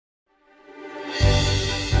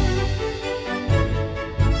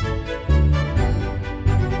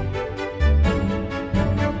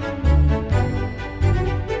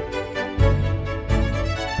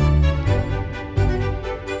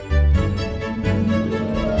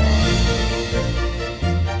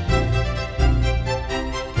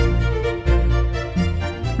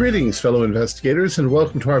Greetings, fellow investigators, and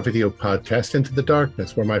welcome to our video podcast, Into the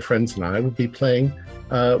Darkness, where my friends and I will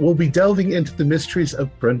be delving into the mysteries of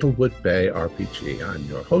Brindlewood Bay RPG. I'm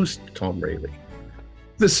your host, Tom Rayleigh.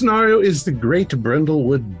 The scenario is the Great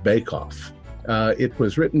Brindlewood Bakeoff. It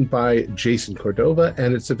was written by Jason Cordova,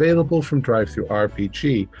 and it's available from Drive-Thru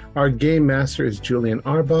RPG. Our game master is Julian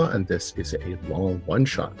Arbaugh, and this is a long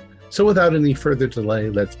one-shot. So without any further delay,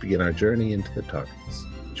 let's begin our journey into the darkness.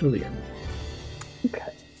 Julian.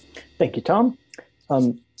 Okay. Thank you, Tom.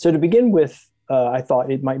 So to begin with, I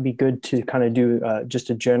thought it might be good to kind of do just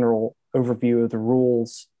a general overview of the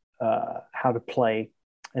rules, how to play,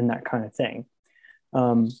 and that kind of thing.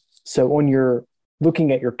 So when you're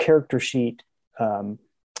looking at your character sheet,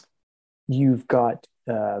 you've got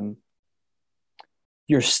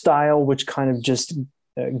your style, which kind of just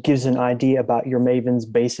gives an idea about your Maven's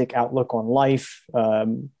basic outlook on life,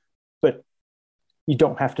 but you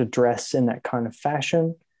don't have to dress in that kind of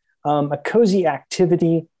fashion. A cozy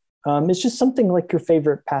activity is just something like your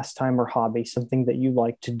favorite pastime or hobby, something that you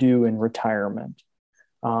like to do in retirement.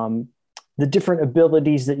 The different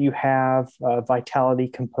abilities that you have, vitality,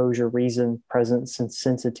 composure, reason, presence, and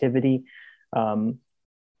sensitivity.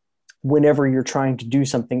 Whenever you're trying to do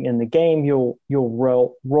something in the game, you'll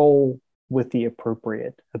roll with the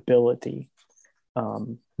appropriate ability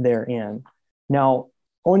therein. Now,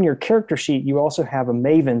 on your character sheet, you also have a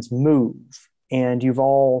Maven's move, and you've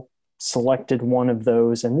all selected one of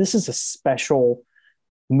those. And this is a special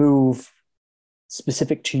move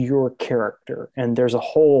specific to your character. And there's a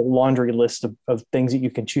whole laundry list of things that you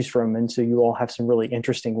can choose from. And so you all have some really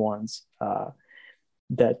interesting ones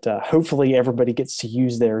that hopefully everybody gets to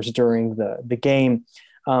use theirs during the game.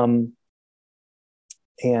 Now,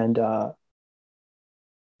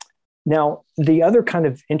 the other kind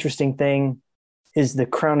of interesting thing is the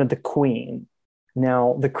Crown of the Queen.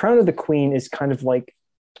 Now, the Crown of the Queen is kind of like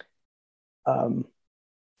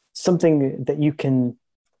something that you can...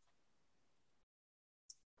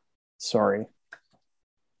 Sorry.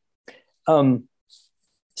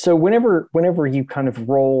 So whenever you kind of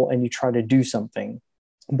roll and you try to do something,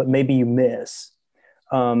 but maybe you miss,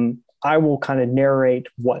 I will kind of narrate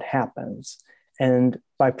what happens. And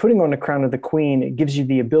by putting on the Crown of the Queen, it gives you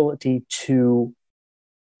the ability to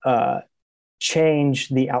change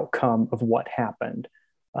the outcome of what happened.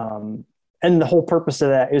 And the whole purpose of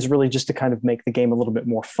that is really just to kind of make the game a little bit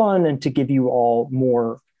more fun and to give you all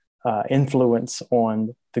more influence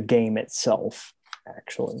on the game itself,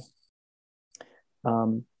 actually.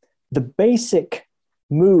 The basic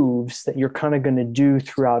moves that you're kind of going to do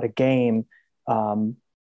throughout a game, the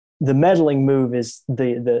meddling move is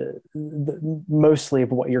the mostly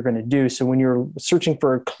of what you're going to do. So when you're searching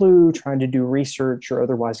for a clue, trying to do research, or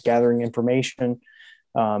otherwise gathering information,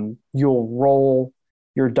 you'll roll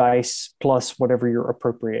your dice plus whatever your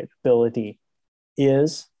appropriate ability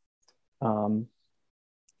is. The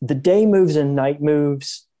day moves and night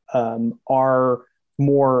moves are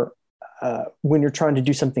more when you're trying to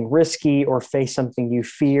do something risky or face something you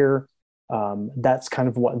fear. That's kind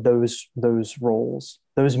of what those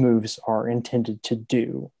moves are intended to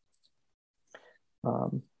do.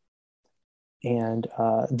 And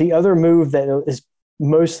the other move that is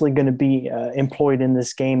mostly going to be employed in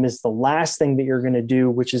this game is the last thing that you're going to do,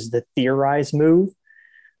 which is the theorize move.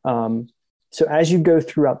 So as you go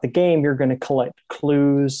throughout the game, you're going to collect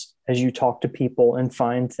clues as you talk to people and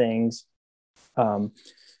find things. And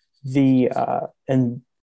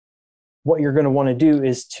what you're going to want to do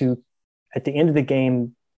is to, at the end of the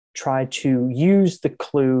game, try to use the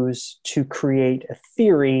clues to create a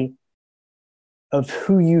theory of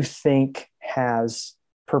who you think has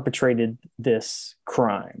perpetrated this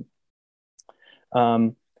crime.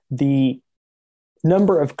 The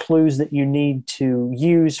number of clues that you need to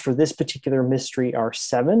use for this particular mystery are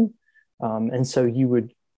 7. And so you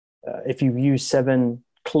would, if you use 7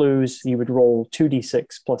 clues, you would roll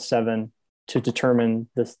 2d6 plus 7 to determine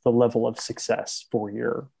the level of success for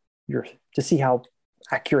your to see how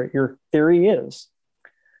accurate your theory is.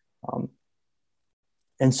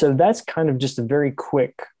 And so that's kind of just a very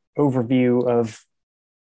quick overview of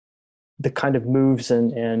the kind of moves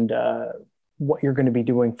and what you're going to be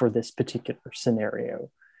doing for this particular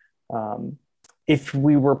scenario. If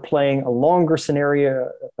we were playing a longer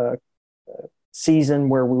scenario season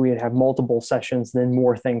where we would have multiple sessions, then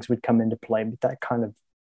more things would come into play, but that kind of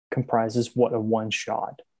comprises what a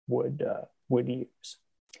one-shot would use.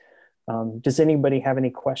 Does anybody have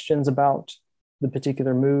any questions about the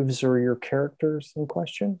particular moves or your characters in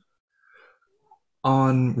question?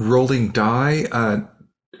 On rolling die,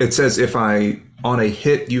 it says if on a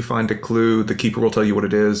hit you find a clue, the keeper will tell you what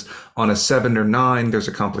it is. On a 7 or 9, there's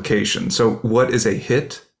a complication. So what is a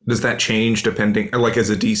hit? Does that change depending, like as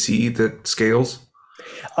a DC that scales?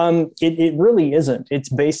 It really isn't. It's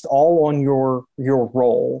based all on your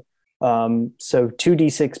roll. So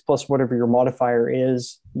 2d6 plus whatever your modifier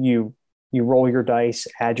is, you roll your dice,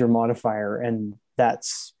 add your modifier, and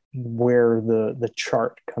that's where the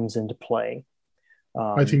chart comes into play.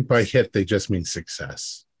 I think by hit they just mean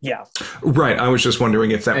success. Yeah. Right. I was just wondering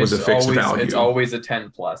if that was a fixed value. It's always a 10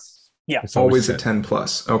 plus. Yeah. It's always a 10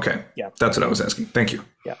 plus. Okay. Yeah. That's what I was asking. Thank you.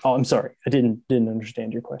 Yeah. Oh, I'm sorry. I didn't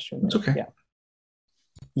understand your question. It's okay. Yeah.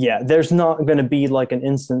 Yeah. There's not going to be like an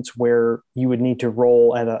instance where you would need to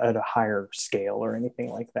roll at a higher scale or anything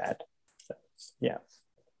like that. So, yeah.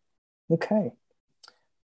 Okay.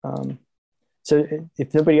 So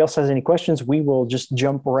if nobody else has any questions, we will just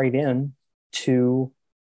jump right in to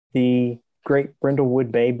the Great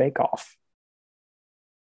Brindlewood Bay Bakeoff.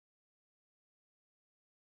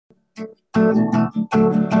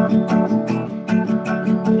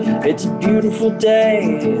 It's a beautiful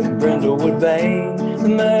day in Brindlewood Bay. The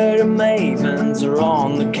Murder Mavens are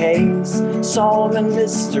on the case, solving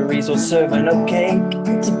mysteries while serving up cake.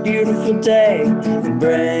 It's a beautiful day in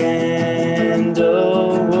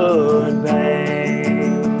Brindlewood Bay.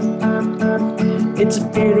 It's a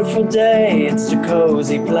beautiful day, it's a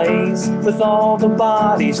cozy place, with all the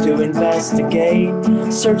bodies to investigate,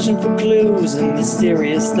 searching for clues and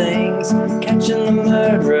mysterious things, catching the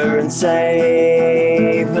murderer and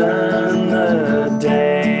saving the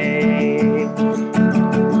day.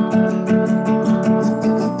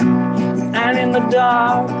 And in the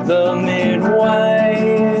dark, the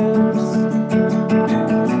midwives,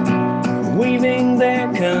 weaving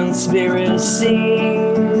their conspiracies.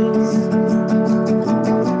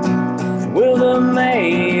 Will the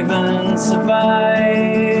Maven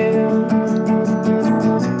survive?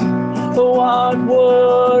 What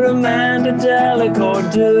would Amanda Delacour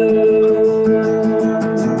do?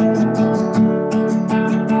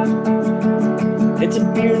 It's a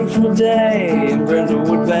beautiful day in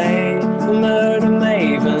Brindlewood Bay. The Murder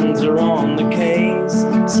Mavens are on the case,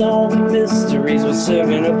 solving mysteries while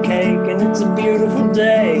serving up cake. And it's a beautiful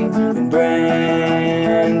day in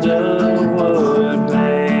Brindlewood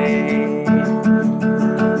Bay.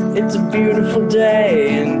 It's a beautiful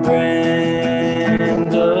day in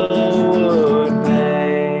Brindlewood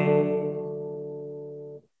Bay.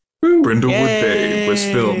 Brindlewood Bay was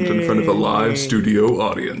filmed in front of a live studio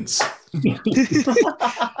audience.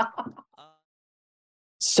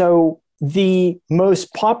 So the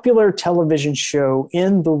most popular television show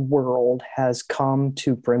in the world has come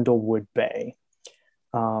to Brindlewood Bay.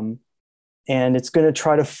 And it's going to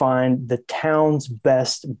try to find the town's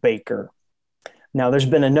best baker. Now, there's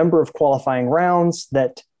been a number of qualifying rounds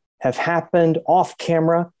that have happened off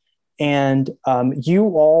camera, and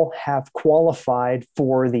you all have qualified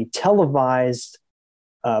for the televised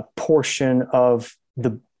portion of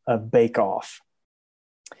the Bakeoff.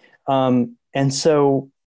 And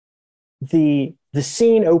so the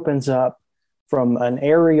scene opens up from an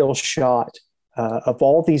aerial shot of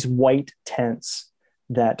all these white tents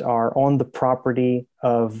that are on the property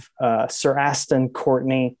of Sir Aston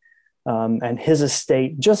Courtney and his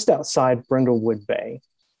estate just outside Brindlewood Bay.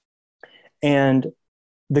 And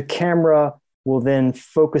the camera will then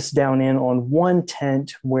focus down in on one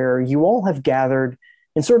tent where you all have gathered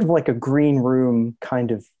in sort of like a green room kind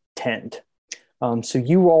of tent. So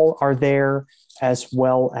you all are there, as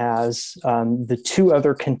well as the two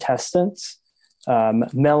other contestants,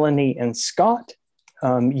 Melanie and Scott.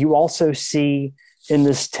 You also see in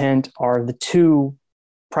this tent are the two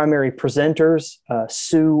primary presenters,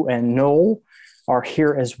 Sue and Noel, are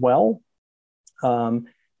here as well.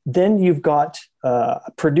 Then you've got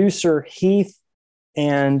producer Heath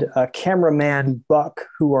and cameraman Buck,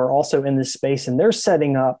 who are also in this space, and they're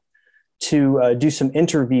setting up to do some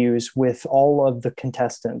interviews with all of the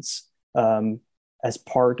contestants as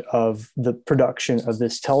part of the production of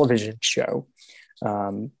this television show.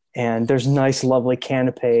 And there's nice, lovely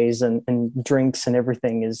canapes and drinks and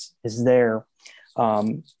everything is there.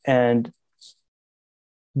 And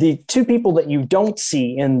the two people that you don't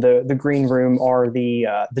see in the green room are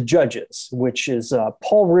the judges, which is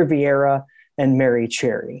Paul Riviera and Mary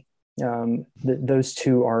Cherry. Those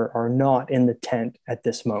two are not in the tent at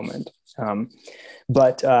this moment.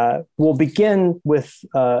 But we'll begin with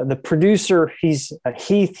the producer. He's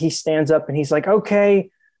Heath. He stands up and he's like,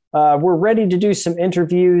 okay, we're ready to do some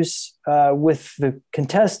interviews with the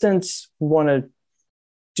contestants. We want to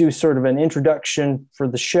do sort of an introduction for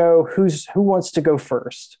the show. Who wants to go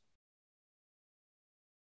first?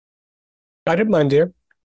 I didn't mind, dear.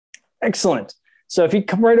 Excellent. So if you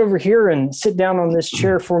come right over here and sit down on this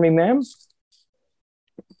chair for me, ma'am.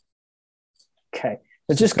 Okay.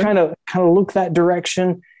 But just kind of look that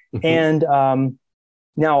direction. And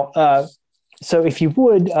now, so if you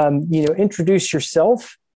would, introduce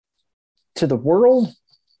yourself to the world.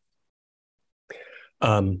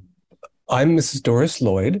 I'm Mrs. Doris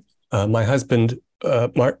Lloyd. My husband,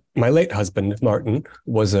 my late husband, Martin,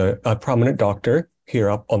 was a prominent doctor here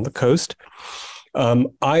up on the coast.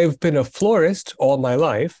 I've been a florist all my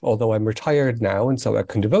life, although I'm retired now, and so I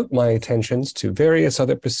can devote my attentions to various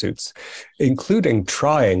other pursuits, including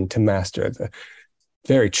trying to master the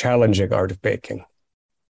very challenging art of baking.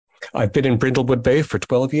 I've been in Brindlewood Bay for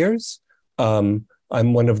 12 years. I'm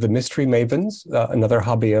one of the Mystery Mavens, another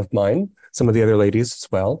hobby of mine, some of the other ladies as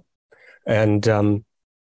well. And,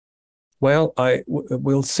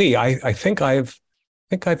 we'll see. I think I've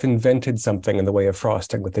invented something in the way of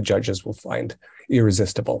frosting that the judges will find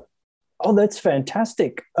irresistible. Oh, that's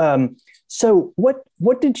fantastic. So what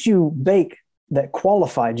did you bake that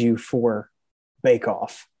qualified you for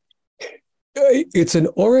Bakeoff? It's an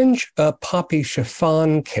orange poppy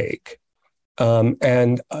chiffon cake. The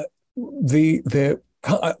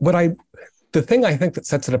thing I think that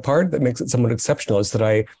sets it apart, that makes it somewhat exceptional, is that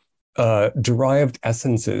I derived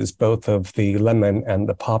essences, both of the lemon and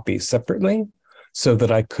the poppy separately, so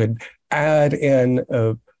that I could add in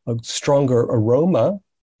a stronger aroma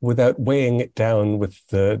without weighing it down with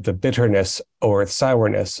the bitterness or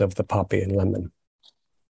sourness of the poppy and lemon.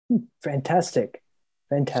 Fantastic.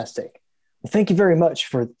 Fantastic. Well, thank you very much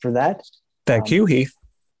for that. Thank you, Heath.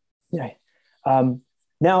 Yeah.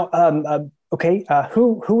 Okay.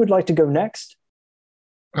 Who would like to go next?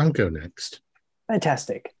 I'll go next.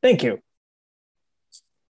 Fantastic. Thank you.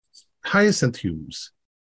 Hyacinth Hughes.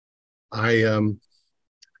 I've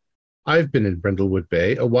been in Brindlewood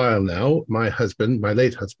Bay a while now. My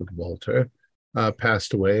late husband, Walter,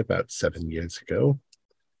 passed away about 7 years ago.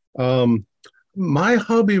 My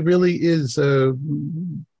hobby really is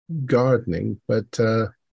gardening, but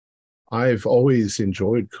I've always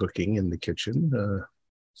enjoyed cooking in the kitchen.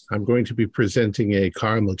 I'm going to be presenting a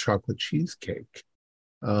caramel chocolate cheesecake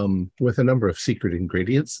with a number of secret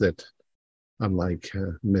ingredients that, unlike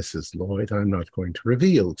Mrs. Lloyd, I'm not going to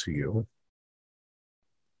reveal to you.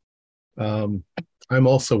 I'm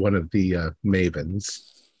also one of the Mavens,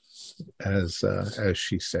 as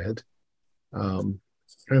she said. And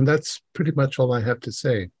that's pretty much all I have to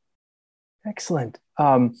say. Excellent.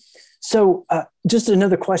 So just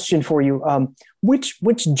another question for you. Which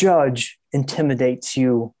judge intimidates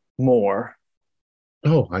you more?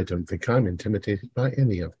 Oh, I don't think I'm intimidated by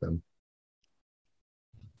any of them.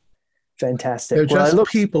 Fantastic. They're just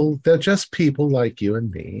people. They're just people like you and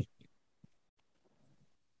me.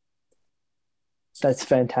 That's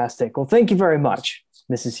fantastic. Well, thank you very much,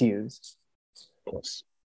 Mrs. Hughes. Of course.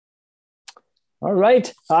 All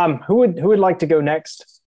right. Who would like to go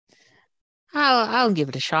next? I'll give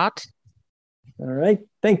it a shot. All right.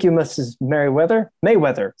 Thank you, Mrs.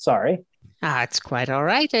 Mayweather, sorry. It's quite all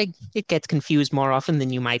right. It gets confused more often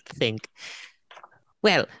than you might think.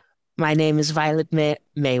 Well, my name is Violet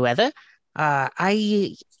Mayweather.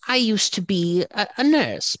 I used to be a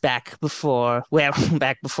nurse back before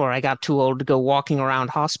I got too old to go walking around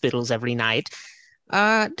hospitals every night.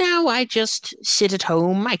 Now I just sit at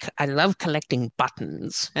home. I love collecting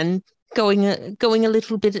buttons and going a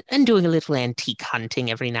little bit and doing a little antique hunting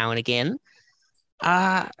every now and again.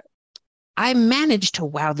 I managed to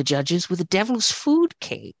wow the judges with a devil's food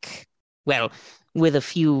cake. Well, with a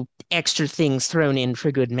few extra things thrown in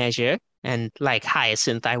for good measure. And like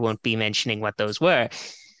Hyacinth, I won't be mentioning what those were,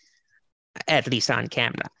 at least on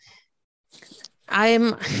camera.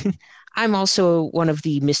 I'm also one of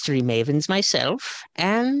the Mystery Mavens myself,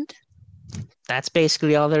 and that's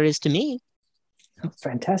basically all there is to me.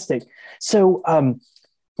 Fantastic. So,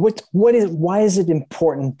 why is it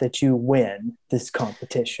important that you win this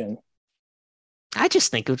competition? I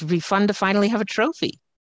just think it would be fun to finally have a trophy.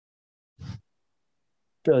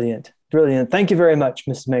 Brilliant. Thank you very much,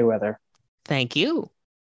 Mrs. Mayweather. Thank you.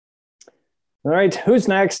 All right, who's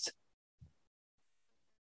next?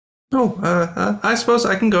 Oh, I suppose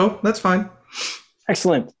I can go. That's fine.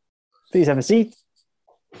 Excellent. Please have a seat.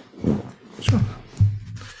 Sure.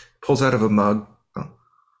 Pulls out of a mug.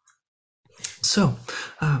 So,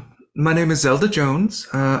 my name is Zelda Jones.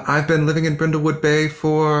 I've been living in Brindlewood Bay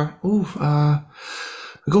for,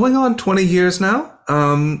 going on 20 years now.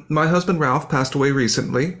 My husband Ralph passed away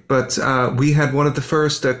recently, but we had one of the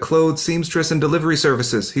first clothes seamstress and delivery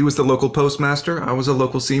services. He was the local postmaster. I was a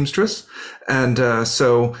local seamstress. And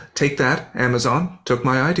so take that, Amazon, took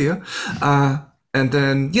my idea. And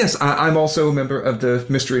then, yes, I'm also a member of the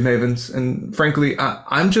Mystery Mavens. And frankly,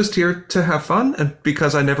 I'm just here to have fun, and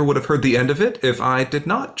because I never would have heard the end of it if I did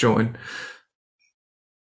not join.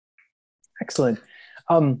 Excellent.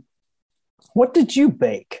 What did you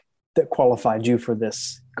bake that qualified you for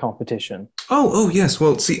this competition? Oh, yes.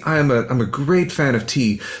 Well, see, I'm a great fan of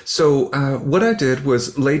tea. So what I did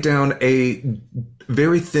was lay down a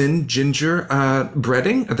very thin ginger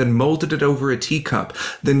breading, and then molded it over a teacup,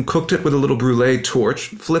 then cooked it with a little brulee torch,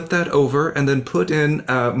 flipped that over, and then put in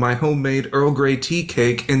my homemade Earl Grey tea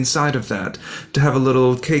cake inside of that to have a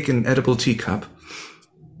little cake and edible teacup.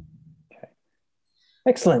 Okay.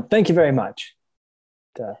 Excellent. Thank you very much.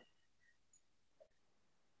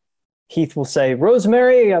 Heath will say,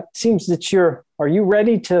 Rosemary, it seems that are you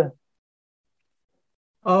ready to?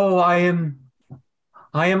 Oh, I am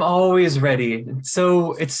always ready. It's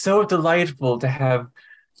so delightful to have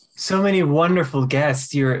so many wonderful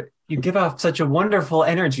guests. You give off such a wonderful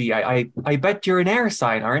energy. I bet you're an air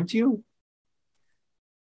sign, aren't you?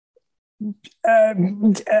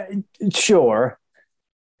 Sure.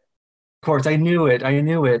 Of course, I knew it.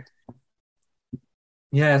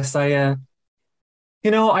 Yes, I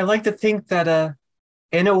like to think that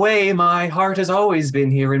in a way my heart has always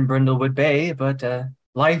been here in Brindlewood Bay, but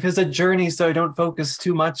life is a journey, so I don't focus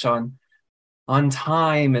too much on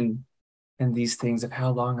time and these things of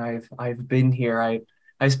how long I've been here.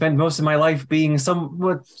 I spent most of my life being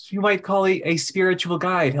what you might call a spiritual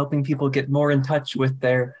guide, helping people get more in touch with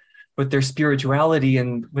their spirituality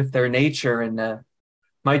and with their nature. And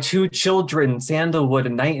my two children, Sandalwood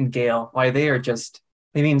and Nightingale, why they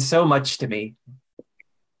mean so much to me.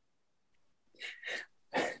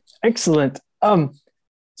 Excellent.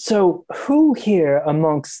 So who here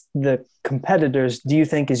amongst the competitors do you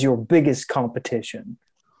think is your biggest competition?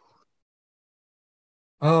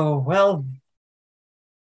 Oh, well,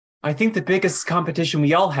 I think the biggest competition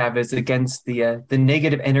we all have is against the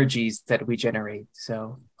negative energies that we generate.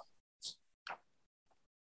 So,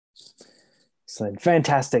 excellent.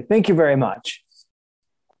 Fantastic. Thank you very much.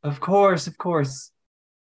 Of course.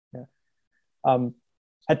 Yeah.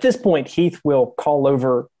 At this point, Heath will call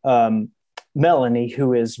over Melanie,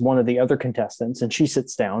 who is one of the other contestants, and she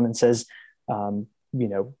sits down and says,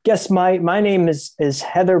 guess my name is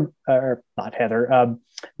Heather, or not Heather,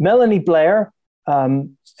 Melanie Blair,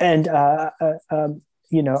 and I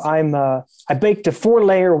baked a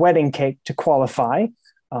 4-layer wedding cake to qualify.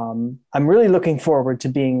 I'm really looking forward to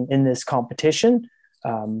being in this competition.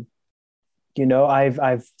 I've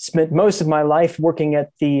spent most of my life working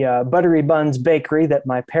at the Buttery Buns Bakery that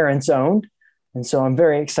my parents owned, and so I'm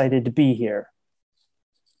very excited to be here.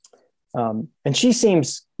 And she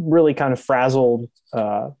seems really kind of frazzled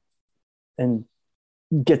and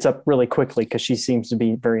gets up really quickly because she seems to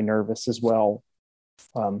be very nervous as well.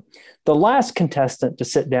 The last contestant to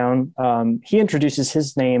sit down, he introduces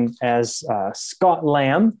his name as Scott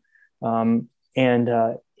Lamb, and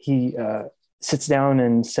he sits down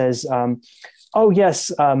and says, oh,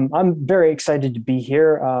 yes, I'm very excited to be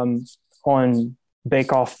here on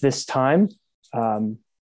Bakeoff this time. I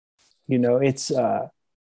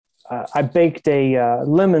baked a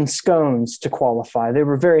lemon scones to qualify. They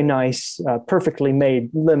were very nice, perfectly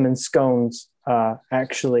made lemon scones,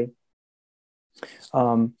 actually.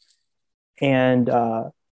 And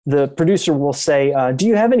the producer will say, do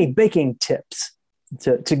you have any baking tips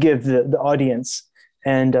to give the audience?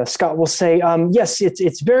 And Scott will say, yes,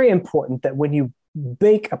 it's very important that when you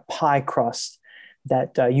bake a pie crust,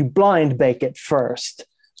 that you blind bake it first.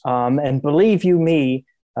 And believe you me,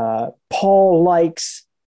 Paul likes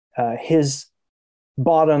his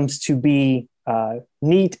bottoms to be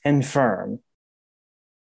neat and firm.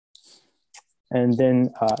 And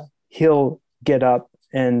then he'll get up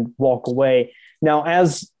and walk away. Now,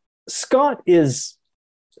 as Scott is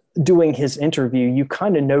doing his interview, you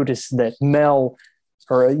kind of notice that you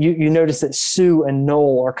notice that Sue and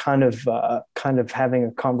Noel are kind of having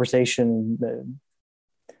a conversation,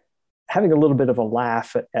 having a little bit of a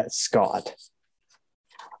laugh at Scott.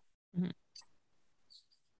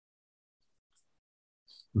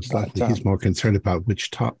 Most likely he's more concerned about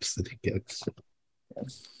which tops that he gets.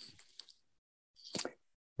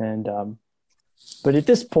 And but at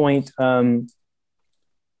this point,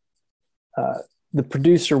 the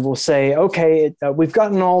producer will say, okay, we've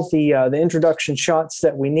gotten all the introduction shots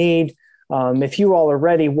that we need. If you all are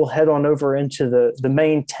ready, we'll head on over into the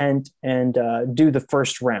main tent and do the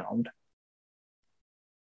first round.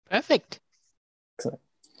 Perfect. Excellent.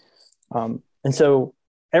 And so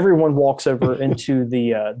everyone walks over into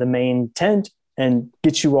the main tent and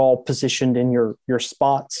gets you all positioned in your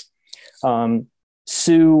spots.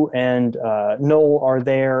 Sue and Noel are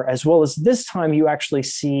there, as well as this time you actually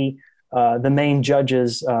see the main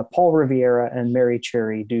judges, Paul Riviera and Mary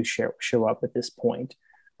Cherry, do show up at this point.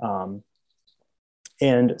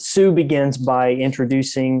 And Sue begins by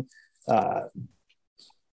introducing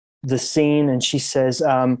the scene, and she says,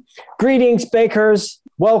 "Greetings, bakers.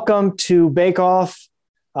 Welcome to Bakeoff.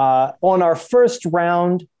 On our first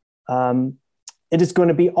round, it is going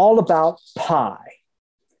to be all about pie.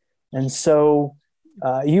 And so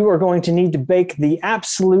you are going to need to bake the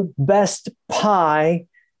absolute best pie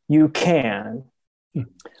you can.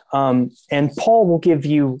 And Paul will give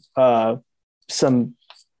you some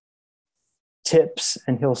tips,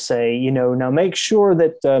 and he'll say, now make sure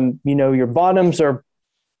that, your bottoms are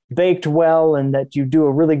baked well and that you do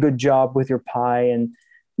a really good job with your pie. And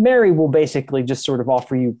Mary will basically just sort of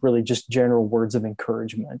offer you really just general words of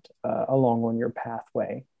encouragement along on your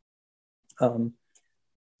pathway.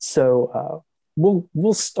 So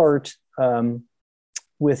we'll start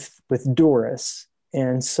with Doris.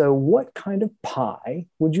 And so what kind of pie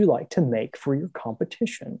would you like to make for your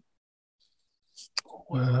competition?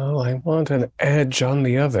 Well, I want an edge on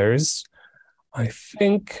the others. I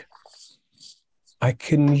think I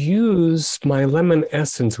can use my lemon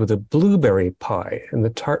essence with a blueberry pie, and the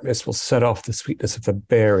tartness will set off the sweetness of the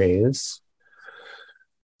berries.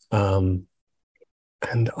 And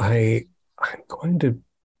I'm going to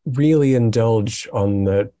really indulge on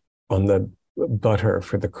the butter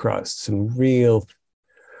for the crust, some real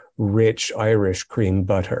rich Irish cream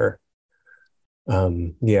butter.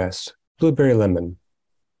 Yes, blueberry lemon.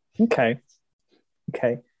 Okay.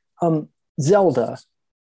 Zelda,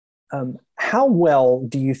 how well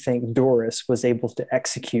do you think Doris was able to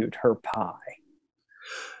execute her pie?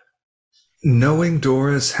 Knowing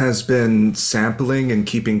Doris has been sampling and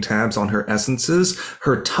keeping tabs on her essences,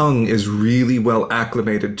 her tongue is really well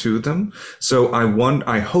acclimated to them. So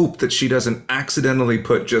I hope that she doesn't accidentally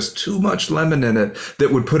put just too much lemon in it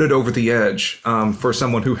that would put it over the edge for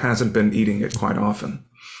someone who hasn't been eating it quite often.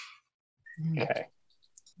 Okay.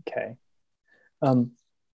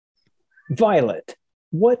 Violet,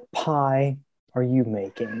 what pie are you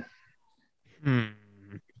making?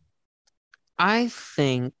 I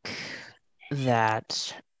think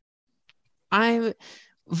that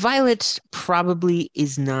Violet probably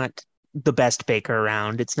is not the best baker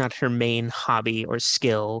around. It's not her main hobby or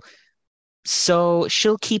skill. So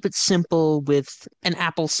she'll keep it simple with an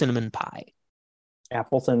apple cinnamon pie.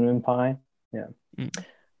 Apple cinnamon pie? Yeah.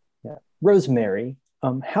 Yeah. Rosemary,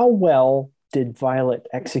 how well did Violet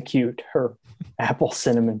execute her apple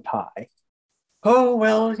cinnamon pie? Oh,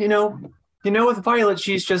 well, with Violet,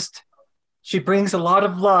 she brings a lot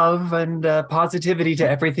of love and positivity to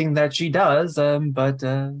everything that she does, but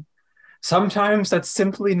sometimes that's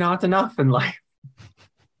simply not enough in life.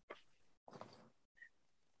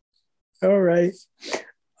 All right.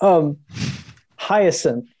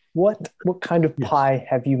 Hyacinth, what kind of pie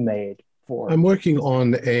have you made for? I'm working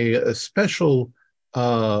on a special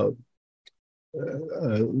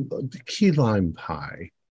key lime pie.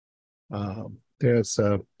 There's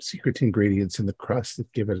secret ingredients in the crust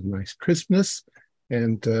that give it a nice crispness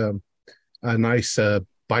and a nice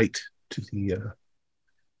bite to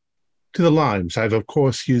the limes. I'm of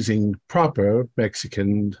course using proper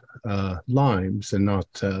Mexican limes and not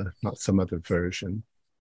some other version,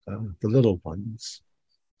 the little ones.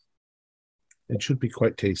 It should be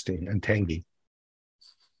quite tasty and tangy.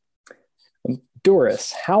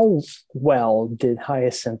 Doris, how well did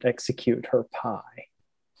Hyacinth execute her pie?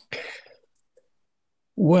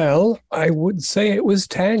 Well, I would say it was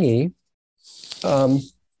tangy. Honestly,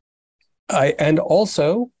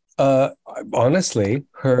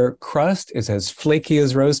 her crust is as flaky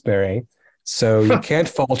as rosemary, so you can't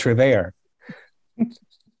fault her there.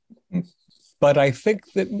 But I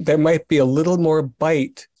think that there might be a little more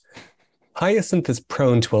bite. Hyacinth is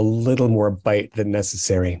prone to a little more bite than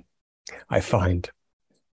necessary, I find.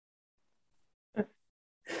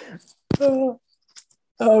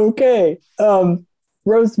 Okay.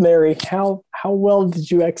 Rosemary, how well did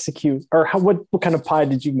you execute, or what kind of pie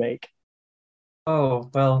did you make? Oh,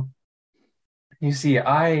 well, you see,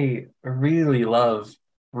 I really love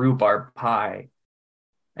rhubarb pie.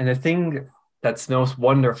 And the thing that's most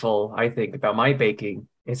wonderful, I think, about my baking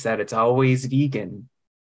is that it's always vegan,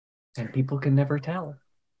 and people can never tell.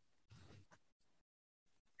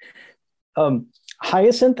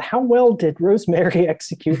 Hyacinth, how well did Rosemary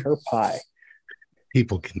execute her pie?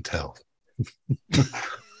 People can tell.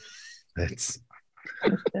 It's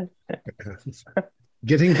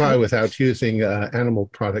getting by without using animal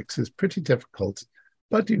products is pretty difficult,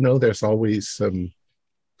 but there's always some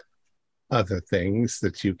other things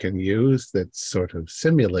that you can use that sort of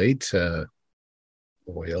simulate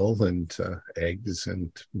oil and eggs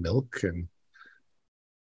and milk, and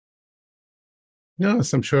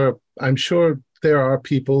yes, I'm sure there are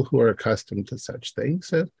people who are accustomed to such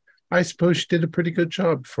things. I suppose she did a pretty good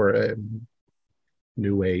job for a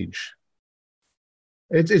new age.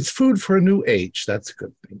 It's food for a new age. That's a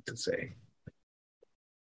good thing to say.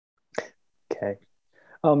 Okay.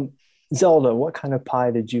 Zelda, what kind of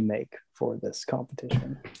pie did you make for this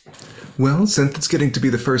competition? Well, since it's getting to be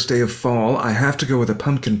the first day of fall, I have to go with a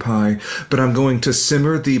pumpkin pie, but I'm going to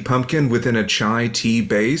simmer the pumpkin within a chai tea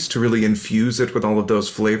base to really infuse it with all of those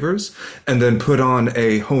flavors, and then put on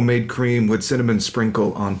a homemade cream with cinnamon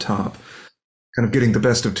sprinkle on top. Kind of getting the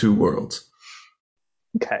best of two worlds.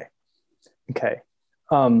 Okay.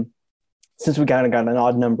 Since we kind of got an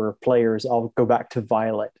odd number of players, I'll go back to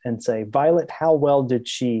Violet and say, Violet, how well did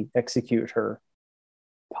she execute her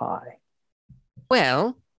pie?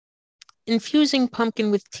 Well, infusing pumpkin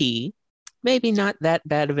with tea, maybe not that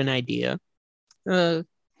bad of an idea.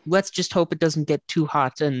 Let's just hope it doesn't get too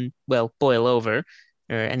hot and, well, boil over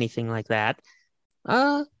or anything like that.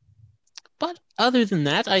 But other than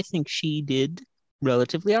that, I think she did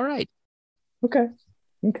relatively all right. Okay.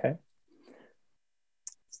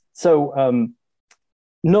 So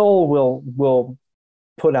Noel will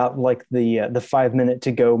put out like the 5 minute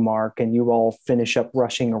to go mark, and you all finish up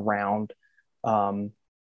rushing around, and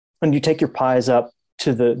you take your pies up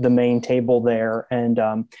to the main table there, and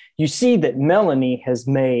you see that Melanie has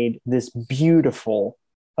made this beautiful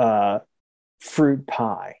fruit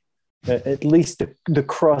pie. At least the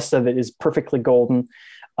crust of it is perfectly golden.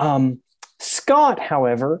 Scott,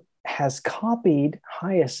 however, has copied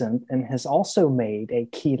Hyacinth and has also made a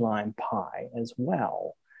key lime pie as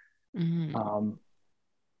well.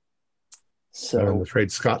 So I'm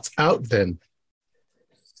afraid Scott's out then,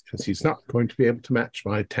 because he's not going to be able to match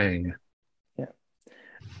my tang. Yeah.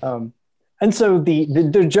 And so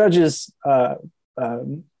the judges,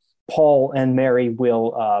 Paul and Mary,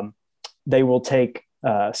 will take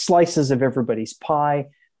slices of everybody's pie,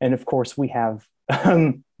 and of course we have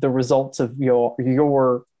the results of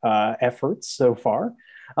your efforts so far.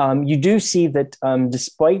 You do see that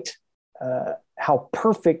despite how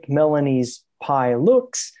perfect Melanie's pie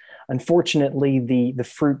looks, unfortunately the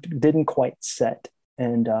fruit didn't quite set,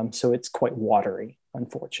 and so it's quite watery,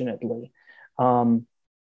 unfortunately.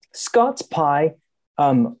 Scott's pie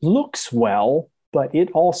looks well, but it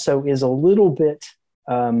also is a little bit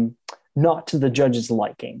not to the judge's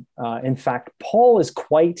liking. In fact, Paul is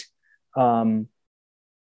quite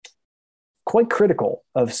critical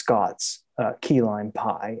of Scott's key lime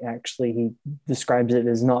pie. Actually, he describes it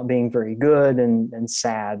as not being very good and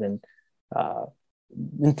sad. And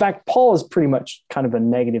in fact, Paul is pretty much kind of a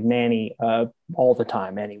negative nanny all the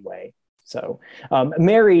time anyway. So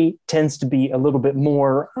Mary tends to be a little bit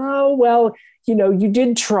more, oh, well, you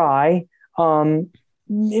did try.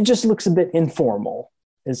 It just looks a bit informal,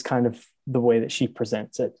 is kind of the way that she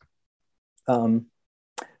presents it.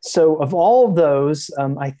 So of all of those,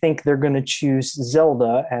 I think they're going to choose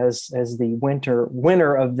Zelda as the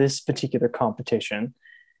winner of this particular competition.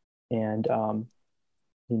 And,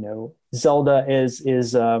 Zelda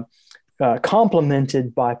is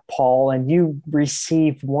complimented by Paul, and you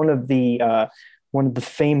receive one of the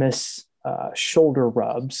famous shoulder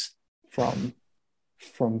rubs from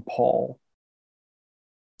Paul.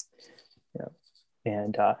 Yeah.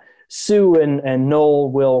 And Sue and Noel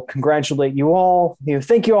will congratulate you all.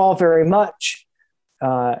 Thank you all very much.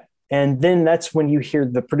 And then that's when you hear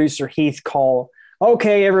the producer Heath call,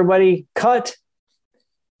 okay, everybody, cut.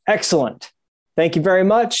 Excellent. Thank you very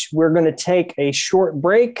much. We're going to take a short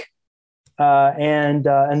break. And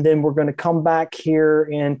then we're going to come back here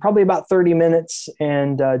in probably about 30 minutes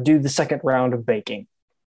and do the second round of baking.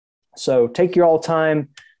 So take your all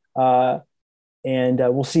time, and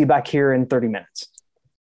we'll see you back here in 30 minutes.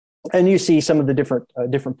 And you see some of the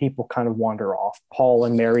different people kind of wander off. Paul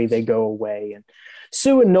and Mary, they go away, and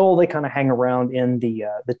Sue and Noel, they kind of hang around in the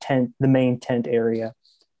tent, the main tent area.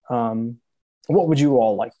 What would you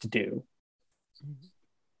all like to do?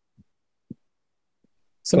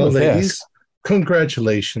 Ladies,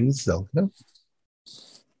 congratulations, Zelda.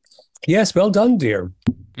 Yes, well done, dear.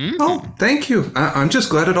 Oh, thank you. I'm just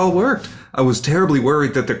glad it all worked. I was terribly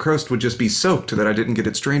worried that the crust would just be soaked, that I didn't get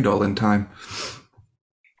it strained all in time.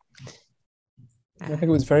 I think it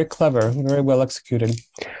was very clever, very well executed.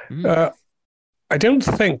 I don't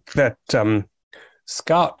think that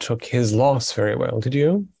Scott took his loss very well, did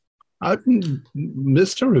you?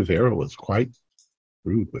 Mr. Rivera was quite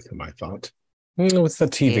rude with him, I thought. It's the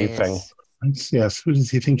TV thing. Yes, who does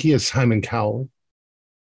he think he is, Simon Cowell?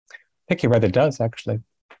 I think he rather does, actually.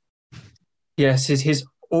 Yes, his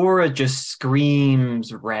aura just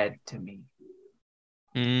screams red to me.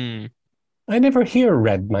 I never hear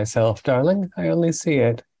red myself, darling. I only see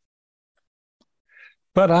it.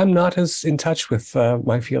 But I'm not as in touch with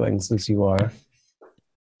my feelings as you are.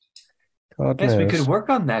 God Yes, we knows. could work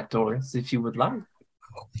on that, Doris, if you would like.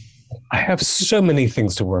 I have so many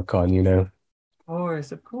things to work on, you know.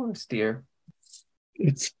 Of course, dear.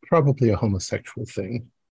 It's probably a homosexual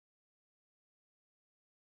thing.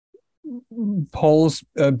 Paul's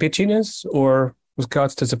bitchiness or was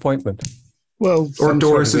God's disappointment? Well, Or some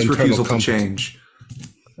Doris's sort of internal refusal to change.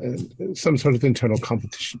 some sort of internal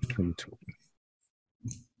competition between the two.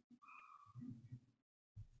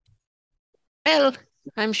 Well,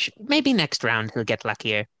 I'm maybe next round he'll get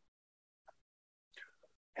luckier.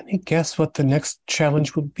 Any guess what the next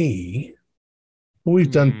challenge would be?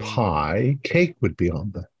 We've done pie. Cake would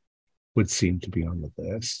seem to be on the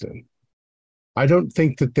list. And I don't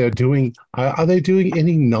think that they're doing. Are they doing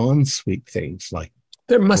any non-sweet things like?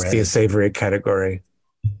 There must bread? be a savory category.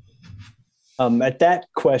 At that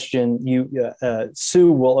question,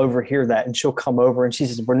 Sue will overhear that, and she'll come over and she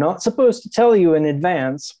says, "We're not supposed to tell you in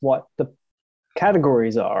advance what the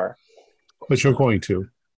categories are." But you're going to.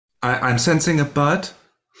 I'm sensing a but.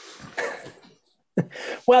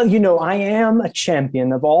 Well, I am a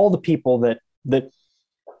champion of all the people that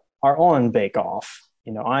are on Bakeoff.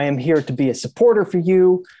 I am here to be a supporter for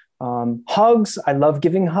you. Hugs. I love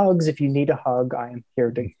giving hugs. If you need a hug, I am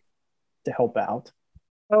here to help out.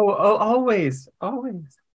 Oh, always.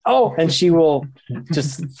 Oh, and she will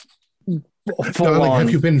just full Darling, on. have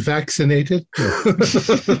you been vaccinated?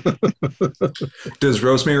 Does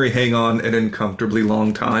Rosemary hang on an uncomfortably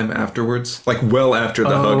long time afterwards? Like well after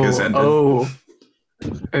the hug has ended?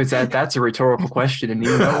 That's a rhetorical question, and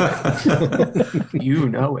you know it. You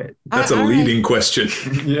know it. That's a leading question.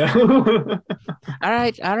 Yeah.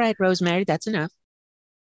 All right, Rosemary, that's enough.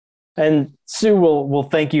 And Sue will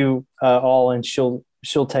thank you all, and she'll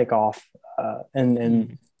take off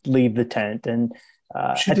and leave the tent. And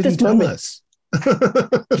She at didn't this tell moment, us.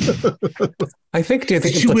 I think the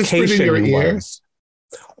Did she whisper it in implication your ear? was,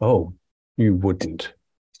 oh, you wouldn't.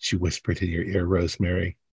 She whispered in your ear,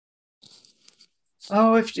 Rosemary.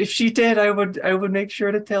 Oh, if she did, I would make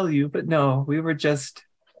sure to tell you. But no, we were just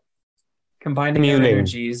combining our Communing.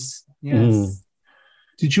 energies. Yes.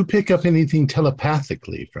 Did you pick up anything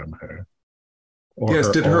telepathically from her? Or Yes,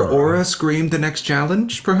 did her aura scream the next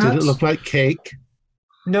challenge, perhaps? Did it look like cake?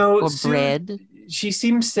 No, Or Sue, bread? she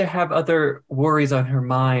seems to have other worries on her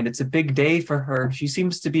mind. It's a big day for her. She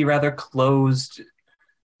seems to be rather closed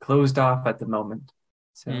off at the moment.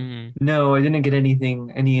 So no, I didn't get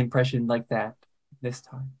any impression like that this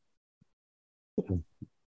time.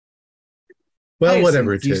 Well, Hyacinth,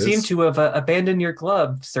 whatever it you is. seem to have abandoned your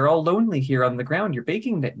gloves. They're all lonely here on the ground. Your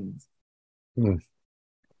baking mittens.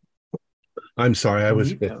 I'm sorry, I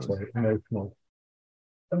was a bit Burritos. emotional.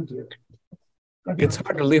 Oh dear. It's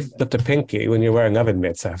hard to lift a pinky when you're wearing oven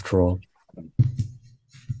mitts, after all.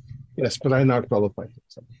 Yes, but I knocked all of my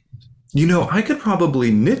things up. I could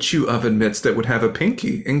probably knit you oven mitts that would have a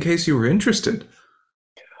pinky in case you were interested.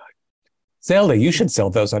 Zelda, you should sell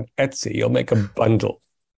those on Etsy. You'll make a bundle.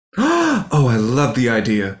 Oh, I love the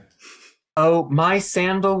idea. Oh, my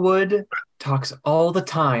sandalwood talks all the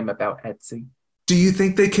time about Etsy. Do you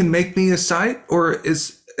think they can make me a site, or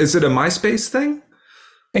is it a MySpace thing?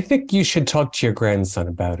 I think you should talk to your grandson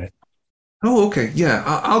about it. Oh, okay. Yeah,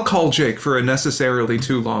 I'll call Jake for a necessarily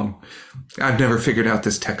too long. I've never figured out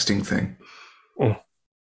this texting thing.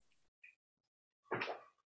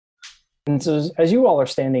 And so as you all are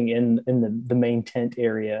standing in the main tent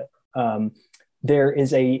area, there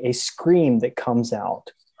is a scream that comes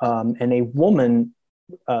out, and a woman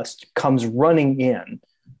comes running in.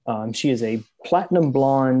 She is a platinum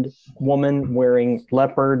blonde woman wearing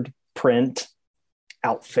leopard print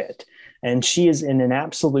outfit, and she is in an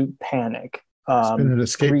absolute panic. It's been an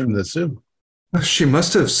escape from the zoo. She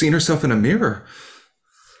must have seen herself in a mirror.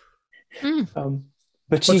 But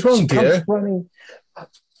What's wrong, she dear? comes running.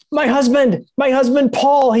 My husband,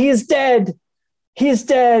 Paul, he is dead. He is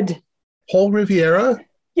dead. Paul Riviera?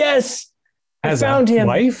 Yes, As I found a him.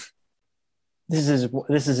 wife? This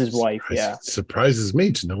is his wife. Yeah. Surprises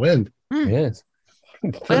me to no end. Yes.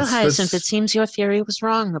 Well, Hyacinth, it seems your theory was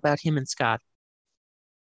wrong about him and Scott.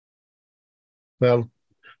 Well,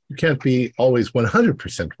 you can't be always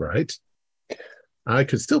 100% right. I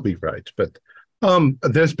could still be right, but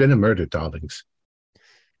there's been a murder, darlings.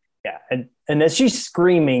 Yeah, and as she's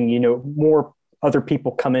screaming, more other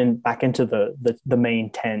people come in back into the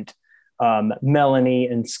main tent. Melanie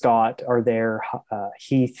and Scott are there.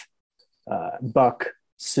 Heath, Buck,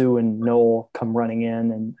 Sue, and Noel come running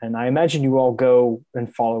in, and I imagine you all go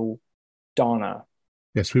and follow Donna.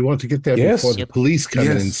 Yes, we want to get there Yes. before the police come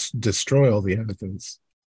in Yes. and destroy all the evidence.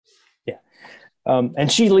 Yeah,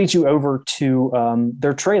 And she leads you over to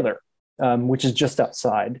their trailer, which is just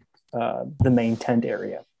outside the main tent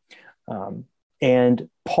area. And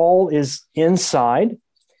Paul is inside,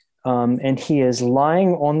 and he is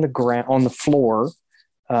lying on the ground, on the floor,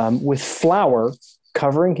 with flour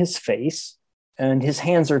covering his face, and his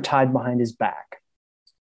hands are tied behind his back.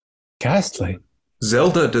 Ghastly.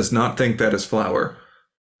 Zelda does not think that is flour.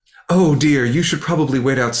 Oh dear, you should probably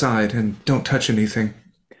wait outside and don't touch anything.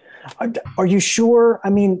 Are you sure? I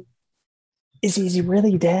mean, is he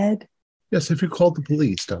really dead? Yes, have you called the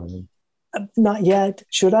police, darling? Not yet.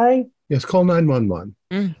 Should I? Yes, call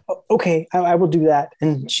 911. Okay, I will do that.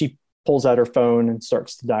 And she pulls out her phone and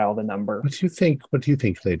starts to dial the number. What do you think? What do you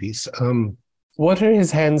think, ladies? What are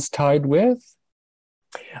his hands tied with?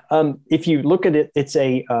 If you look at it, it's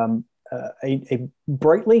a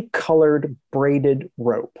brightly colored braided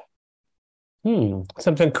rope.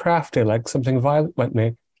 Something crafty, like something Violet might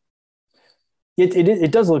make.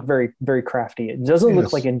 It does look very, very crafty. It doesn't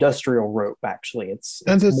look like industrial rope, actually. It's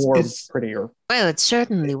more prettier. Well, it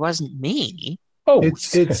certainly wasn't me. Oh,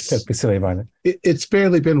 it's don't be silly, Violet. It's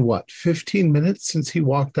barely been, what, 15 minutes since he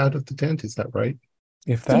walked out of the tent? Is that right?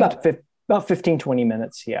 If that? It's about 15, 20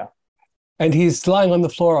 minutes, yeah. And he's lying on the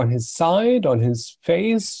floor on his side, on his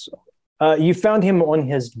face? You found him on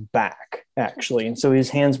his back, actually. And so his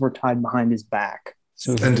hands were tied behind his back.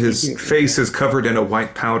 And his face is covered in a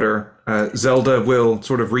white powder. Zelda will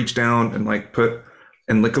sort of reach down and lick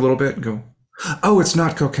a little bit and go, "Oh, it's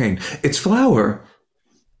not cocaine. It's flour."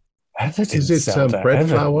 Is it bread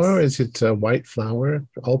flour? Is it white flour,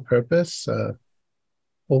 all-purpose,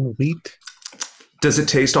 whole wheat? Does it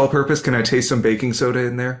taste all-purpose? Can I taste some baking soda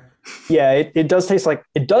in there? Yeah, it does taste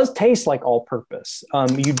like all-purpose.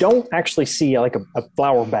 You don't actually see like a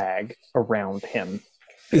flour bag around him.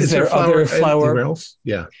 Is there other flour? Else?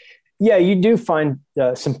 Yeah. Yeah, you do find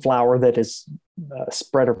some flour that is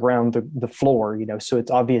spread around the floor, so it's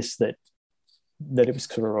obvious that it was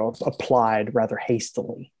sort of applied rather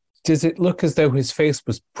hastily. Does it look as though his face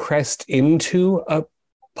was pressed into a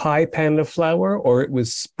pie pan of flour, or it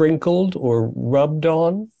was sprinkled or rubbed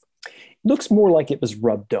on? It looks more like it was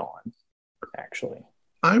rubbed on, actually.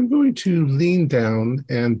 I'm going to lean down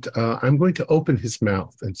and I'm going to open his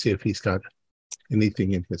mouth and see if he's got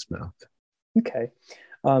anything in his mouth. Okay.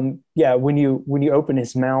 Yeah, when you open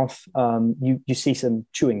his mouth, you see some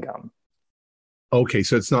chewing gum. Okay,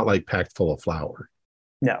 so it's not like packed full of flour.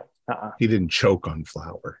 No. He didn't choke on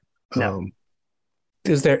flour. No.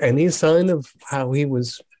 Is there any sign of how he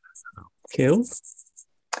was killed?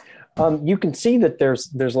 You can see that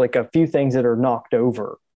there's like a few things that are knocked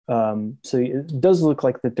over. So it does look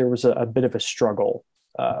like that there was a bit of a struggle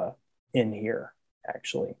in here,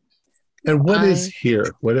 actually. And what is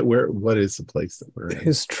here? What is the place that we're in?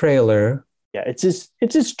 His trailer. Yeah, it's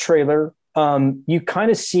his trailer. You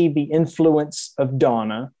kind of see the influence of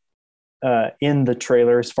Donna in the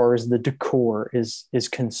trailer as far as the decor is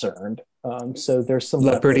concerned. So there's some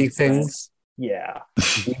leopardy things. Yeah.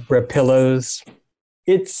 Zebra pillows.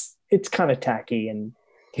 It's kind of tacky and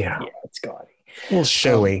yeah, it's gaudy. A little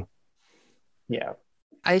showy. Yeah.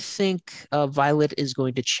 I think Violet is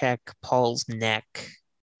going to check Paul's neck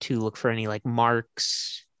to look for any like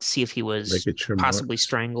marks, see if he was possibly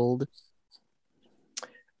strangled.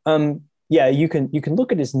 Yeah, you can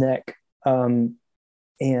look at his neck and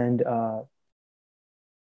go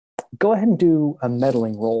ahead and do a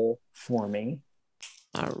meddling roll for me.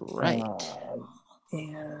 All right.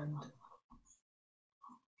 And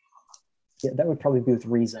yeah, that would probably be with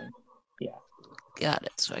reason. Yeah. Got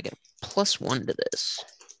it. So I get a +1 to this.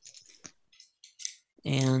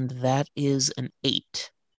 And that is an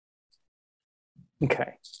 8.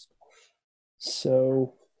 Okay.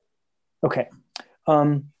 So, okay.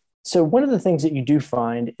 So one of the things that you do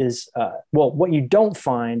find is, what you don't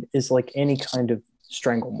find is like any kind of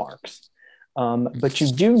strangle marks. But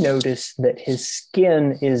you do notice that his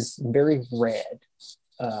skin is very red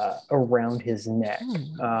around his neck.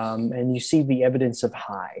 And you see the evidence of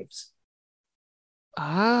hives.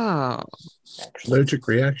 Oh. Actually. Allergic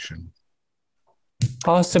reaction.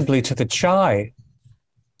 Possibly to the chai.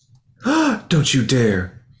 Don't you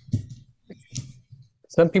dare.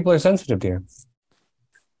 Some people are sensitive, dear.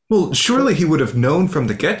 Well, surely he would have known from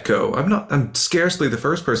the get-go. I'm scarcely the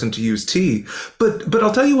first person to use tea. But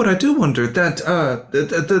I'll tell you what I do wonder, that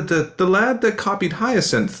the lad that copied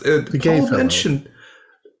Hyacinth, the gay Paul fellow. mentioned,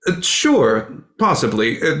 sure,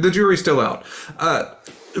 possibly. The jury's still out.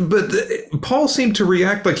 But Paul seemed to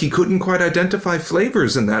react like he couldn't quite identify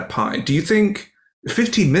flavors in that pie. Do you think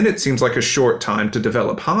 15 minutes seems like a short time to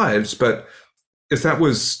develop hives, but if that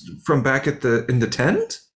was from back in the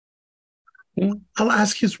tent? I'll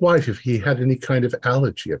ask his wife if he had any kind of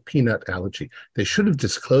allergy, a peanut allergy. They should have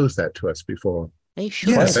disclosed that to us before. They should.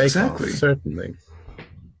 Yes, Bakeoff, exactly. certainly.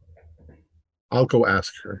 I'll go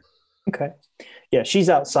ask her. Okay. Yeah, she's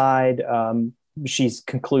outside. She's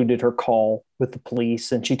concluded her call with the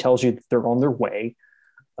police, and she tells you that they're on their way.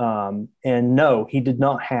 And no, he did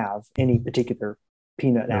not have any particular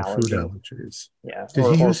peanut No allergy. food allergies. Yeah.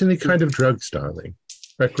 Did he use any kind of drugs, darling?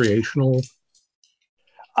 Recreational?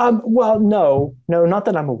 Well, no, not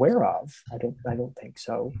that I'm aware of. I don't think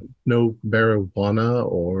so. No marijuana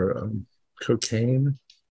or cocaine?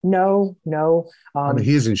 No. I mean,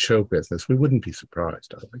 he's in show business. We wouldn't be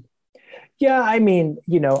surprised, darling. Yeah, I mean,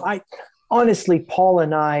 I honestly, Paul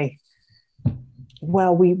and I,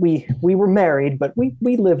 well, we were married, but we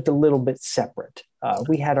lived a little bit separate.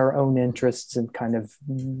 We had our own interests and kind of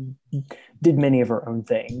did many of our own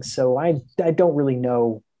things. So I don't really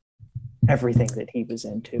know everything that he was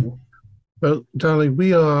into. Well, darling,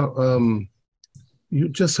 we are,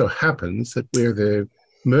 it just so happens that we're the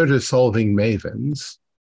murder-solving mavens.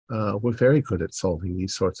 We're very good at solving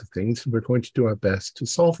these sorts of things, and we're going to do our best to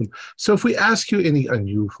solve them. So if we ask you any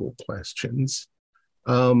unusual questions,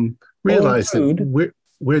 realize that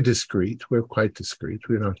we're discreet. We're quite discreet.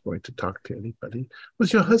 We're not going to talk to anybody.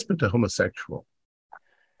 Was your husband a homosexual?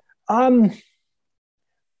 Well,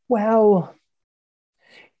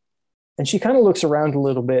 and she kind of looks around a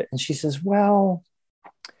little bit and she says, well,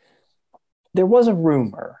 there was a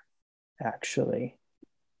rumor, actually.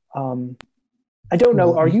 I don't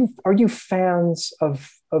know. Are you fans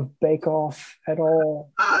of Bakeoff at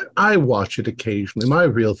all? I watch it occasionally. My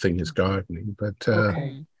real thing is gardening, but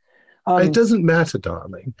okay. It doesn't matter,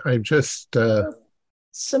 darling. I'm just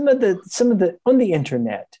some of the on the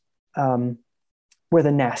internet, where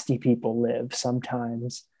the nasty people live.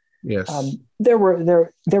 Sometimes, yes. There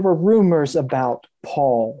were rumors about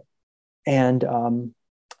Paul and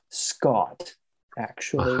Scott.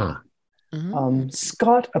 Actually, uh-huh.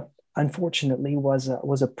 Scott unfortunately was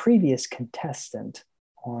a previous contestant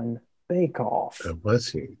on Bakeoff. Was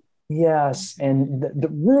he? Yes, and the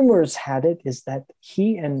rumors had it is that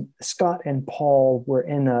he and Scott and Paul were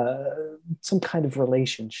in some kind of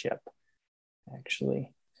relationship,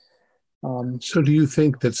 actually. So do you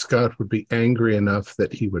think that Scott would be angry enough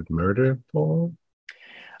that he would murder Paul?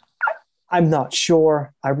 I'm not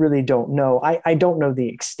sure. I really don't know. I don't know the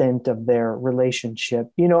extent of their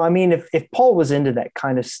relationship. I mean, if Paul was into that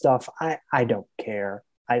kind of stuff, I don't care.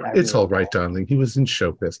 It's all right, darling. He was in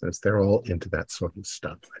show business. They're all into that sort of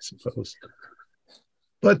stuff, I suppose.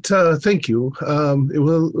 But thank you.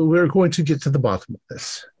 We're going to get to the bottom of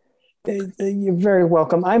this. You're very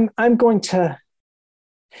welcome. I'm going to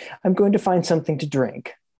find something to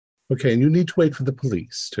drink. Okay, and you need to wait for the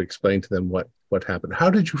police to explain to them what happened. How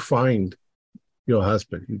did you find your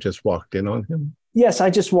husband? You just walked in on him? Yes,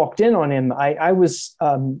 I just walked in on him. I was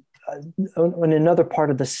on another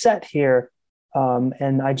part of the set here.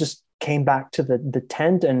 And I just came back to the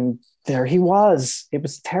tent and there he was. It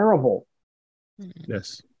was terrible.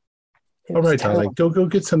 Yes. All right, darling. Go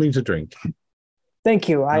get something to drink. Thank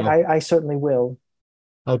you. I certainly will.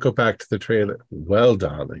 I'll go back to the trailer. Well,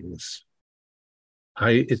 darlings,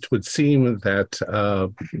 it would seem that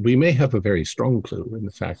we may have a very strong clue in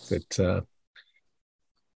the fact that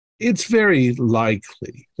it's very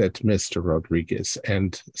likely that Mr. Rodriguez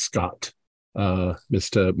and Scott,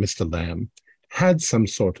 Mr. Lamb, had some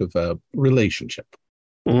sort of a relationship.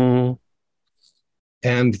 Mm.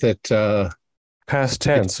 And that past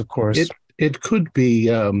tense, of course. It could be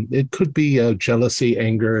a jealousy,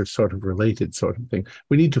 anger, sort of related sort of thing.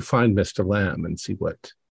 We need to find Mr. Lamb and see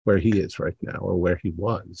where he is right now, or where he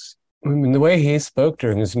was. I mean, the way he spoke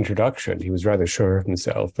during his introduction, he was rather sure of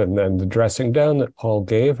himself, and then the dressing down that Paul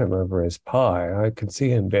gave him over his pie, I could see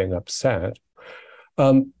him being upset.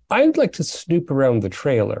 I'd like to snoop around the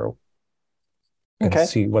trailer and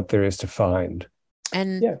see what there is to find.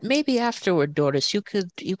 And maybe afterward, Doris, you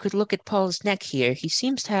could look at Paul's neck here. He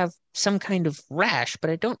seems to have some kind of rash, but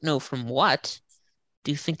I don't know from what.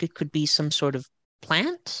 Do you think it could be some sort of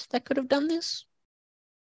plant that could have done this?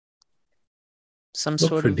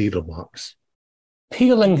 Look for needle marks.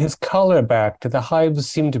 Peeling his collar back, do the hives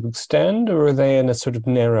seem to extend, or are they in a sort of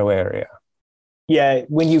narrow area? Yeah,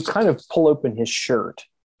 when you kind of pull open his shirt,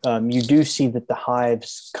 you do see that the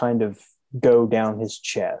hives kind of go down his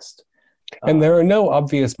chest. And there are no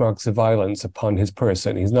obvious marks of violence upon his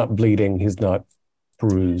person. He's not bleeding. He's not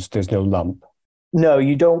bruised. There's no lump. No,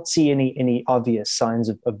 you don't see any obvious signs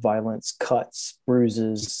of violence, cuts,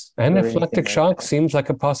 bruises. Anaphylactic shock seems like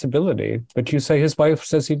a possibility, but you say his wife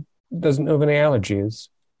says he doesn't have any allergies.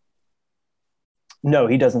 No,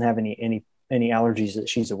 he doesn't have any any allergies that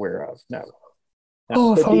she's aware of. No.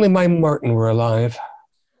 Oh, if only my Martin were alive.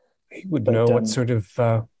 He would know what sort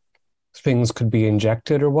of things could be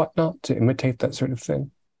injected or whatnot to imitate that sort of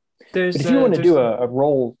thing. But if you want to do a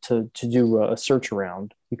roll to do a search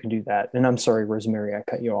around, you can do that. And I'm sorry, Rosemary, I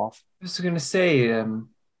cut you off. I was going to say,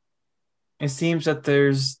 it seems that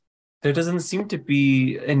there doesn't seem to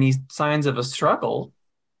be any signs of a struggle.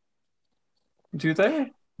 Do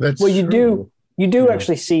there? Well, you do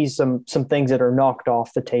actually see some things that are knocked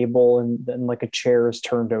off the table, and then like a chair is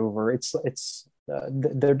turned over.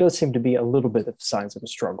 There does seem to be a little bit of signs of a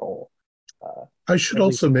struggle. I should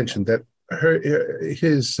also mention that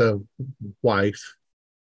his wife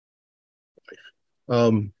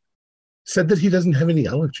said that he doesn't have any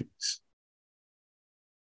allergies.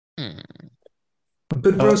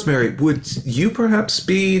 But Rosemary, would you perhaps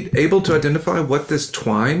be able to identify what this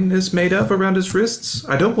twine is made of around his wrists?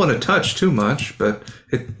 I don't want to touch too much, but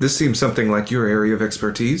this seems something like your area of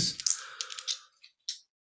expertise.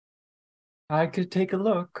 I could take a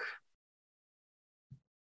look.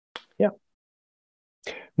 Yeah.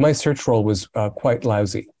 My search roll was quite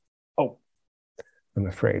lousy. Oh. I'm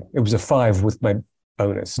afraid. It was a 5 with my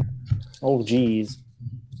bonus. Oh, geez.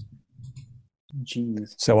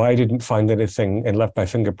 So I didn't find anything and left my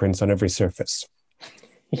fingerprints on every surface.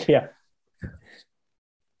 Yeah.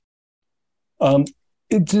 The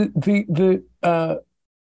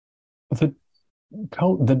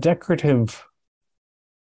decorative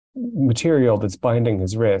material that's binding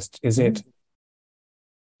his wrist, is it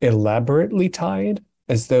elaborately tied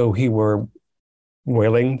as though he were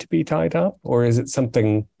willing to be tied up, or is it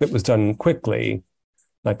something that was done quickly,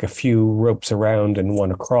 like a few ropes around and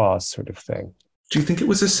one across sort of thing? Do you think it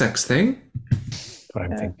was a sex thing? That's what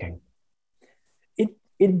I'm thinking.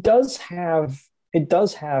 It does have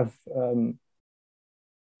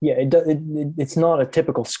it's not a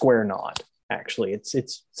typical square knot, actually.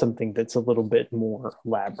 It's something that's a little bit more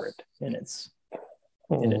elaborate in its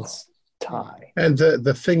tie. And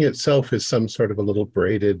the thing itself is some sort of a little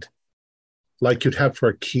braided, like you'd have for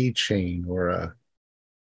a keychain or a...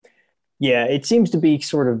 Yeah, it seems to be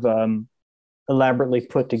sort of elaborately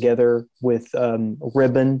put together with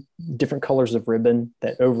ribbon, different colors of ribbon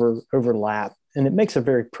that overlap, and it makes a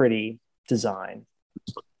very pretty design.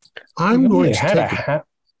 I'm going to take a hat.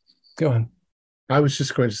 Go on. I was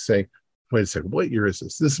just going to say, wait a second, what year is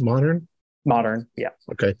this? This is modern? Modern, yeah.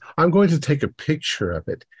 Okay. I'm going to take a picture of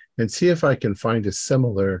it and see if I can find a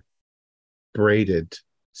similar braided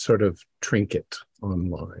sort of trinket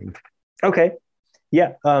online. Okay.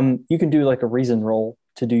 Yeah. You can do like a reason roll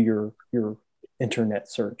to do your internet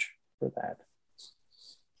search for that.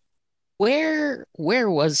 Where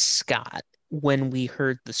was Scott when we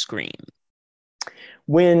heard the scream?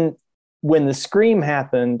 When the scream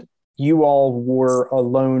happened, you all were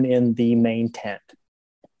alone in the main tent.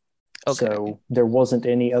 Okay. So there wasn't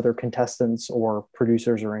any other contestants or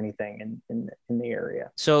producers or anything in the area.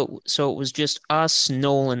 So it was just us,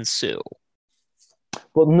 Noel, and Sue.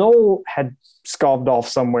 Well, Noel had scoffed off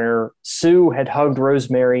somewhere. Sue had hugged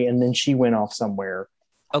Rosemary, and then she went off somewhere.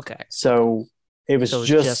 Okay. So it was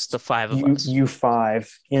just the 5 of us. You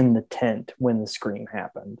 5 in the tent when the scream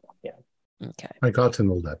happened. Yeah. Okay. I got an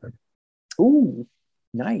 11. Ooh,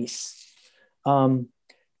 nice.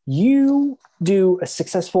 You do a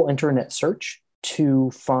successful internet search to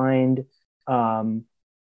find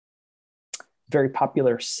very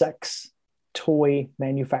popular sex toy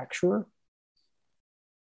manufacturer.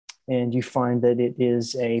 And you find that it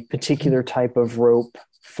is a particular type of rope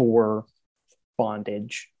for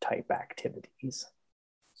bondage type activities.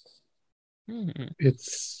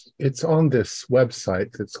 It's on this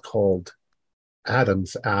website that's called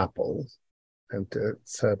Adam's Apple, and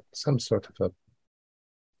it's some sort of a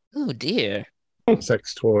oh dear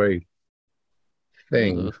sex toy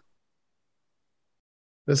thing. Ooh.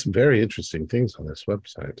 There's some very interesting things on this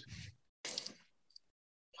website.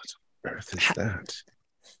 What on earth is that?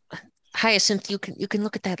 Hyacinth, you can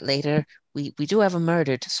look at that later. We do have a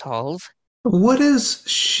murder to solve. What is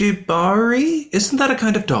shibari? Isn't that a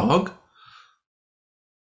kind of dog?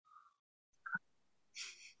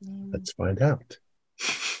 Let's find out.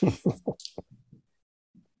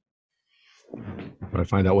 Want to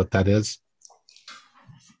find out what that is?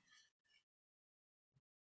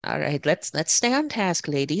 All right, let's stay on task,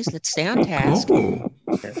 ladies. Let's stay on task. Oh.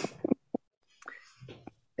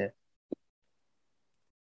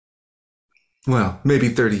 Well, maybe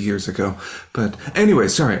 30 years ago. But anyway,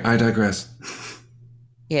 sorry, I digress.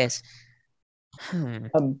 Yes.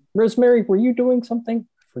 Rosemary, were you doing something?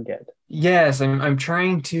 I forget. Yes, I'm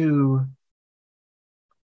trying to,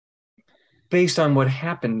 based on what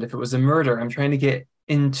happened, if it was a murder, I'm trying to get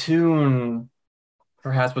in tune,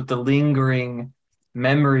 perhaps, with the lingering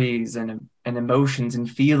memories and emotions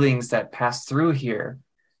and feelings that pass through here.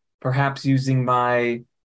 Perhaps using my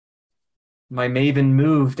Maven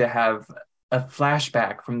move to have a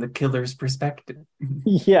flashback from the killer's perspective.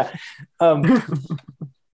 Yeah. And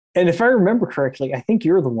if I remember correctly, I think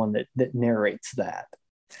you're the one that narrates that,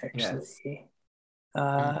 actually.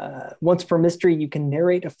 Yes. Once per mystery, you can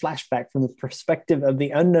narrate a flashback from the perspective of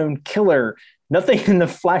the unknown killer. Nothing in the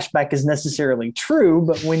flashback is necessarily true,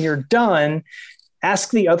 but when you're done,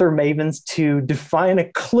 ask the other Mavens to define a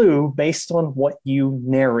clue based on what you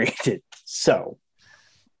narrated. So,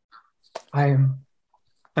 I'm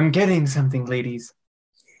getting something, ladies.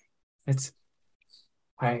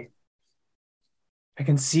 I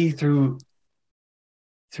can see through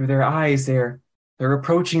their eyes. They're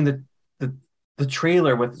approaching the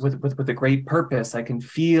trailer with a great purpose. I can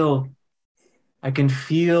feel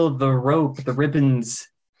the rope, the ribbons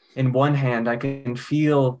in one hand. I can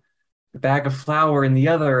feel the bag of flour in the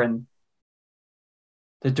other, and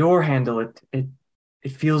the door handle. It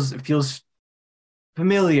feels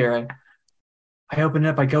familiar. I open it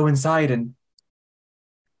up. I go inside, and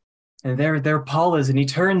there Paul is, and he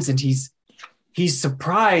turns, and he's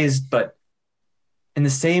surprised, but in the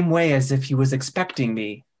same way as if he was expecting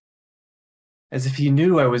me, as if he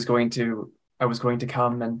knew I was going to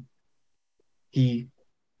come, and he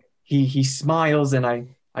smiles, and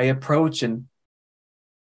I approach, and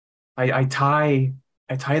I tie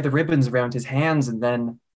the ribbons around his hands, and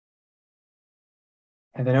then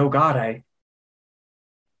oh God, I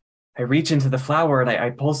reach into the flower, and I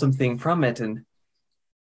pull something from it, and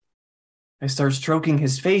I start stroking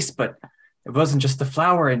his face, but it wasn't just the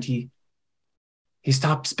flower, and he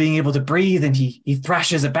stops being able to breathe, and he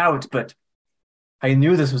thrashes about, but I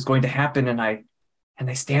knew this was going to happen, and I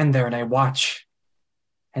stand there and I watch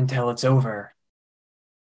until it's over.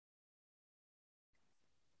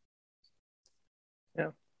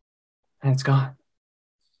 Yeah. And it's gone.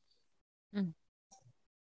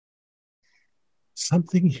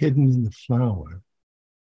 Something hidden in the flower.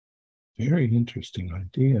 Very interesting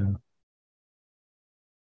idea.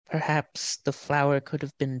 Perhaps the flower could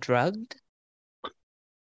have been drugged?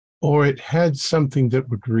 Or it had something that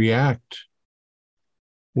would react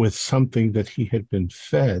with something that he had been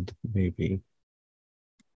fed, maybe.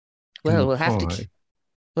 Well, we'll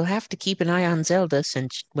have to keep an eye on Zelda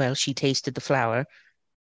since, well, she tasted the flower.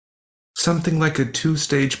 Something like a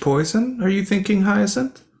 2-stage poison, are you thinking,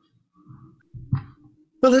 Hyacinth?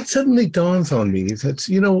 Well, it suddenly dawns on me that,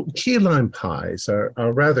 key lime pies are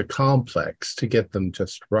rather complex to get them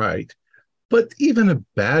just right. But even a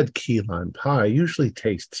bad key lime pie usually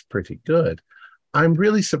tastes pretty good. I'm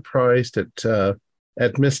really surprised at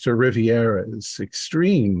Mr. Riviera's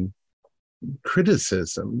extreme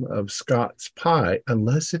criticism of Scott's pie,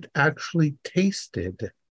 unless it actually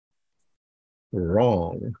tasted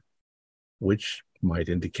wrong, which might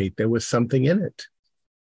indicate there was something in it.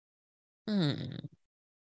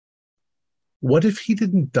 What if he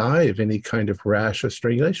didn't die of any kind of rash or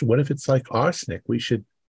strangulation? What if it's like arsenic? The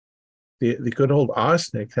good old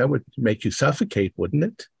arsenic, that would make you suffocate, wouldn't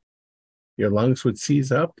it? Your lungs would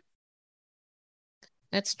seize up.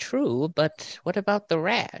 That's true, but what about the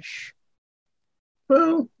rash?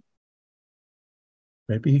 Well,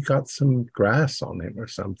 maybe he got some grass on him or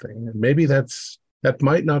something. And maybe that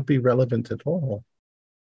might not be relevant at all.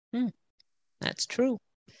 That's true.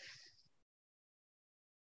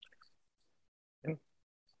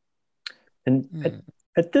 And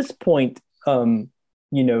at this point,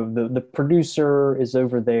 the producer is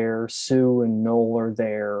over there, Sue and Noel are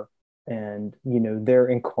there, and they're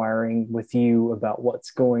inquiring with you about what's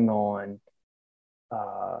going on,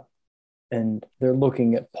 and they're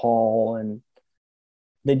looking at Paul, and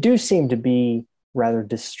they do seem to be rather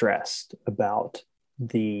distressed about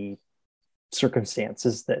the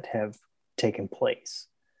circumstances that have taken place.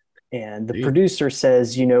 And the producer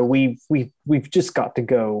says, we've just got to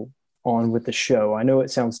go on with the show. I know it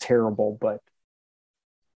sounds terrible, but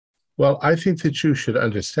well, I think that you should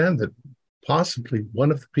understand that possibly one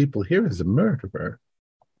of the people here is a murderer.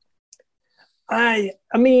 I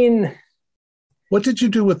mean, what did you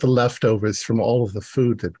do with the leftovers from all of the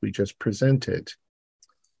food that we just presented?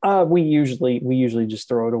 We usually just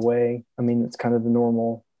throw it away. I mean, it's kind of the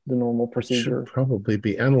normal procedure. Should probably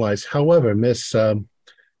be analyzed. However, Miss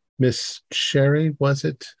Sherry, was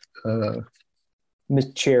it?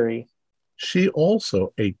 Miss Cherry. She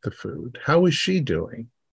also ate the food. How is she doing?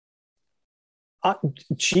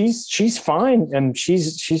 She's fine, and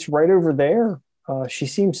she's right over there. She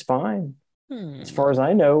seems fine, as far as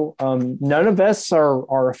I know. None of us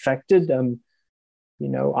are affected.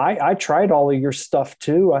 I tried all of your stuff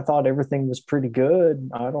too. I thought everything was pretty good.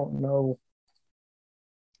 I don't know.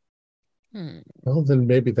 Well, then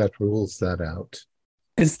maybe that rules that out.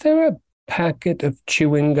 Is there a packet of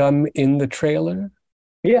chewing gum in the trailer?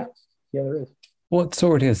 Yeah, there is. What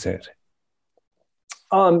sort is it?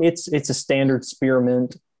 It's a standard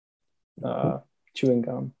spearmint chewing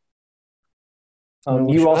gum.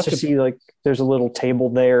 You also see like there's a little table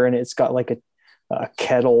there, and it's got like a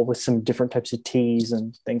kettle with some different types of teas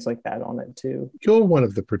and things like that on it too. You're one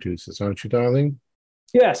of the producers, aren't you, darling?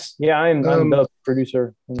 Yes, yeah, I'm the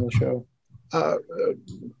producer on the show.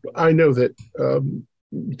 I know that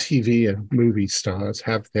TV and movie stars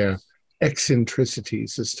have their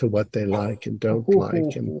eccentricities as to what they like and don't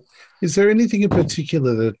like. And is there anything in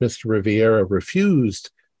particular that Mr. Riviera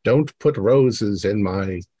refused? Don't put roses in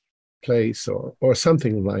my place, or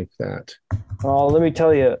something like that. Oh, let me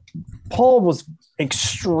tell you, Paul was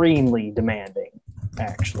extremely demanding.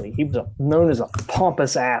 Actually, he was known as a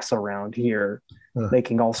pompous ass around here,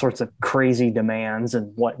 making all sorts of crazy demands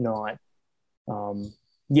and whatnot.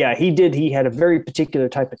 Yeah, he did. He had a very particular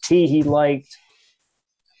type of tea he liked.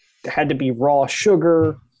 It had to be raw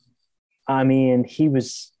sugar. I mean,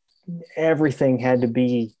 everything had to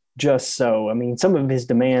be just so. I mean, some of his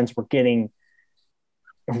demands were getting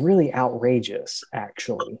really outrageous,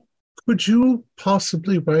 actually. Could you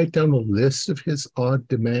possibly write down a list of his odd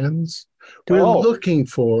demands? We're looking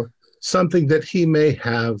for something that he may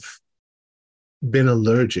have been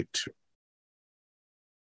allergic to.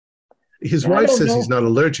 His wife says he's not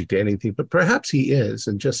allergic to anything, but perhaps he is,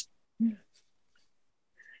 and just...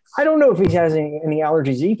 I don't know if he has any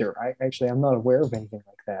allergies either. I'm not aware of anything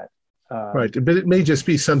like that. Right, but it may just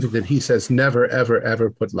be something that he says never, ever,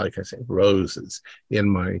 ever put, like I say, roses in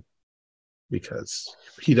my... Because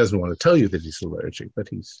he doesn't want to tell you that he's allergic, but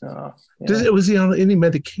he's... Was he on any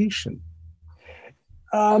medication?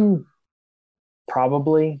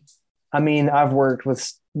 Probably. I mean, I've worked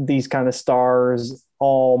with these kind of stars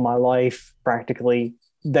all my life, practically.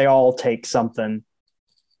 They all take something.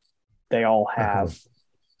 They all have.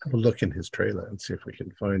 Have a look in his trailer and see if we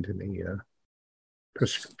can find any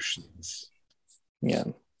prescriptions. Yeah.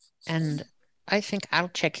 And I think I'll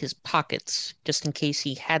check his pockets just in case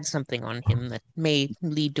he had something on him that may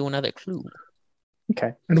lead to another clue.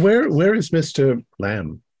 Okay. And where is Mr.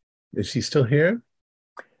 Lamb? Is he still here?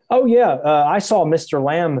 Oh, yeah. I saw Mr.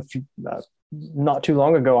 Lamb not too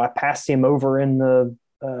long ago. I passed him over in the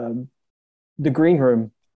green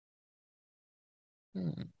room.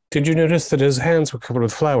 Did you notice that his hands were covered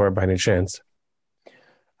with flour by any chance?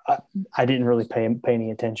 I didn't really pay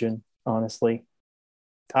any attention, honestly.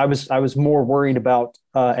 I was more worried about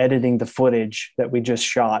editing the footage that we just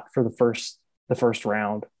shot for the first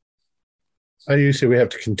round. I usually we have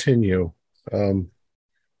to continue.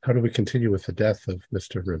 How do we continue with the death of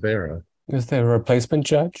Mr. Rivera? Is there a replacement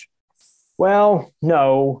judge? Well,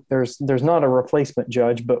 no, there's not a replacement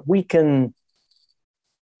judge, but we can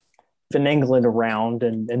finagle it around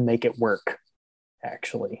and make it work,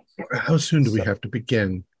 actually. How soon do we have to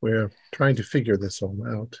begin? We're trying to figure this all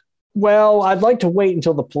out. Well, I'd like to wait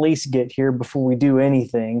until the police get here before we do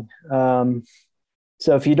anything. So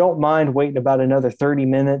if you don't mind waiting about another 30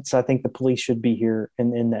 minutes, I think the police should be here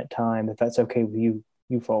in that time, if that's okay with you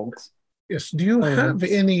folks. Yes. Do you have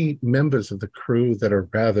any members of the crew that are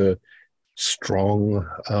rather strong,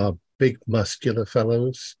 big, muscular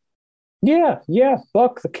fellows? Yeah.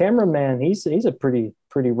 Buck, the cameraman, he's a pretty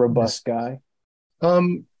robust guy.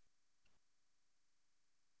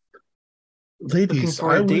 Ladies, looking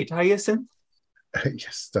for a date, Hyacinth?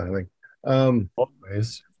 Yes, darling.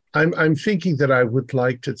 Always. I'm thinking that I would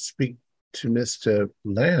like to speak to Mr.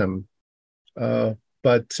 Lamb,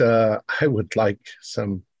 but I would like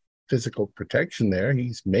some physical protection there.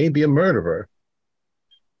 He's maybe a murderer.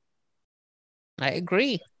 I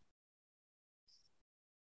agree.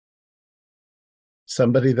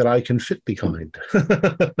 Somebody that I can fit behind.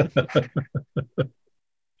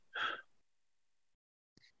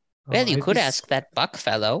 Well, you could ask that Buck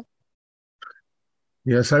fellow.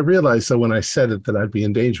 Yes, I realized that when I said it that I'd be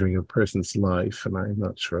endangering a person's life, and I'm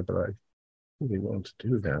not sure that I really want to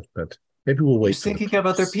do that, but maybe we'll wait. You're thinking of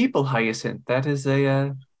other people, Hyacinth. That is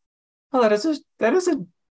a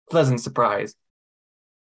pleasant surprise.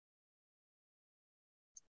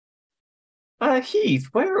 Heath,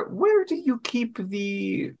 where do you keep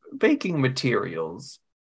the baking materials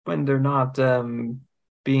when they're not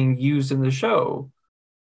being used in the show?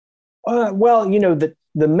 Well,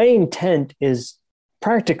 the main tent is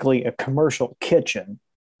practically a commercial kitchen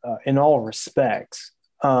in all respects.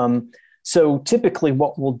 So typically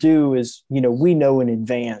what we'll do is, we know in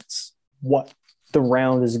advance what the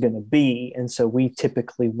round is going to be. And so we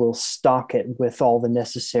typically will stock it with all the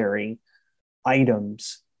necessary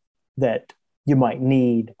items that you might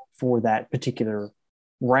need for that particular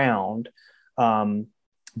round.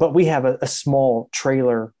 But we have a small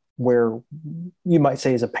trailer where you might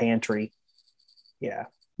say is a pantry. Yeah.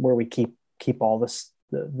 Where we keep all this,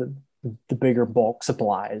 the bigger bulk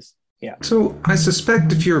supplies. Yeah. So I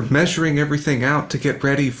suspect if you're measuring everything out to get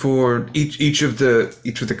ready for each of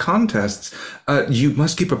the contests, you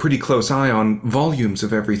must keep a pretty close eye on volumes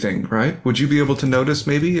of everything, right? Would you be able to notice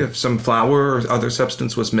maybe if some flour or other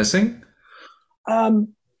substance was missing?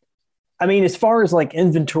 I mean, as far as like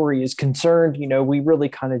inventory is concerned, we really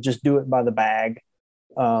kind of just do it by the bag.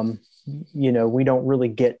 We don't really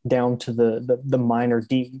get down to the minor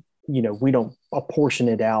we don't apportion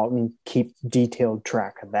it out and keep detailed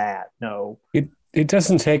track of that. No. It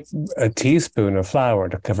doesn't take a teaspoon of flour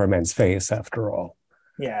to cover a man's face, after all.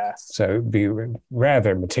 Yeah. So it'd be a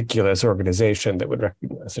rather meticulous organization that would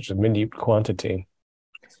recognize such a minute quantity.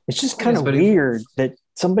 It's just kind of weird that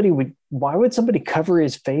why would somebody cover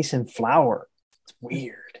his face in flour? It's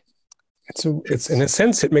weird. It's in a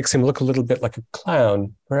sense, it makes him look a little bit like a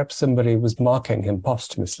clown. Perhaps somebody was mocking him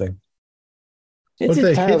posthumously. Well,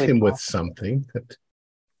 they hit him with something that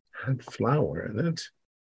had flour in it.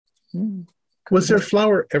 Was there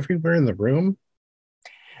flour everywhere in the room?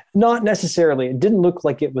 Not necessarily. It didn't look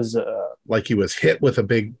like it was like he was hit with a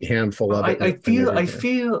big handful of it. I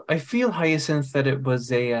feel Hyacinth that it was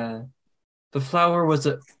the flour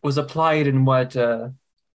was applied in what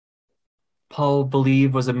Paul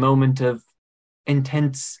believed was a moment of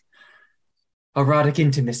intense erotic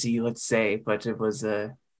intimacy, let's say, but it was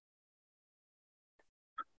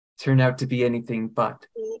turned out to be anything but.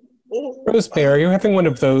 Rosemary, are you having one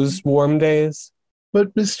of those warm days?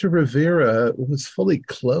 But Mr. Rivera was fully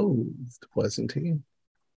clothed, wasn't he?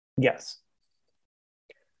 Yes.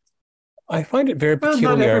 I find it very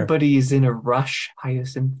peculiar. Not everybody is in a rush,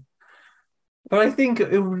 Hyacinth. But I think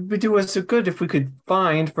it would do us a good if we could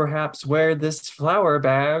find perhaps where this flour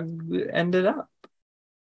bag ended up.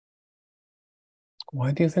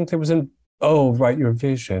 Why do you think there was an... Oh, right, your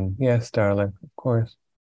vision. Yes, darling, of course.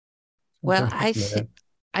 Well,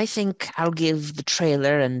 I think I'll give the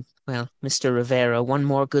trailer and, Mr. Rivera one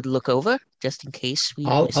more good look over, just in case we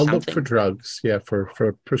I'll something. Look for drugs,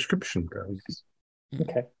 for prescription drugs.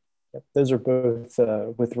 Okay. Yep. Those are both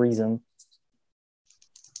with reason.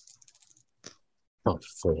 Oh,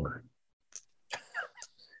 4.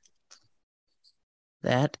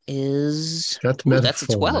 That is... that's a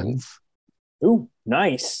 12. Ooh,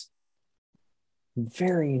 nice.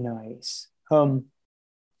 Very nice.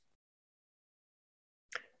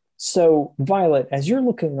 So, Violet, as you're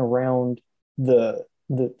looking around the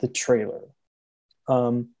trailer,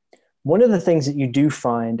 one of the things that you do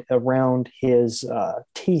find around his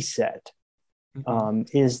tea set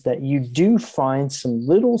is that you do find some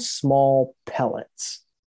little small pellets,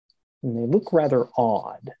 and they look rather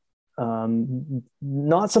odd.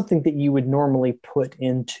 Not something that you would normally put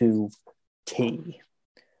into tea.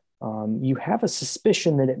 You have a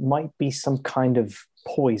suspicion that it might be some kind of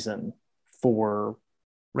poison for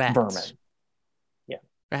rats. Vermin. Yeah.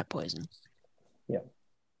 Rat poison. Yeah.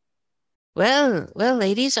 Well,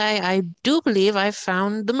 ladies, I do believe I've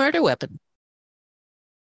found the murder weapon.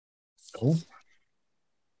 Oh.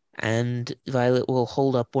 And Violet will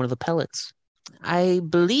hold up one of the pellets. I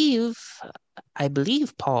believe,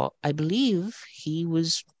 Paul, he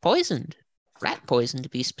was poisoned. Rat poison, to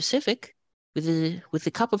be specific, with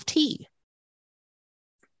a cup of tea.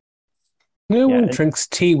 No one drinks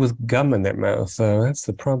tea with gum in their mouth, though. That's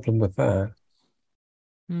the problem with that.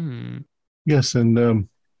 Yes, and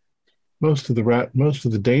most of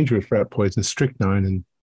the dangerous rat poison, strychnine and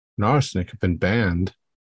arsenic, have been banned.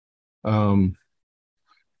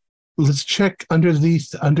 Let's check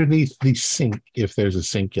underneath the sink if there's a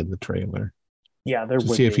sink in the trailer. Yeah, there would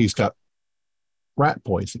be. See if he's got rat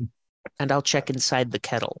poison. And I'll check inside the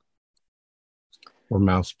kettle. Or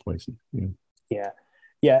mouse poison. Yeah.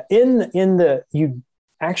 In the you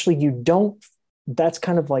don't. That's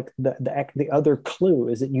kind of like the other clue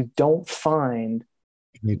is that you don't find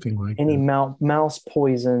anything like any mouse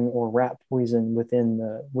poison or rat poison within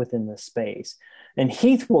the space. And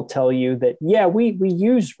Heath will tell you that we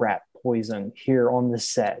use rat poison here on the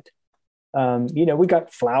set. We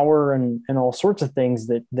got flour and all sorts of things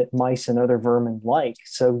that mice and other vermin like.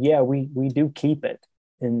 So we do keep it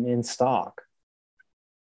in stock.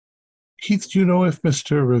 Heath, do you know if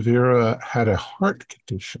Mr. Rivera had a heart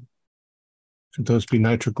condition? Could those be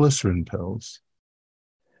nitroglycerin pills?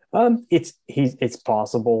 It's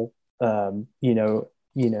possible. He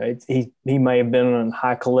may have been on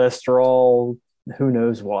high cholesterol, who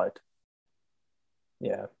knows what.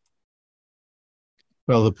 Yeah.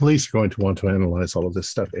 Well, the police are going to want to analyze all of this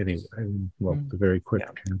stuff anyway. The very quick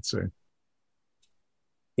answer.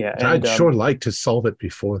 Yeah, I'd sure like to solve it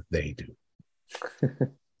before they do.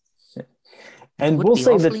 And we'll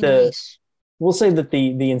say that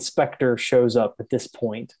the inspector shows up at this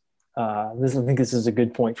point. I think this is a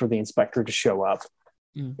good point for the inspector to show up.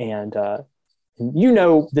 And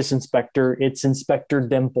this inspector, it's Inspector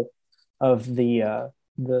Dimple of the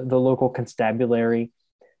local constabulary.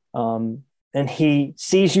 And he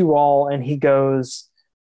sees you all and he goes,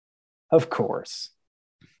 "Of course."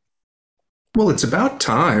 Well, it's about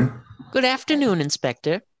time. Good afternoon,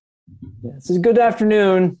 Inspector. Yes, good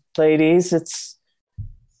afternoon, ladies.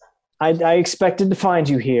 I expected to find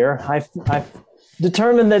you here. I've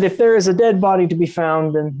determined that if there is a dead body to be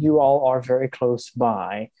found, then you all are very close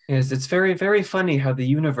by. Yes, it's very, very funny how the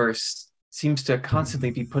universe seems to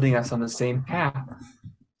constantly be putting us on the same path.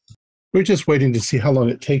 We're just waiting to see how long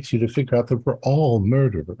it takes you to figure out that we're all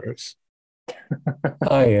murderers.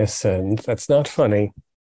 Yes, and that's not funny.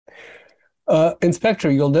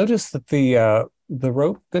 Inspector, you'll notice that the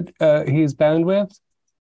rope that he's bound with,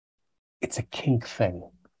 it's a kink thing.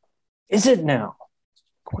 Is it now?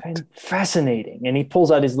 Quite. Fascinating. And he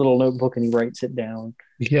pulls out his little notebook and he writes it down.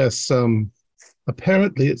 Yes,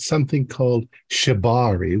 apparently it's something called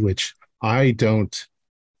shibari, which I don't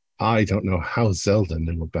know how Zelda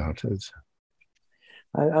knew about it.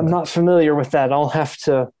 I'm not familiar with that. I'll have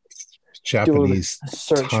to Japanese do a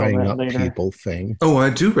search tying on that up later. people thing. Oh, I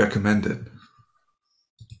do recommend it.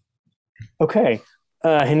 Okay.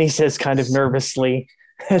 And he says kind of nervously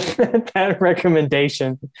that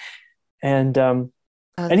recommendation. And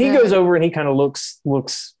he goes over and he kind of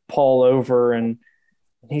looks Paul over and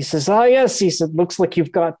he says, yes, he said, looks like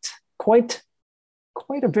you've got quite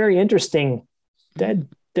a very interesting dead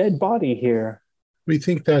body here. We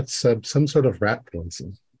think that's some sort of rat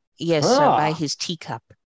poison. Yes, by his teacup.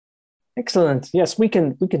 Excellent. Yes, we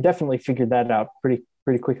can definitely figure that out pretty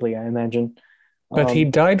quickly, I imagine. But he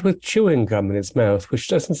died with chewing gum in his mouth, which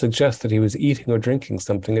doesn't suggest that he was eating or drinking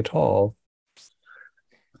something at all.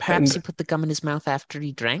 Perhaps he put the gum in his mouth after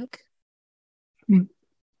he drank? Yeah,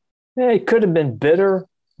 it could have been bitter.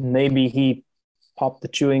 Maybe he popped the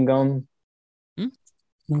chewing gum.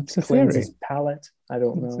 It's a Cleanse theory. his palate. I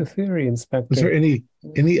don't know. It's a theory, Inspector. Was there any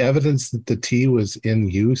evidence that the tea was in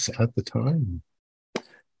use at the time?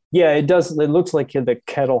 Yeah, it does. It looks like the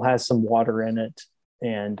kettle has some water in it,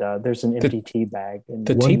 and there's an empty tea bag.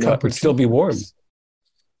 The teacup would still be warm.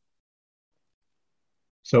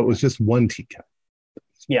 So it was just one teacup.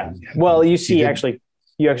 Yeah. Well, you actually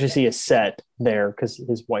see a set there because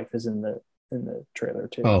his wife is in the trailer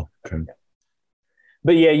too. Oh, okay.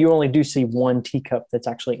 But yeah, you only do see one teacup that's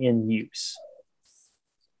actually in use.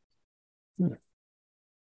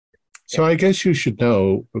 So I guess you should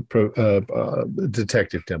know,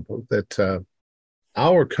 Detective Dimple, that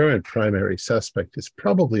our current primary suspect is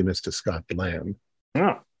probably Mr. Scott Lamb.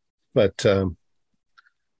 Oh. But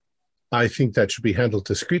I think that should be handled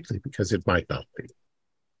discreetly because it might not be.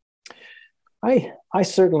 I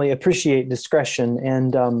certainly appreciate discretion,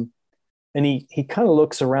 and he kind of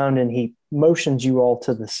looks around and he motions you all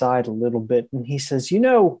to the side a little bit, and he says,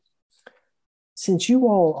 since you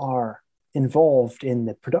all are involved in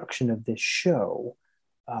the production of this show,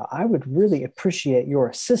 I would really appreciate your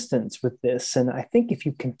assistance with this. And I think if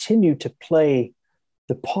you continue to play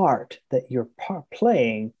the part that you're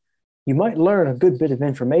playing, you might learn a good bit of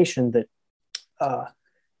information that a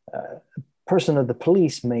person of the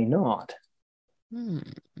police may not.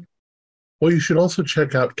 Well, you should also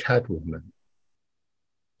check out Catwoman.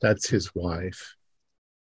 That's his wife.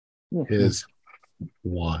 Mm-hmm. His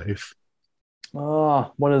wife.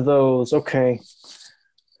 One of those. Okay.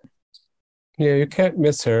 Yeah, you can't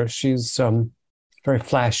miss her. She's very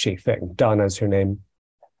flashy thing. Donna's her name.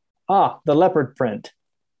 The leopard print.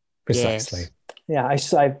 Precisely. Yes.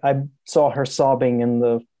 Yeah, I saw her sobbing in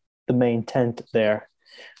the main tent there.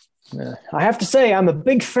 I have to say, I'm a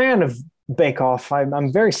big fan of Bakeoff.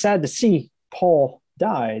 I'm very sad to see Paul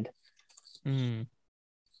died.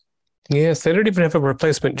 Yes, they don't even have a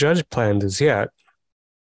replacement judge planned as yet.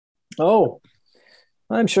 Oh,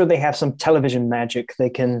 I'm sure they have some television magic they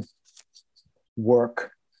can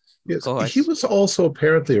work. Yes, he was also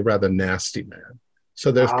apparently a rather nasty man.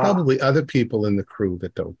 So there's probably other people in the crew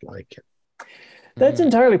that don't like him. That's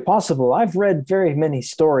entirely possible. I've read very many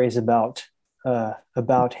stories about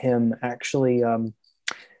him. Actually,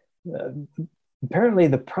 apparently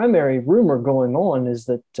the primary rumor going on is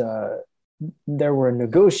that there were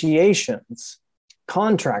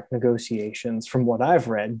contract negotiations, from what I've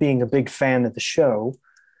read, being a big fan of the show.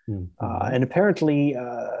 And apparently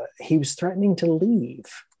he was threatening to leave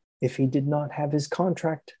if he did not have his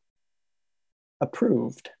contract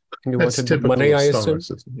approved. You That's wanted typical money, of I Star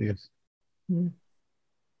assume? Wars,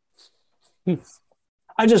 yes.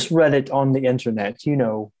 I just read it on the internet. You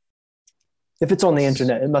know, if it's on the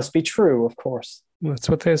internet, it must be true, of course. That's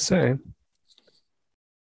what they say.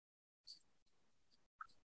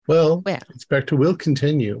 Well, Well. Inspector, we'll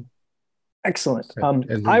continue. Excellent.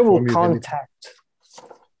 And I will inform you of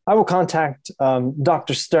anything. contact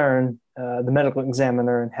Dr. Stern, the medical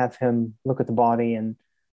examiner, and have him look at the body, and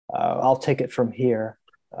I'll take it from here.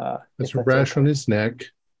 There's a rash on his neck.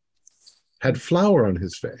 Had flour on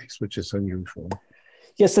his face, which is unusual.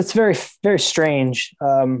 Yes, that's very, very strange.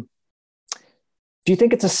 Do you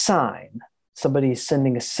think it's a sign? Somebody's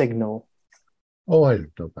sending a signal? Oh, I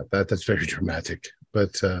don't know about that. That's very dramatic.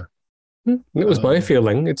 But It was my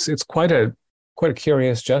feeling. It's quite a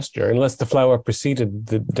curious gesture, unless the flower preceded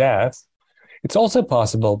the death. It's also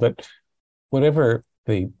possible that whatever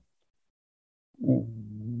the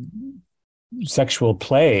sexual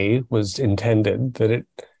play was intended, that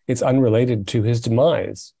it's unrelated to his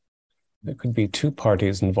demise. There could be two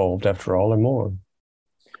parties involved after all, or more.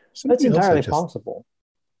 That's entirely possible.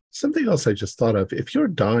 Something else I just thought of. If you're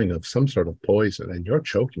dying of some sort of poison and you're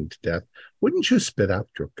choking to death, wouldn't you spit out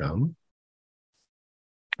your gum?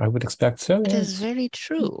 I would expect so. It Yes. is very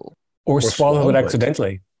true. Or swallow it it.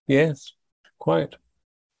 accidentally. Yes, quite.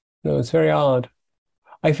 No, it's very odd.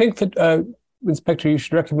 I think that, Inspector, you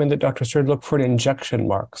should recommend that Dr. Stern look for an injection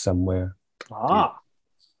mark somewhere.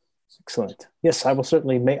 Excellent. Yes, I will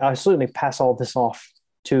certainly I'll certainly pass all this off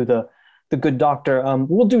to the good doctor.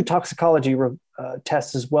 We'll do toxicology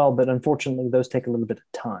tests as well, but unfortunately, those take a little bit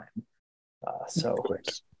of time.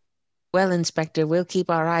 Well, Inspector, we'll keep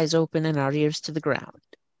our eyes open and our ears to the ground.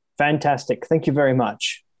 Fantastic. Thank you very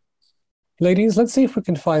much. Ladies, let's see if we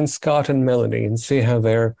can find Scott and Melanie and see how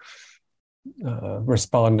they're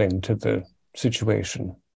responding to the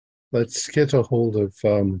situation. Let's get a hold of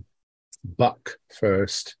Buck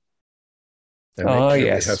first. And make sure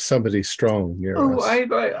yes. we have somebody strong near us.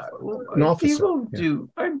 An officer.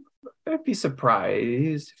 I'd be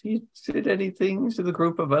surprised if he did anything to the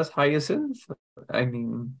group of us, Hyacinth. I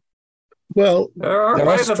mean, well, there are there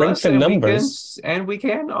five are of strength us, in and numbers.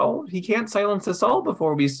 he can't silence us all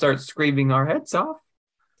before we start screaming our heads off.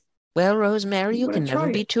 Well, Rosemary, you can never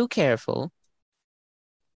try be it. too careful.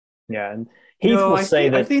 Yeah, and Heath will I say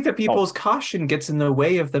that. I think that people's caution gets in the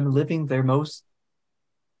way of them living their most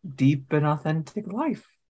deep and authentic life.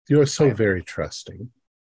 You're so very trusting.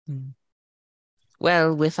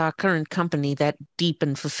 Well, with our current company, that deep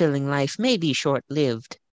and fulfilling life may be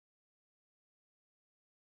short-lived.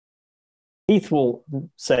 Heath will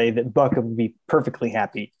say that Buck would be perfectly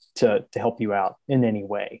happy to help you out in any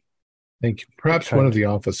way. Thank you. Perhaps one of the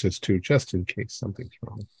officers too, just in case something's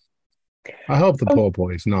wrong. I hope the poor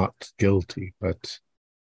boy is not guilty, but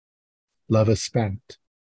love is spent.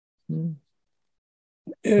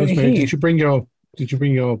 Rosemary, did you bring your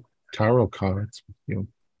tarot cards with you?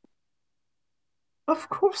 Of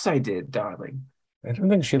course I did, darling. I don't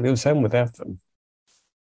think she lives home without them.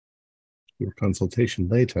 Your consultation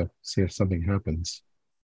later, see if something happens.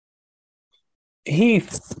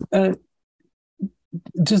 Heath,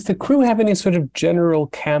 does the crew have any sort of general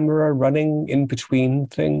camera running in between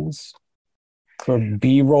things for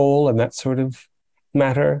B-roll and that sort of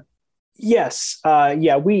matter? Yes.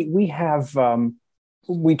 We have.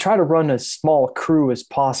 We try to run as small a crew as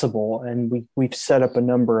possible, and we've set up a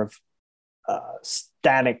number of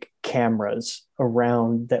static cameras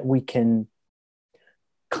around that we can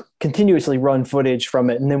continuously run footage from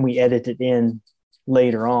it, and then we edit it in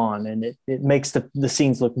later on, and it makes the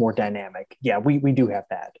scenes look more dynamic. Yeah, we do have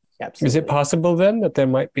that. Absolutely. Is it possible then that there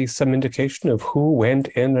might be some indication of who went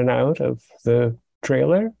in and out of the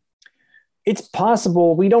trailer? It's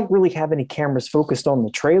possible. We don't really have any cameras focused on the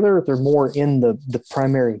trailer. They're more in the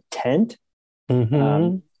primary tent.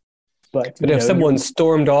 Mm-hmm. But if someone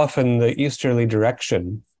stormed off in the easterly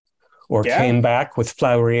direction or came back with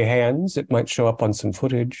flowery hands, it might show up on some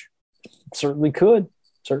footage. Certainly could.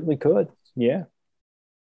 Yeah.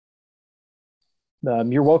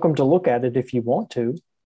 You're welcome to look at it if you want to.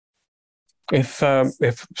 If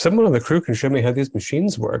someone on the crew can show me how these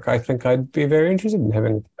machines work, I think I'd be very interested in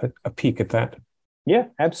having a peek at that. Yeah,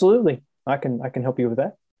 absolutely. I can help you with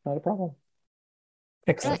that. Not a problem.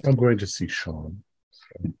 Excellent. I'm going to see Sean.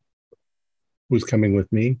 So, who's coming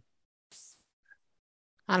with me?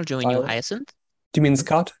 I'll join you, Hyacinth. Do you mean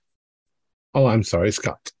Scott? Oh, I'm sorry,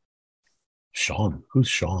 Scott. Sean. Who's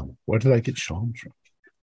Sean? Where did I get Sean from?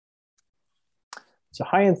 So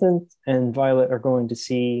Hyacinth and Violet are going to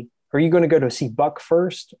see are you going to go to see Buck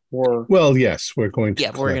first, or? Well, yes, we're going to.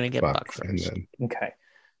 Yeah, we're going to get Buck Buck first. and then Okay,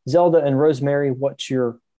 Zelda and Rosemary, what's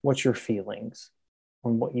your feelings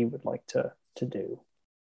on what you would like to do?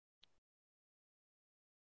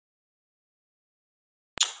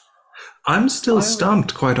 I'm still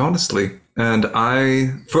stumped, quite honestly. And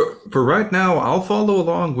for right now, I'll follow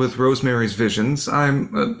along with Rosemary's visions.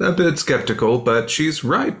 I'm a bit skeptical, but she's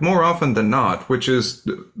right more often than not, which is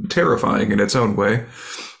terrifying in its own way.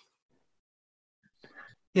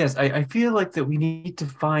 Yes, I feel like that we need to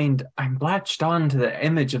find. I'm latched on to the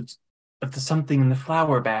image of the something in the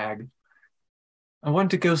flour bag. I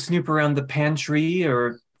want to go snoop around the pantry,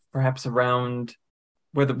 or perhaps around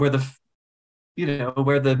where the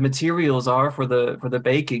where the materials are for the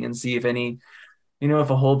baking, and see if any, if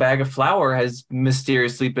a whole bag of flour has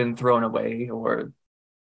mysteriously been thrown away or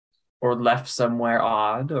left somewhere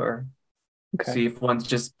odd, or see if one's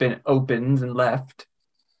just been opened and left.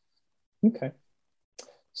 Okay.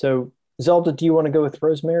 So, Zelda, do you want to go with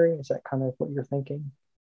Rosemary? Is that kind of what you're thinking?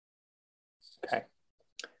 Okay.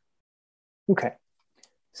 Okay.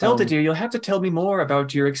 Zelda, dear, you'll have to tell me more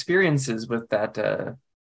about your experiences with that,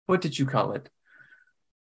 what did you call it?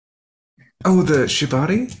 Oh, the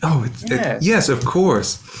shibari? Oh, yes, of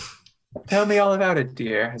course. Tell me all about it,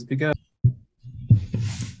 dear, as we go.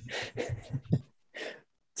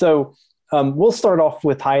 So, we'll start off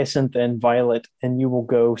with Hyacinth and Violet, and you will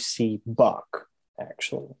go see Buck,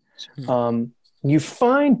 actually. You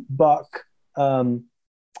find Buck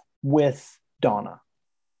with Donna.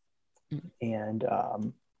 And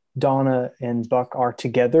Donna and Buck are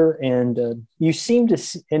together, and you seem to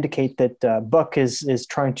indicate that Buck is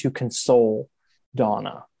trying to console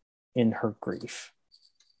Donna in her grief.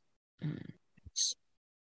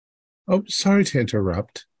 Oh, sorry to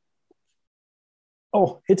interrupt.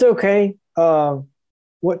 Oh, it's okay.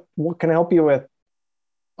 What can I help you with?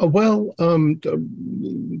 Well,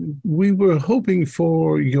 we were hoping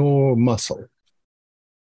for your muscle.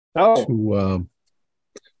 Oh. To,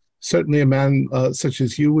 certainly a man such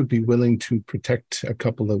as you would be willing to protect a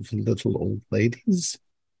couple of little old ladies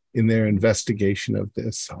in their investigation of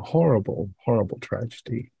this horrible, horrible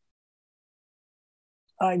tragedy.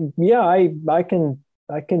 I can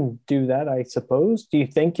do that, I suppose. Do you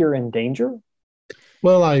think you're in danger?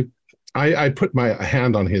 Well, I put my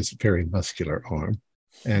hand on his very muscular arm,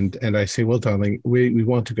 and I say, well, darling, we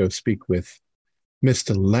want to go speak with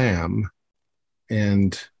Mr. Lamb,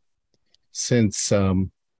 and since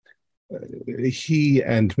he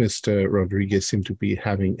and Mr. Rodriguez seem to be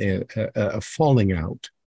having a falling out,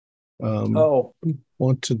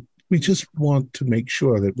 we just want to make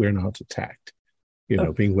sure that we're not attacked,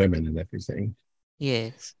 being women and everything.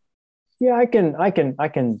 Yes. Yeah, I can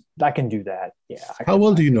do that. Yeah. How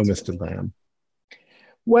well do you know Mr. Lamb?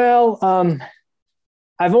 Well,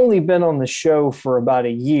 I've only been on the show for about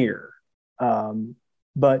a year,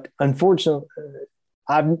 but unfortunately,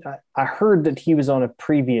 I heard that he was on a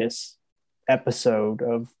previous episode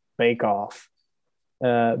of Bakeoff,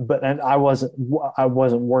 but I wasn't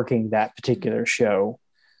working that particular show.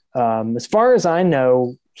 As far as I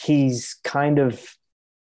know, he's kind of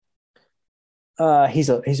he's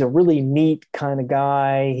a really neat kind of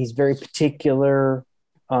guy. He's very particular.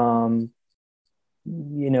 I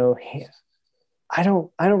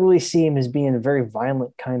don't really see him as being a very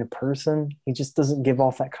violent kind of person. He just doesn't give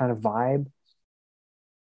off that kind of vibe.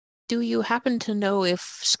 Do you happen to know if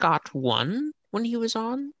Scott won when he was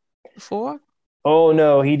on before? Oh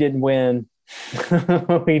no, he didn't win.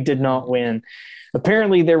 He did not win.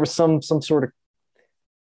 Apparently there was some sort of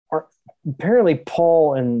apparently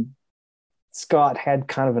Paul and Scott had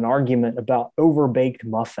kind of an argument about overbaked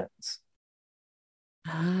muffins.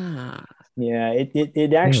 Ah. Yeah,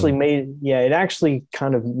 it actually it actually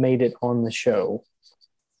kind of made it on the show.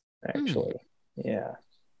 Actually. Yeah.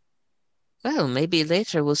 Well, maybe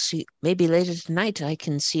later we'll see. Maybe later tonight I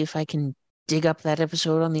can see if I can dig up that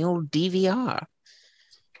episode on the old DVR.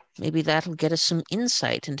 Maybe that'll get us some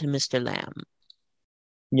insight into Mr. Lamb.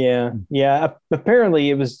 Yeah. Apparently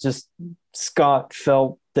it was just Scott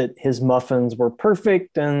felt that his muffins were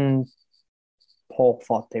perfect and Paul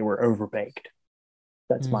thought they were overbaked.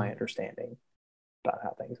 That's my understanding about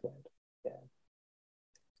how things went. Yeah.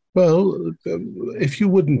 Well, if you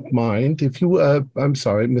wouldn't mind, I'm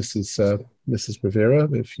sorry, Mrs.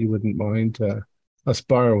 Rivera, if you wouldn't mind us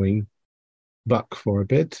borrowing Buck for a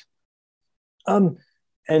bit. And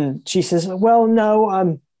she says, well, no,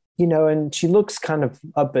 and she looks kind of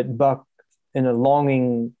up at Buck in a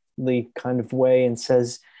longingly kind of way and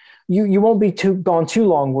says, you won't be gone too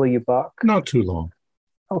long, will you, Buck? Not too long.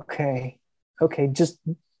 Okay, just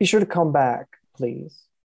be sure to come back, please.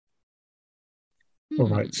 All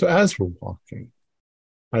right. So as we're walking,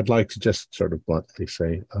 I'd like to just sort of bluntly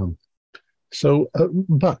say, Buck,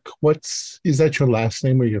 is that your last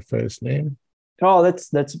name or your first name? Oh,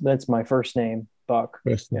 that's my first name, Buck.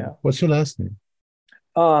 First name. Yeah. What's your last name?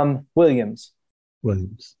 Williams.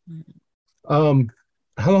 Williams.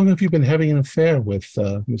 How long have you been having an affair with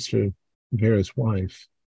Mr. Vera's wife?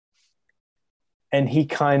 And he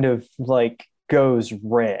kind of like goes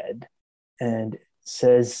red and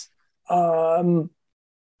says, we're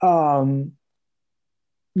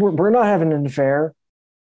not having an affair.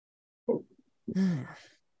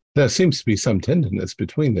 There seems to be some tenderness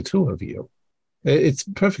between the two of you. It's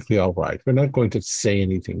perfectly all right. We're not going to say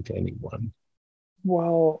anything to anyone.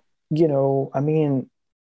 Well, I mean,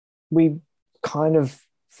 we kind of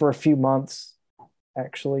for a few months,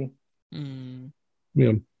 actually.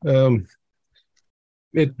 Yeah.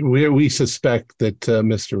 We suspect that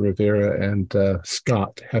Mr. Rivera and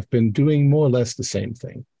Scott have been doing more or less the same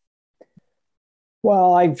thing.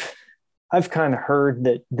 Well, I've kind of heard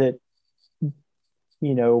that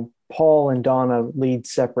Paul and Donna lead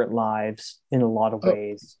separate lives in a lot of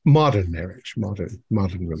ways. Modern marriage,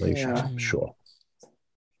 modern relationship, Yeah. sure.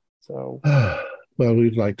 So, well,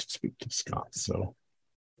 we'd like to speak to Scott. So,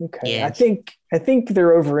 okay, Yes. I think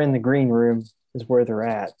they're over in the green room is where they're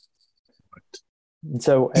at. And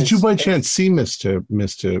so, did you by chance see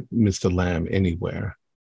Mr. Lamb anywhere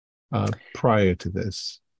prior to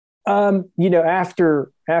this?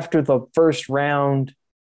 After the first round,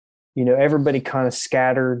 everybody kind of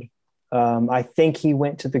scattered. I think he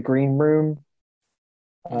went to the green room.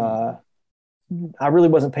 I really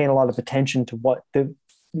wasn't paying a lot of attention to what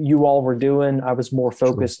you all were doing. I was more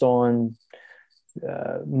focused on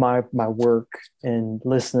my work and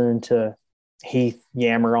listening to Heath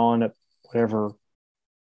yammer on at whatever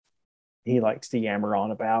he likes to yammer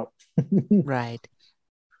on about. Right.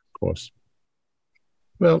 Of course.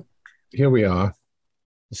 Well, here we are.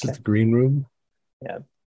 This is the green room. Yeah.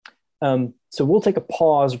 So we'll take a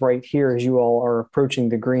pause right here as you all are approaching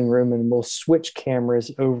the green room, and we'll switch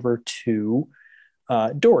cameras over to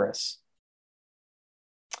Doris.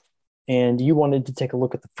 And you wanted to take a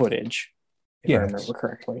look at the footage, if I remember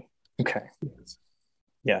correctly. Okay. Yes.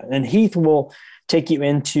 Yeah, and Heath will take you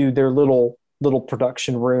into their little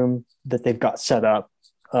production room that they've got set up,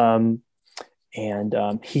 and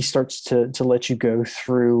he starts to let you go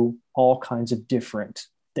through all kinds of different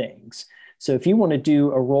things. So if you want to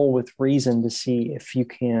do a roll with reason to see if you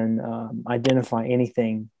can identify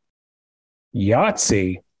anything.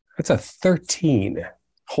 Yahtzee. That's a 13.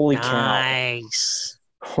 Holy cow. Nice.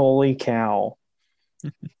 Holy cow.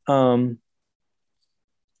 So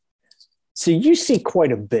you see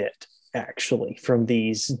quite a bit, actually, from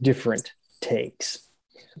these different takes.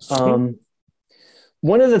 One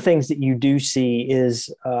of the things that you do see is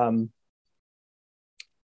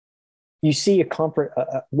you see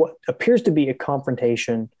what appears to be a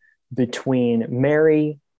confrontation between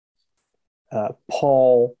Mary,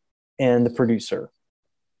 Paul, and the producer.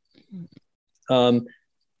 And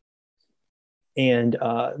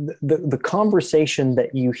the conversation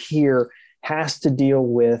that you hear has to deal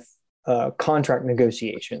with contract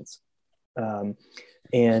negotiations.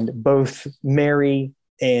 And both Mary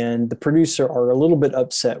and the producer are a little bit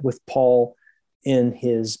upset with Paul in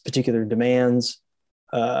his particular demands.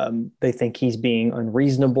 They think he's being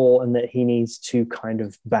unreasonable and that he needs to kind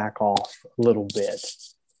of back off a little bit.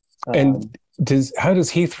 And how does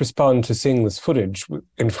Heath respond to seeing this footage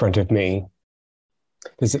in front of me?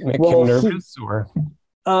 Does it make him nervous or?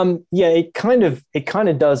 Yeah, it kind of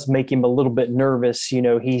does make him a little bit nervous.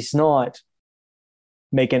 He's not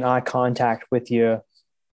making eye contact with you.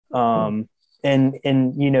 And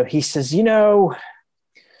he says,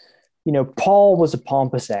 Paul was a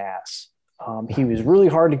pompous ass. He was really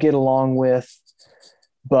hard to get along with,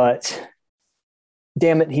 but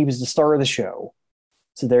damn it, he was the star of the show.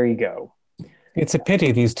 So there you go. It's a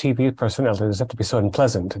pity these TV personalities have to be so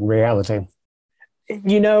unpleasant in reality.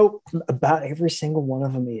 About every single one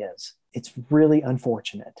of them is. It's really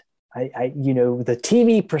unfortunate. The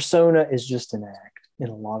TV persona is just an act in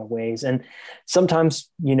a lot of ways. And sometimes,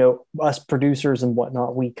 us producers and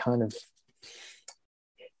whatnot, we kind of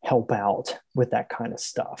help out with that kind of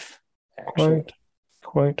stuff. Actually.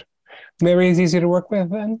 Quite. Mary's easy to work with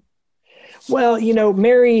then? Well,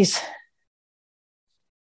 Mary's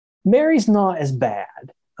not as bad.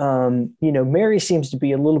 Mary seems to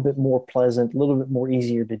be a little bit more pleasant, a little bit more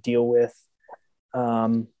easier to deal with.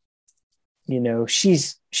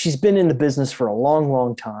 She's been in the business for a long,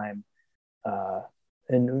 long time,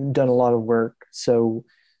 and done a lot of work. So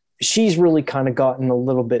she's really kind of gotten a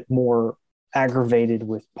little bit more aggravated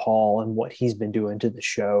with Paul and what he's been doing to the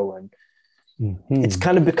show. And, It's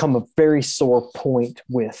kind of become a very sore point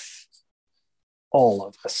with all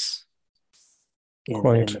of us in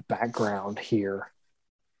the background here.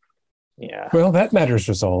 Yeah. Well, that matter's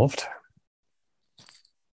resolved.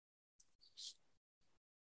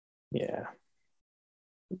 Yeah.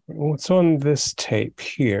 What's on this tape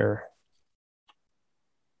here?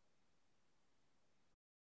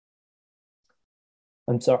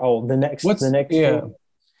 I'm sorry. Oh, the next yeah. tape.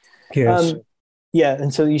 Yes. Yeah,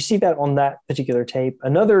 and so you see that on that particular tape.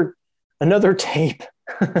 Another tape,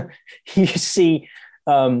 you see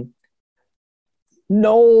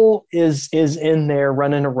Noel is in there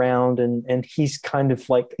running around, and he's kind of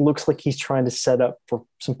like, looks like he's trying to set up for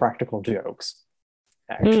some practical jokes,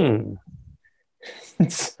 actually.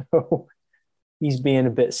 So he's being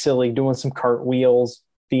a bit silly, doing some cartwheels,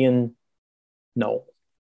 being Noel.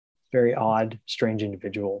 Very odd, strange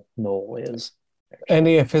individual Noel is. Actually.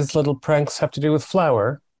 Any of his little pranks have to do with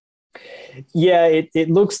flour? Yeah, it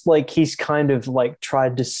looks like he's kind of like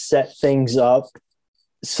tried to set things up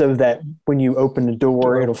so that when you open the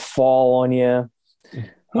door, it'll fall on you.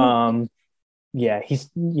 Yeah, he's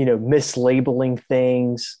mislabeling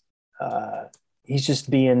things. He's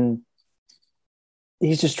just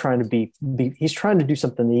trying to be he's trying to do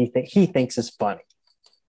something that he thinks is funny.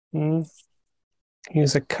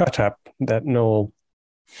 He's a cut up, that Noel.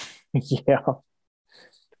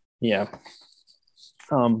 Yeah.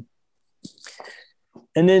 And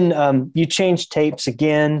then you change tapes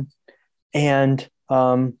again, and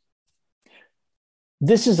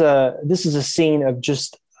this is a scene of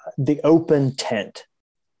just the open tent,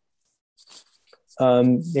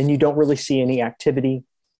 and you don't really see any activity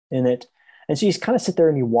in it. And so you just kind of sit there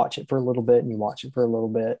and you watch it for a little bit, and you watch it for a little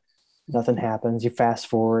bit. Nothing happens. You fast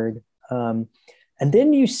forward, and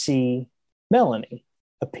then you see Melanie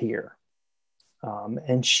appear.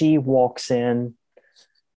 And she walks in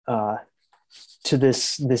to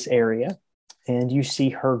this area, and you see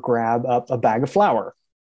her grab up a bag of flour.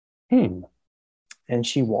 And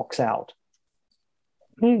she walks out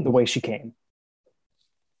the way she came.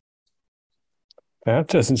 That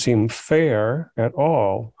doesn't seem fair at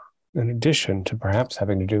all, in addition to perhaps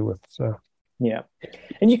having to do with... Yeah.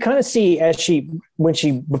 And you kind of see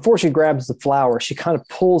before she grabs the flour, she kind of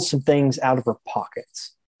pulls some things out of her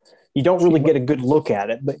pockets. You don't really get a good look at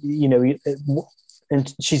it, but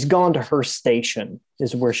and she's gone to her station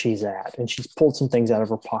is where she's at, and she's pulled some things out of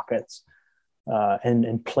her pockets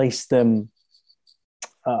and placed them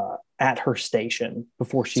at her station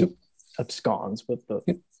before she absconds with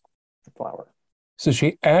the flour. So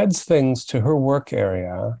she adds things to her work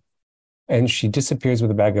area, and she disappears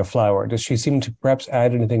with a bag of flour. Does she seem to perhaps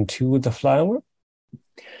add anything to the flour?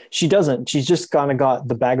 She doesn't. She's just kind of got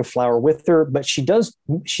the bag of flour with her, but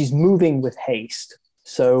she's moving with haste.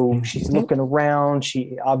 So she's looking around.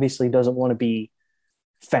 She obviously doesn't want to be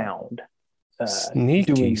found.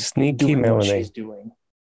 Sneaky doing Melanie. What she's doing.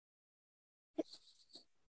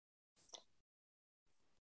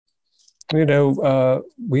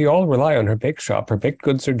 We all rely on her bake shop. Her baked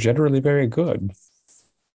goods are generally very good.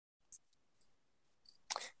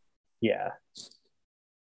 Yeah.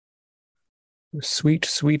 Sweet,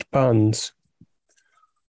 sweet buns.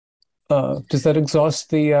 Does that exhaust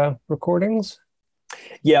the recordings?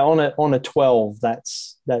 Yeah, on a 12,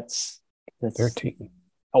 that's 13.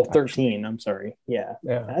 Oh, 13. I'm sorry. Yeah,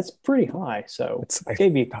 that's pretty high. So I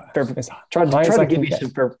gave you tried to give you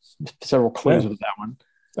several clues with that one.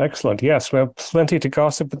 Excellent. Yes, we have plenty to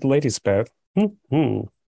gossip with the ladies about.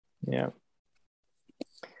 Yeah.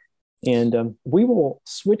 And we will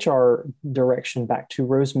switch our direction back to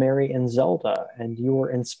Rosemary and Zelda and your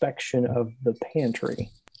inspection of the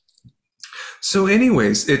pantry. So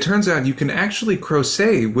anyways, it turns out you can actually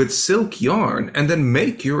crochet with silk yarn and then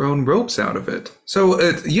make your own ropes out of it. So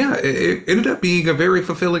it ended up being a very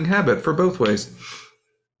fulfilling habit for both ways.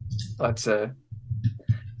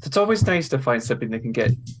 It's always nice to find something that can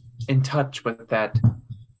get in touch with that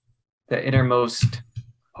innermost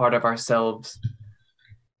part of ourselves.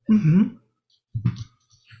 Mm-hmm.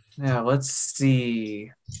 Now, let's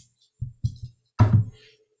see.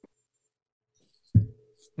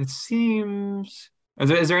 It seems...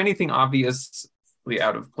 Is there anything obviously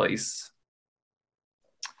out of place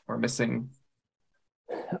or missing?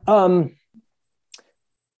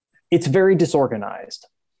 It's very disorganized.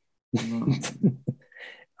 It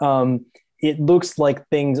looks like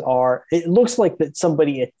that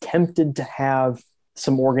somebody attempted to have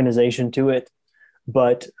some organization to it,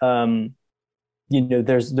 but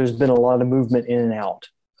there's been a lot of movement in and out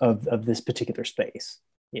of this particular space.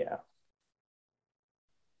 Yeah.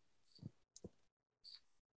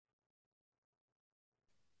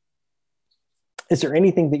 Is there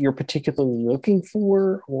anything that you're particularly looking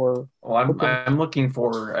for, or? Well, I'm looking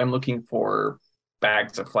for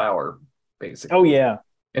bags of flour, basically. Oh yeah.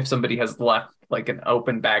 If somebody has left like an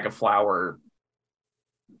open bag of flour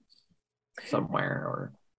somewhere,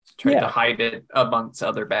 or tried to hide it amongst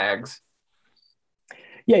other bags.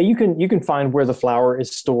 Yeah, you can find where the flour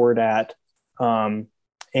is stored at, and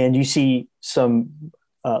you see some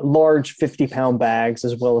large 50-pound bags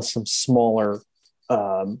as well as some smaller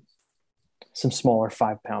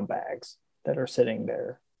 5-pound bags that are sitting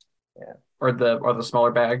there. Yeah. Are the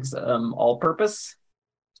smaller bags all purpose?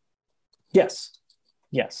 Yes.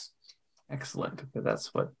 Excellent.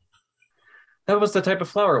 That was the type of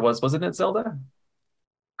flour it was, wasn't it, Zelda?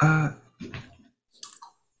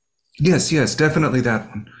 Yes, definitely that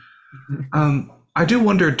one. I do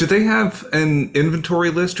wonder, do they have an inventory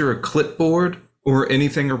list or a clipboard or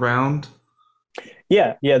anything around?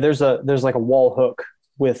 Yeah. There's like a wall hook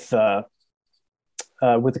with a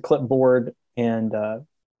clipboard and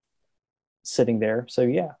sitting there. So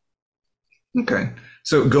yeah. Okay.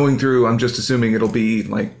 So going through, I'm just assuming it'll be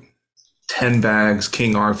like 10 bags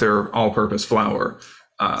King Arthur all-purpose flour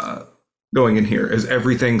going in here. Is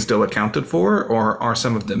everything still accounted for, or are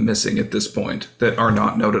some of them missing at this point that are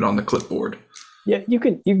not noted on the clipboard? Yeah, you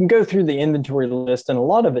can go through the inventory list, and a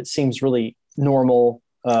lot of it seems really normal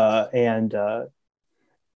and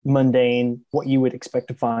mundane, what you would expect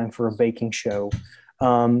to find for a baking show.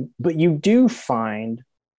 But you do find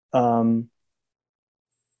that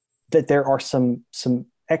there are some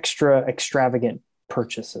extra extravagant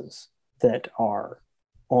purchases that are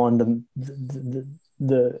on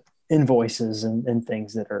the invoices and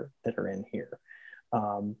things that are in here.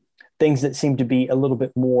 Things that seem to be a little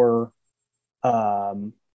bit more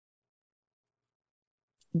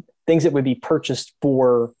things that would be purchased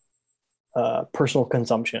for personal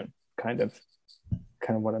consumption, kind of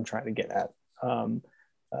what I'm trying to get at.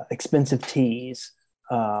 Expensive teas.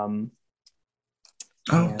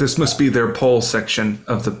 This must be their poll section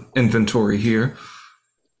of the inventory here.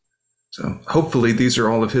 So hopefully these are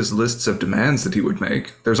all of his lists of demands that he would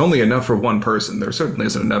make. There's only enough for one person. There certainly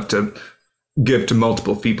isn't enough to give to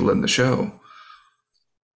multiple people in the show.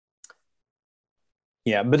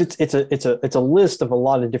 Yeah, but it's a list of a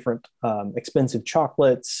lot of different expensive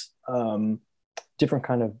chocolates, different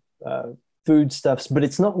kind of foodstuffs, but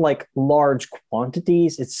it's not like large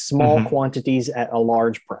quantities. It's small quantities at a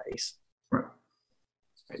large price.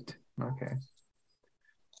 Right. Okay.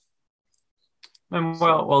 And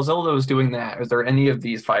while Zelda was doing that, is there any of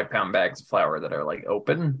these 5-pound bags of flour that are like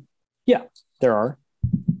open? Yeah, there are.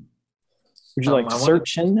 Would you like to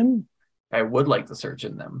search in them? I would like to search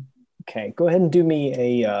in them. Okay, go ahead and do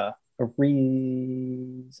me a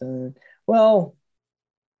reason. Well,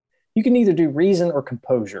 you can either do reason or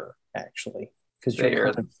composure, actually, because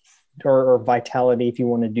you're or vitality if you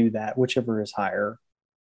want to do that, whichever is higher.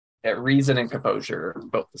 Yeah, reason and composure are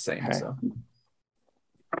both the same. Okay. So.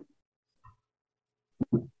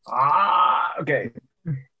 Okay.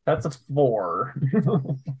 That's a 4.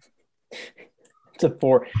 It's a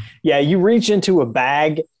 4. Yeah, you reach into a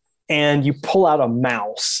bag and you pull out a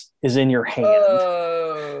mouse is in your hand.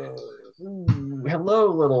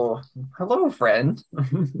 Hello, friend.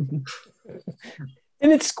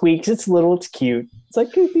 And it squeaks. It's little. It's cute. It's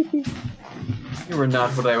like, you were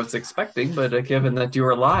not what I was expecting, but given that you're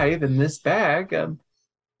alive in this bag,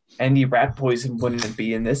 any rat poison wouldn't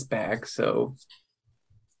be in this bag, so...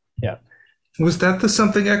 Yeah. Was that the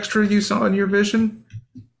something extra you saw in your vision?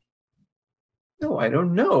 No, I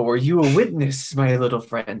don't know. Were you a witness, my little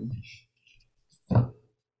friend?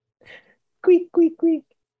 Squeak, squeak, squeak.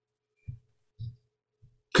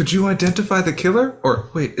 Could you identify the killer?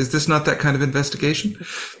 Or wait, is this not that kind of investigation?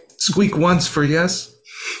 Squeak once for yes.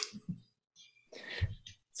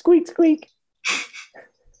 Squeak, squeak.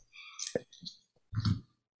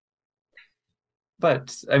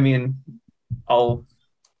 But I mean, I'll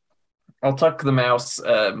tuck the mouse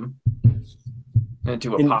into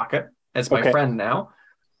a pocket as my friend now.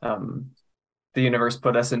 The universe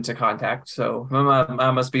put us into contact, so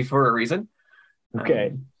I must be for a reason.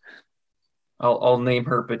 Okay. I'll name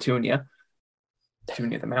her Petunia.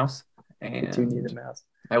 Petunia the mouse. And Petunia the mouse.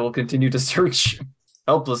 I will continue to search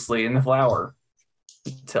helplessly in the flour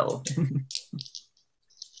until...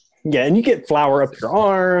 Yeah, and you get flour up your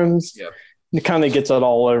arms. Yep. It kind of gets it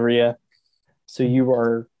all over you. So you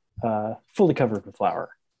are fully covered with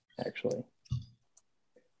flour, actually.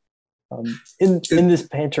 In this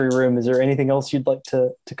pantry room, is there anything else you'd like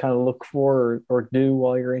to kind of look for or do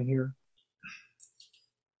while you're in here?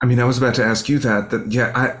 I mean, I was about to ask you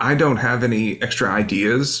that I don't have any extra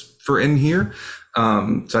ideas for in here.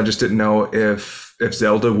 So I just didn't know if if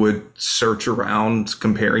Zelda would search around,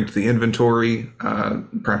 comparing to the inventory,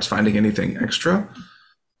 perhaps finding anything extra.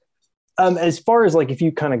 As far as like if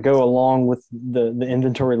you kind of go along with the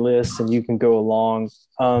inventory list and you can go along,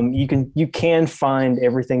 you can find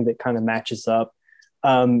everything that kind of matches up.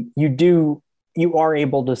 You are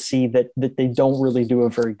able to see that they don't really do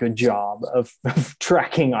a very good job of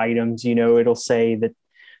tracking items. You know, it'll say that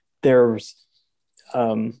there's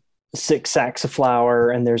 6 sacks of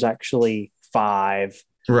flour and there's actually 5.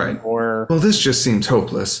 Right. Or well, this just seems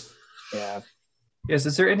hopeless. Yeah. Yes,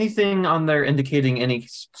 is there anything on there indicating any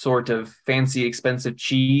sort of fancy, expensive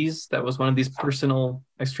cheese that was one of these personal,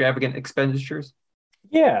 extravagant expenditures?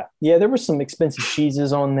 Yeah, there were some expensive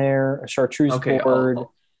cheeses on there, a chartreuse board.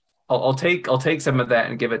 I'll take some of that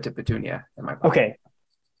and give it to Petunia in my pocket. Okay.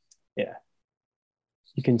 Yeah.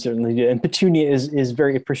 You can certainly do it. And Petunia is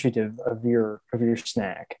very appreciative of your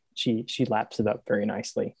snack. She laps it up very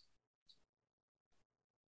nicely.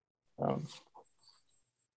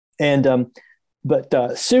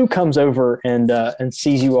 But Sue comes over and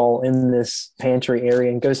sees you all in this pantry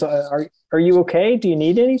area and goes, "Are you okay? Do you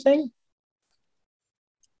need anything?"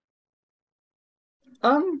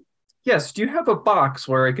 Yes. Do you have a box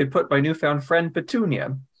where I could put my newfound friend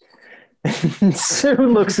Petunia? Sue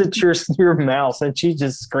looks at your mouse and she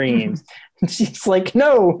just screams. She's like,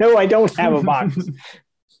 "No, I don't have a box.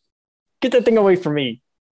 Get that thing away from me."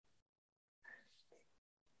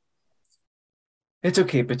 It's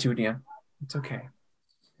okay, Petunia. It's okay.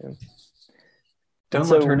 Yeah. Don't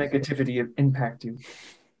let her negativity impact you.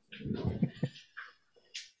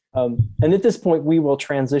 And at this point, we will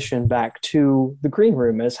transition back to the green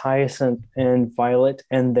room as Hyacinth and Violet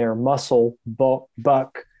and their muscle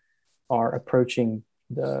Buck are approaching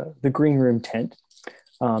the green room tent.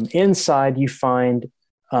 Inside, you find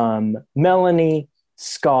Melanie,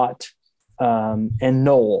 Scott, and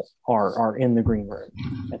Noel are in the green room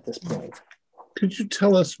at this point. Could you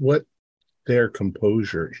tell us what their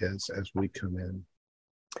composure is as we come in?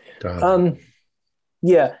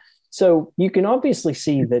 Yeah. So you can obviously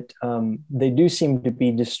see that they do seem to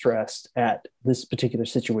be distressed at this particular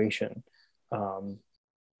situation.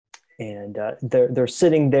 And they're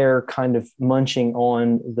sitting there kind of munching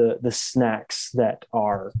on the snacks that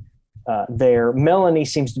are there. Melanie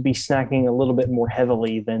seems to be snacking a little bit more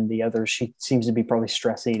heavily than the others. She seems to be probably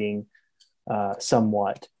stress eating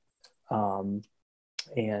somewhat. And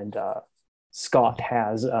Scott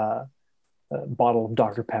has a bottle of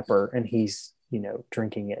Dr. Pepper, and he's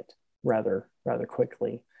drinking it rather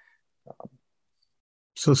quickly.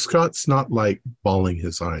 So Scott's not like bawling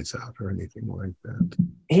his eyes out or anything like that.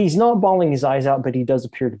 He's not bawling his eyes out, but he does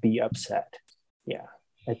appear to be upset. Yeah,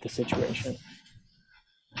 at the situation.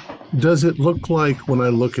 Does it look like, when I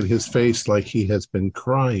look at his face, like he has been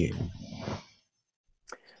crying?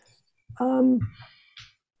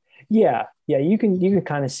 Yeah. You can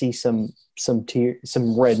kind of see some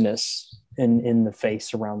redness in the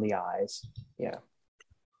face around the eyes. Yeah.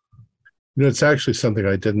 It's actually something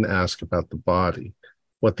I didn't ask about the body,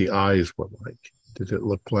 what the eyes were like. Did it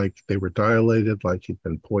look like they were dilated, like he'd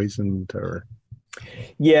been poisoned, or?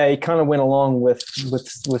 Yeah, it kind of went along with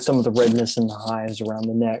some of the redness in the eyes around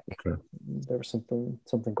the neck. Okay. There was something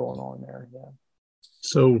going on there. Yeah.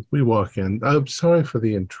 So we walk in. I'm sorry for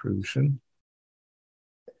the intrusion.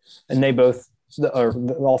 And they both,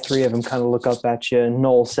 all three of them, kind of look up at you. And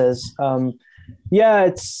Noel says, "Yeah,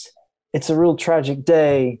 it's a real tragic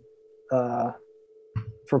day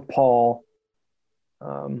for Paul."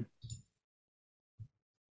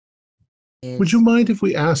 Would you mind if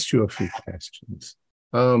we asked you a few questions?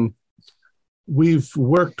 We've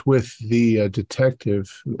worked with the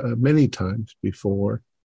detective many times before,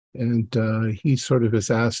 and he sort of has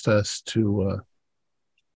asked us to,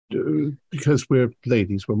 because we're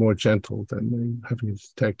ladies, we're more gentle than having a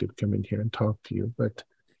detective come in here and talk to you. But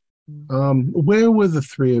where were the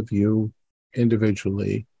three of you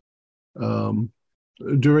individually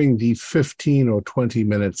during the 15 or 20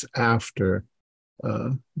 minutes after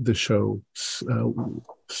the show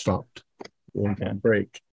stopped on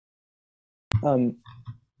break?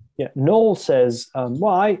 Noel says,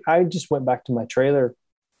 "Well, I just went back to my trailer.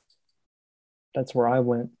 That's where I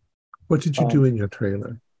went." What did you do in your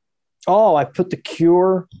trailer? Oh, I put the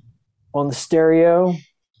Cure on the stereo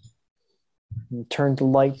and turned the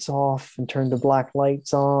lights off and turned the black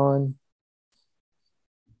lights on.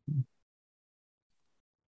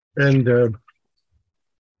 And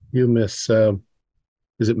you miss,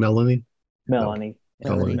 is it Melanie? Melanie.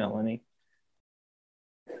 Melanie.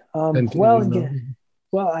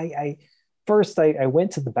 I first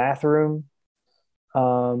went to the bathroom,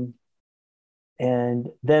 and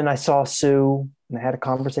then I saw Sue and I had a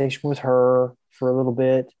conversation with her, for a little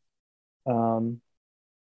bit. And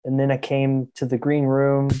then I came to the green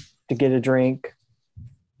room to get a drink.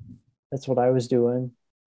 That's what I was doing.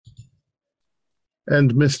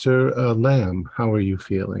 And Mr. Lamb, how are you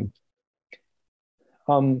feeling?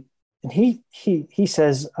 And he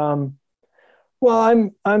says, well,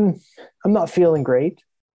 I'm not feeling great.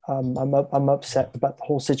 I'm upset about the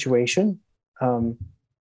whole situation. I'm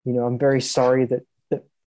very sorry that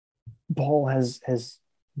Paul has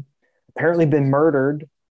apparently been murdered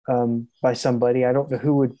by somebody. I don't know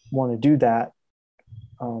who would want to do that.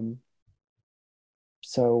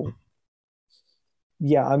 So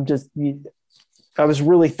yeah, I was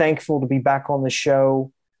really thankful to be back on the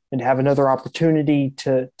show and have another opportunity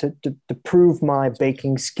to prove my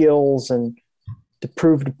baking skills and to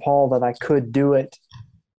prove to Paul that I could do it.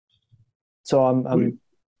 So I'm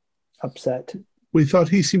upset. We thought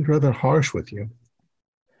he seemed rather harsh with you.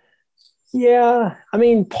 Yeah, I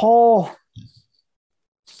mean, Paul,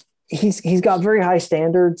 he's got very high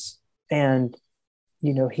standards, and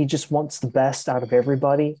he just wants the best out of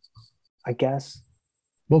everybody, I guess.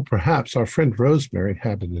 Well, perhaps our friend Rosemary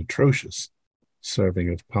had an atrocious serving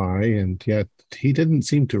of pie, and yet he didn't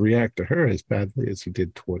seem to react to her as badly as he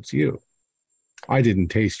did towards you. I didn't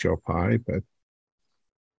taste your pie, but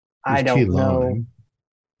I don't know.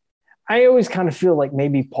 I always kind of feel like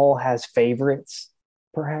maybe Paul has favorites,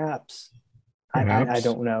 perhaps. I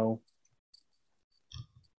don't know.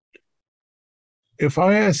 If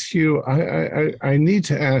I ask you, I need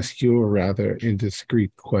to ask you a rather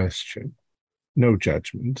indiscreet question. No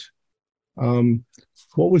judgment.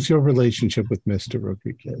 What was your relationship with Mr.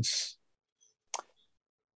 Rodriguez?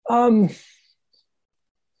 Well,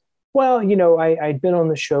 I'd been on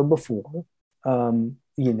the show before, and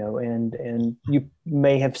you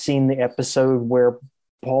may have seen the episode where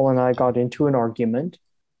Paul and I got into an argument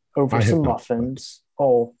over some muffins.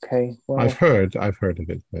 Oh, okay. Well, I've heard of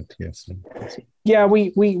it, but yes. Yeah,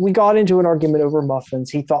 we got into an argument over muffins.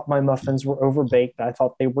 He thought my muffins were overbaked. I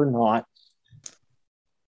thought they were not.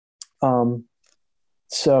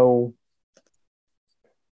 So,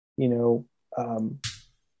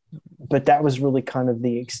 but that was really kind of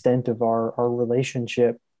the extent of our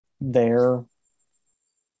relationship there.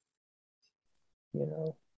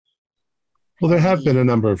 Well, there have been a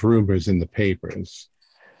number of rumors in the papers.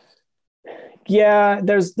 Yeah,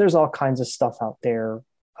 there's all kinds of stuff out there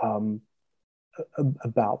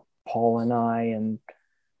about Paul and I, and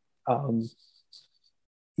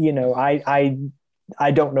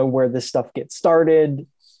I don't know where this stuff gets started.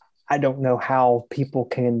 I don't know how people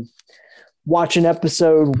can watch an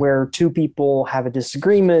episode where two people have a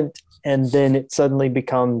disagreement and then it suddenly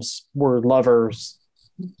becomes we're lovers.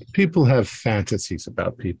 People have fantasies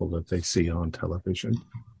about people that they see on television.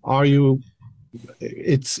 Are you?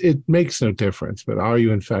 It makes no difference, but are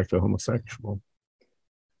you in fact a homosexual?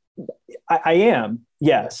 I am,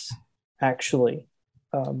 yes, actually.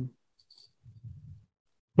 But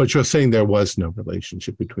you're saying there was no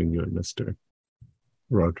relationship between you and Mr.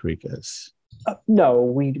 Rodriguez? No,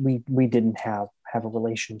 we didn't have a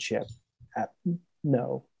relationship.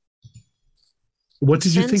 No. What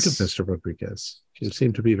did you think of Mr. Rodriguez? He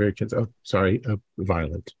seemed to be very... Oh, sorry,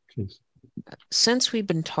 Violet, please. Since we've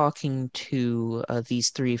been talking to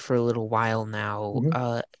these three for a little while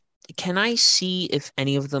now, can I see if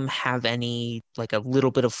any of them have any, like a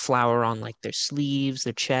little bit of flour on like their sleeves,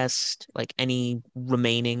 their chest, like any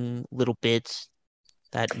remaining little bits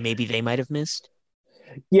that maybe they might have missed?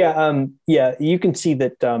 Yeah, you can see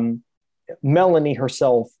that Melanie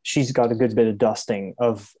herself, she's got a good bit of dusting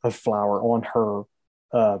of flour on her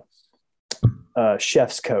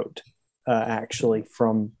chef's coat, actually,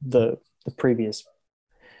 from the previous.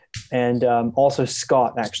 And also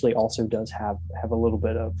Scott actually also does have a little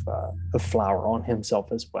bit of flour on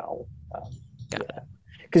himself as well.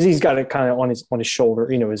 Because he's got it kind of on his shoulder,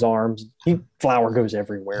 his arms. Flour goes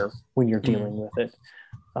everywhere when you're dealing with it.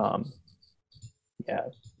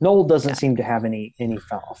 Noel doesn't seem to have any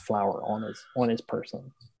flour on his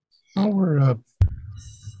person.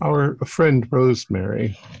 Our friend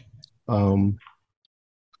Rosemary,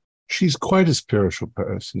 she's quite a spiritual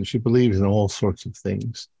person. She believes in all sorts of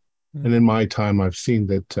things. And in my time, I've seen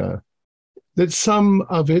that some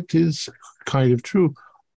of it is kind of true.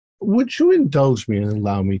 Would you indulge me and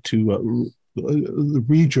allow me to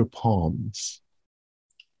read your palms?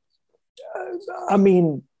 I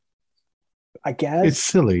mean, I guess. It's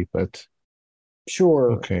silly, but...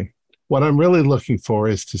 Sure. Okay. What I'm really looking for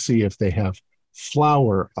is to see if they have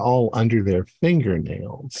flour all under their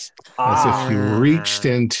fingernails, as if you reached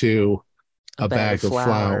into a bag of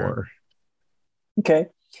flour. Okay.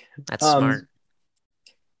 That's smart.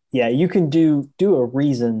 Yeah, you can do a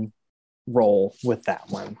reason roll with that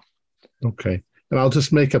one. Okay. And I'll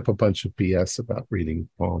just make up a bunch of BS about reading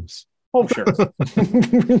palms. Oh, sure.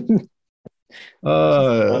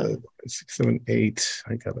 6, 7, 8.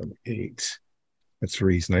 I got an 8. That's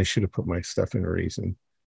reason. I should have put my stuff in reason.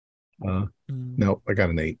 No, I got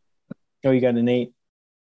an 8. Oh, you got an 8.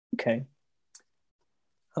 Okay.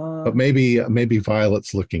 But maybe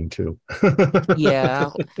Violet's looking too.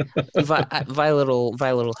 Yeah, Violet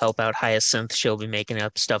will help out Hyacinth. She'll be making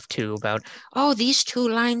up stuff too about, oh, these 2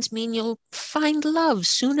 lines mean you'll find love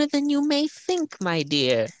sooner than you may think, my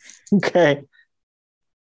dear. Okay.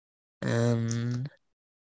 And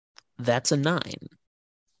that's a 9.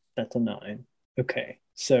 That's a 9. Okay.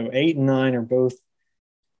 So 8 and 9 are both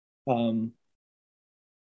partial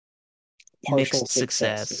Mixed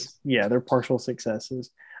successes. success. Yeah, they're partial successes.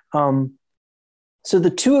 So the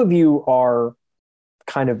two of you are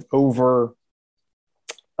kind of over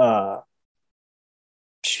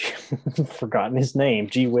forgotten his name,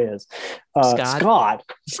 gee whiz. Scott.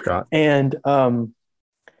 And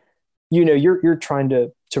you're trying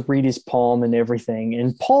to read his palm and everything.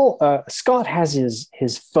 And Scott has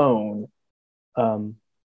his phone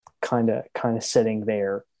kind of sitting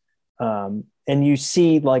there. And you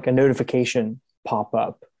see like a notification pop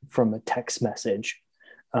up from a text message.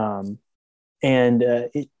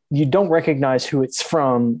 You don't recognize who it's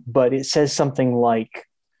from, but it says something like,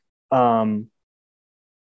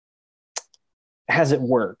 has it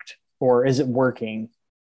worked? Or is it working?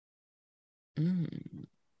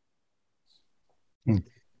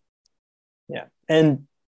 Yeah. And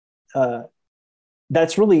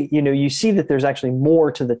that's really, you see that there's actually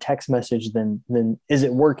more to the text message than is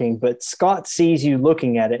it working? But Scott sees you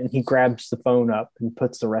looking at it and he grabs the phone up and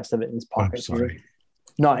puts the rest of it in his pocket. I'm sorry.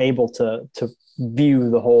 Not able to view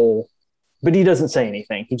the whole, but he doesn't say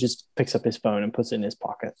anything. He just picks up his phone and puts it in his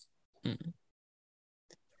pocket.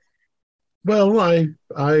 Well, I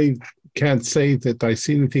can't say that I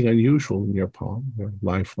see anything unusual in your palm. Your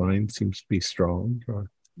lifeline seems to be strong. Your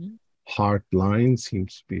heart line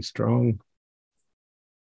seems to be strong.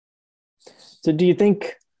 So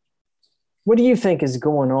what do you think is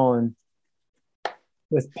going on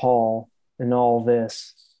with Paul and all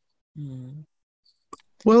this?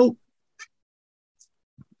 Well,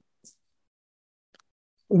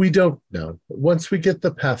 we don't know. Once we get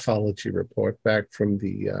the pathology report back from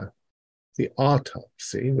the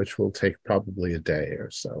autopsy, which will take probably a day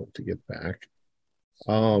or so to get back,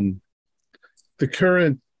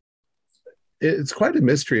 it's quite a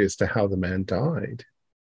mystery as to how the man died.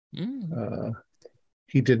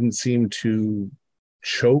 He didn't seem to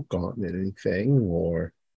choke on anything,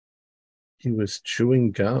 or he was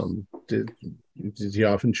chewing gum. Did he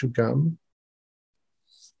often chew gum?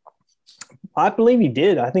 I believe he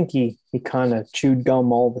did. I think he kind of chewed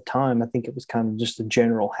gum all the time. I think it was kind of just a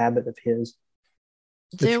general habit of his.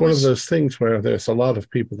 It's one of those things where there's a lot of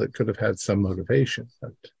people that could have had some motivation.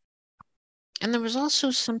 And there was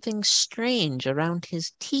also something strange around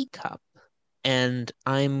his teacup. And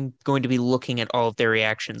I'm going to be looking at all of their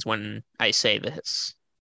reactions when I say this.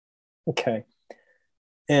 Okay.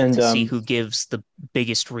 And to see who gives the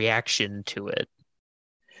biggest reaction to it.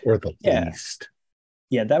 Or the least.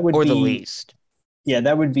 Yeah, that would be... Or the least. Yeah,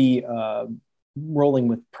 that would be rolling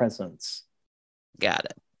with presence. Got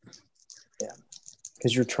it. Yeah.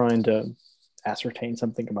 Because you're trying to ascertain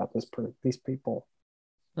something about these people.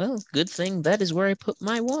 Well, good thing that is where I put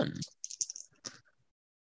my 1.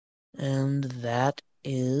 And that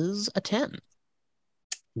is a 10.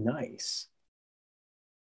 Nice.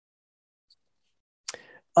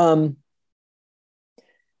 Yeah,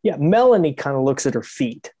 Melanie kind of looks at her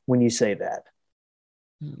feet when you say that.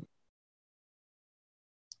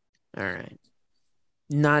 All right.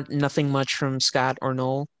 Nothing much from Scott or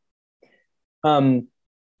Noel? As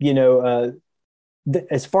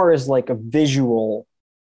far as like a visual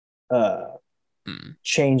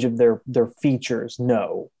change of their features,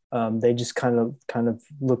 no. They just kind of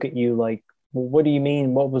look at you like, well, what do you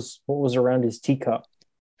mean? What was around his teacup?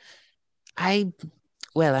 I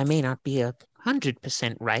may not be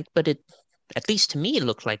 100% right, but at least to me, it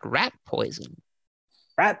looked like rat poison.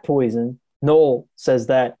 Rat poison? Noel says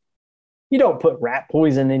that. You don't put rat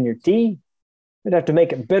poison in your tea. You'd have to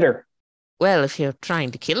make it bitter. Well, if you're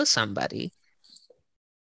trying to kill somebody.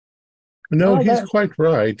 No, he's quite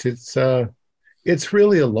right. It's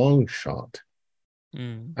really a long shot.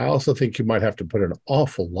 I also think you might have to put an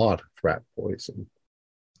awful lot of rat poison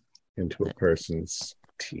into a person's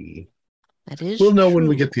tea. That is We'll know true. when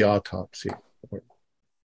we get the autopsy.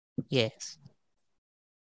 Yes.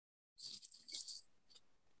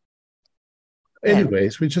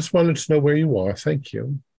 Anyways, we just wanted to know where you are. Thank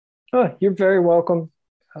you. Oh, you're very welcome.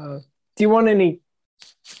 Do you want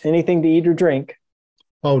anything to eat or drink?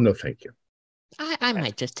 Oh, no, thank you. I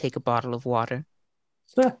might just take a bottle of water.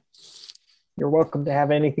 You're welcome to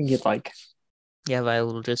have anything you'd like. Yeah,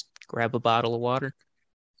 Violet will just grab a bottle of water.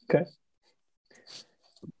 Okay.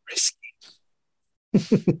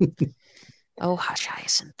 Oh, hush,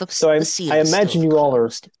 Hyacinth. So I seal I is imagine still you all are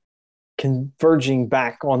closed. converging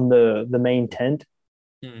back on the main tent.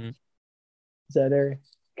 Mhm. Is that area?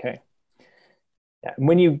 Okay. Yeah.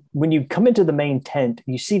 And when you come into the main tent,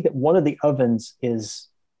 you see that one of the ovens is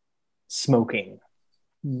smoking.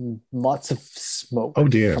 Lots of smoke Oh,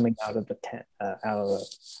 dear. coming out of the tent, out of the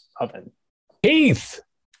oven. Heath!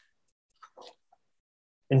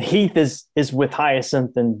 And Heath is with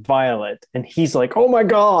Hyacinth and Violet, and he's like, "Oh my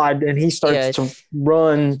god!" And he starts to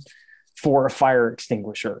run for a fire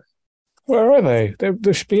extinguisher. Where are they?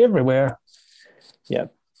 They should be everywhere. Yeah,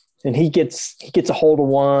 and he gets a hold of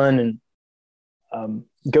one and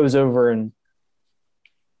goes over and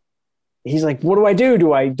he's like, "What do I do?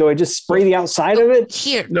 Do I just spray the outside of it?"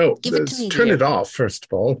 Here, No, give it to me. turn here. it off, first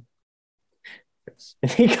of all.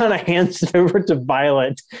 And he kind of hands it over to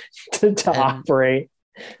Violet to operate.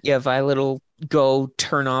 Yeah, Violet will go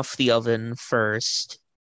turn off the oven first,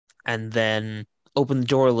 and then open the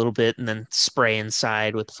door a little bit, and then spray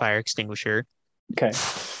inside with the fire extinguisher. Okay.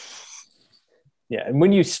 Yeah, and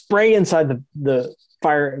when you spray inside the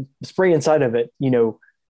fire, spray inside of it,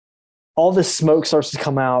 all the smoke starts to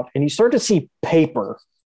come out, and you start to see paper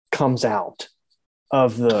comes out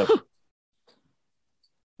of the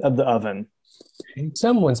oven.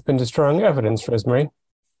 Someone's been destroying evidence, Rosemary.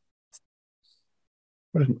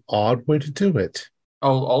 What an odd way to do it.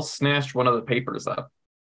 I'll snatch one of the papers up.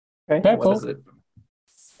 Okay. Careful. What is it?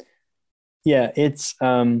 Yeah, it's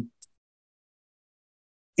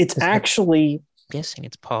actually Guessing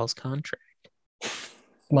it's Paul's contract.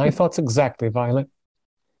 My thoughts exactly, Violet.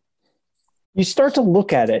 you start to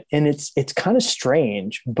look at it, and it's kind of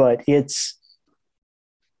strange, but it's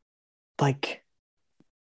like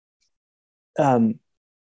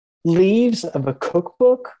leaves of a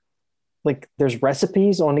cookbook. Like there's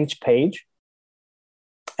recipes on each page,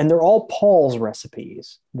 and they're all Paul's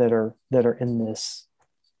recipes that are in this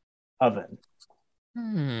oven.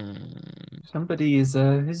 Somebody is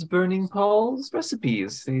burning Paul's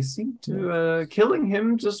recipes. They seem to killing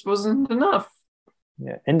him just wasn't enough.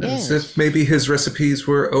 Yeah, and As if maybe his recipes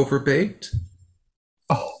were overbaked.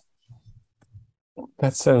 Oh,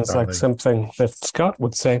 that sounds Darling. like something that Scott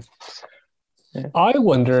would say. Yeah. I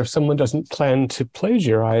wonder if someone doesn't plan to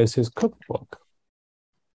plagiarize his cookbook,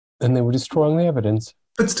 and they were destroying the evidence.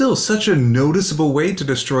 But still, such a noticeable way to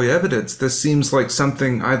destroy evidence. This seems like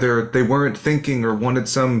something either they weren't thinking or wanted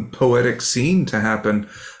some poetic scene to happen.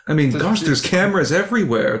 I mean, gosh, there's cameras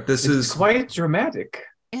everywhere. This is quite dramatic.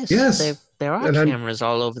 Yes. There are And cameras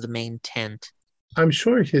all over the main tent. I'm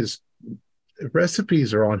sure his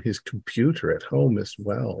recipes are on his computer at home as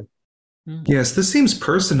well. Yes, this seems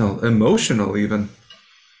personal, emotional even.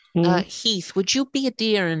 Heath, would you be a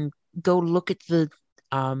dear and go look at the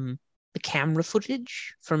camera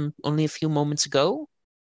footage from only a few moments ago?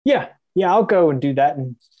 yeah, I'll go and do that.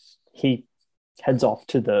 And he heads off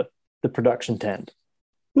to the production tent.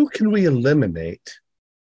 Who can we eliminate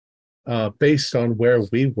based on where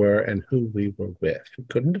we were and who we were with? It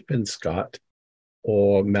couldn't have been Scott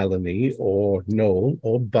or Melanie or Noel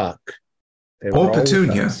or Buck. They were Or all with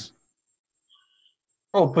Petunia. us.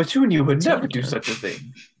 Oh, Petunia would never do such a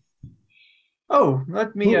thing. Oh,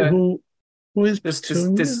 let me Who is this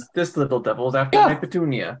Petunia? this little devil's after my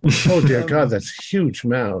Petunia. Oh dear God, that's a huge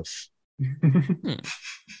mouse.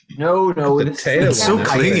 No, The this tail is It's so Yeah,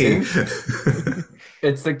 clingy.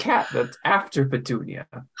 It's the cat that's after Petunia.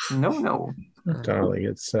 No. Darling,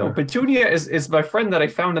 it's No, Petunia is my friend that I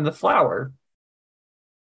found in the flower.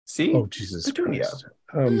 See? oh Jesus Petunia.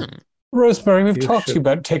 Christ. Rosemary, we've You talked to should- you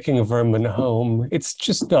about taking a vermin home. It's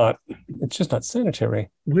just not sanitary.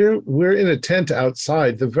 We're in a tent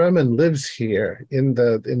outside. The vermin lives here in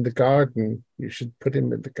the garden. You should put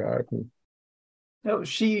him in the garden. No,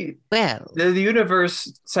 Well, the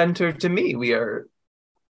universe sent her to me.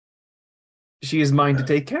 She is mine to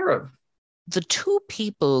take care of. the two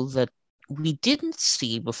people that we didn't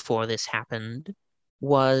see before this happened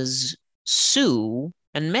was Sue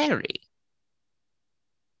and Mary.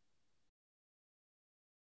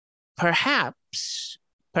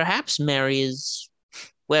 Perhaps Mary is,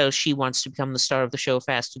 well, she wants to become the star of the show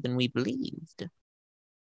faster than we believed.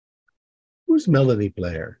 Who's Melanie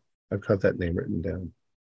Blair? I've got that name written down.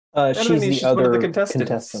 She's one of other the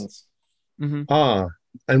contestants. contestants.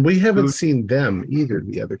 And we haven't Who- seen them either,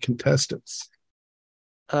 the other contestants.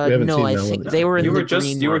 We haven't No, seen I Melanie. think they were in You the were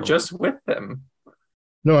green just room. with them.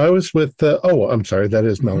 No, I was with. I'm sorry. That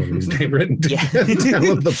is Melanie's name written down at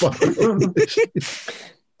the bottom.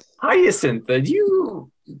 Hyacinth,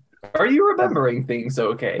 are you remembering things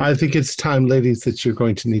okay? I think it's time, ladies, that you're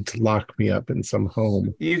going to need to lock me up in some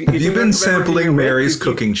home. Have you been sampling Mary's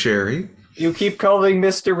cooking sherry? You keep calling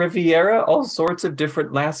Mr. Riviera all sorts of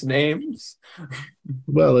different last names.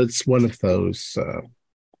 Well, it's one of those.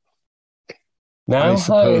 Now, I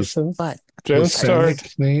suppose Hyacinth, But don't Hispanic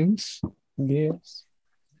start. names. Yes.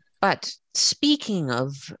 But speaking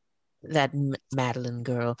of that Madeline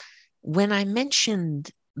girl, when I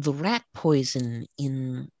mentioned the rat poison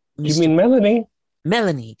in You mean Melanie?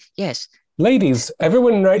 Melanie, yes. Ladies,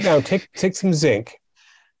 everyone right now, take some zinc.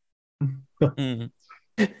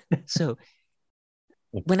 So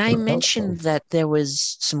when I mentioned that there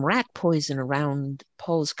was some rat poison around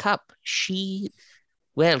Paul's cup, she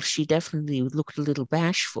definitely looked a little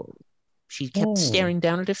bashful. She kept staring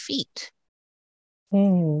down at her feet.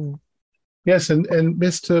 Yes, and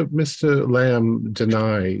Mr. Lamb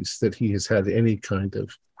denies that he has had any kind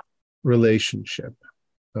of relationship.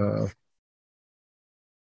 And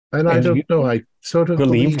I don't know. I sort of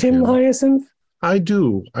believed him, Hyacinth? I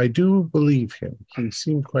do believe him. He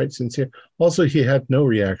seemed quite sincere. Also, he had no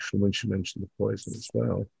reaction when she mentioned the poison as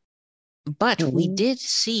well. But we did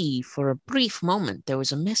see for a brief moment there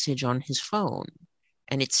was a message on his phone,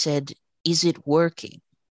 and it said, "Is it working?"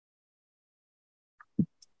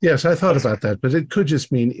 Yes, I thought about that, but it could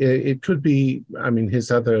just mean it could be. I mean,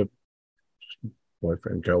 his other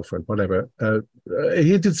boyfriend, girlfriend, whatever.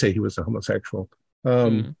 He did say he was a homosexual.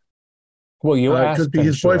 Well, you it asked. Could be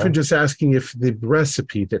his boyfriend just asking if the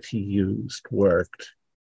recipe that he used worked.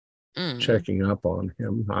 Checking up on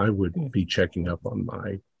him. I would be checking up on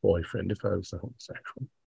my boyfriend if I was a homosexual.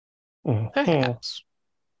 Perhaps.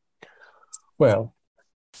 Well,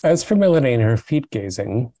 as for Melanie and her feet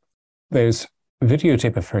gazing, there's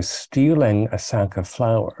videotape of her stealing a sack of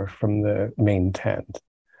flour from the main tent.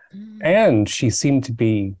 And she seemed to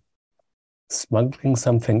be smuggling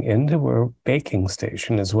something into her baking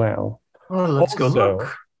station as well. Oh, let's go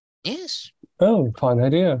look. Yes. Oh, fine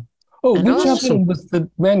idea. Oh, And which also- oven was the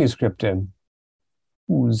manuscript in?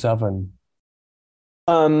 Whose oven?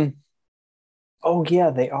 Oh yeah,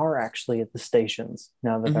 they are actually at the stations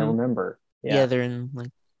now that I remember. Yeah, they're in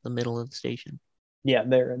like the middle of the station. Yeah,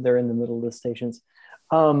 they're in the middle of the stations.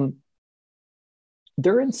 They're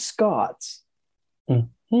in Scott's. Well,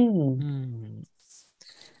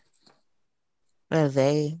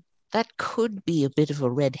 that could be a bit of a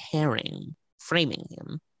red herring framing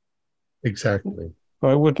him. Exactly.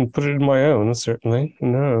 I wouldn't put it in my own, certainly.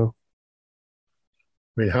 No.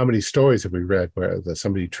 I mean, how many stories have we read where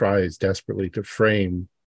somebody tries desperately to frame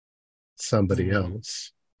somebody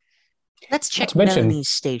else? Let's check Melanie's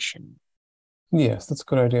station. Yes, that's a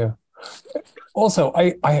good idea. Also,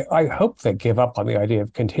 I hope they give up on the idea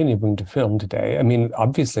of continuing to film today. I mean,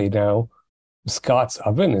 obviously now Scott's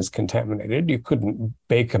oven is contaminated. You couldn't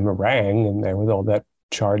bake a meringue in there with all that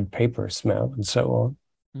charred paper smell and so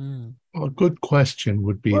on. A good question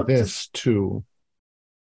would be too.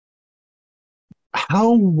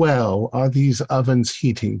 How well are these ovens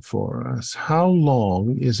heating for us? How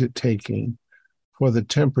long is it taking for the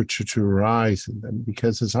temperature to rise in them?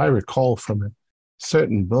 Because as I recall from a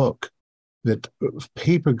certain book, that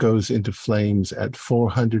paper goes into flames at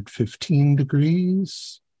 415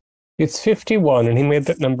 degrees. It's 51, and he made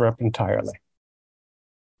that number up entirely.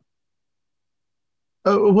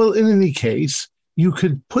 Well, in any case, you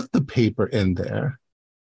could put the paper in there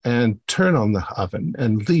and turn on the oven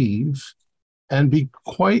and leave and be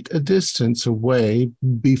quite a distance away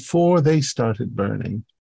before they started burning.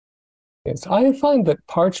 Yes, I find that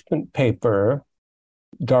parchment paper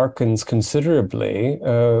darkens considerably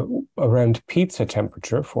around pizza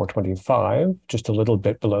temperature, 425, just a little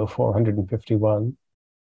bit below 451.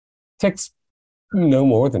 Takes no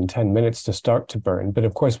more than 10 minutes to start to burn, but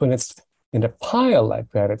of course when it's in a pile like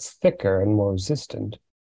that, it's thicker and more resistant.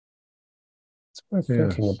 It's worth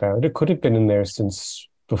thinking about. It could have been in there since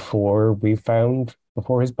before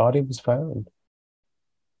his body was found.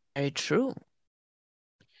 Very true.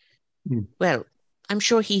 Well, I'm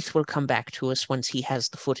sure Heath will come back to us once he has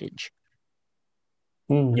the footage.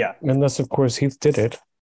 Yeah. Unless, of course, Heath did it.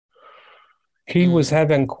 He was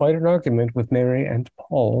having quite an argument with Mary and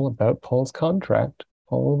Paul about Paul's contract.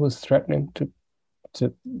 Paul was threatening to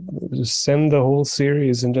send the whole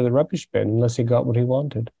series into the rubbish bin unless he got what he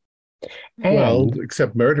wanted. Well,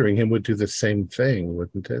 except murdering him would do the same thing,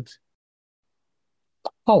 wouldn't it?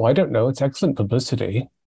 Oh, I don't know. It's excellent publicity.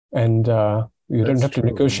 And you don't have to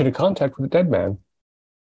negotiate a contract with a dead man.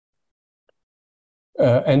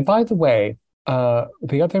 And by the way,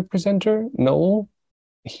 the other presenter, Noel,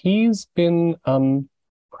 He's been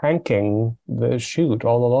pranking the shoot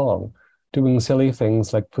all along, doing silly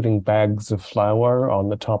things like putting bags of flour on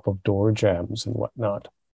the top of door jambs and whatnot.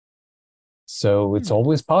 So it's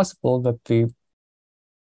always possible that the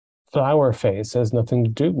flower face has nothing to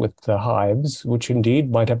do with the hives, which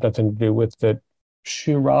indeed might have nothing to do with the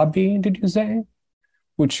shirabi, did you say?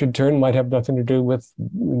 Which in turn might have nothing to do with,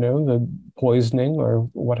 the poisoning or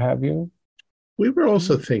what have you. We were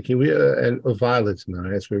also thinking, and Violet and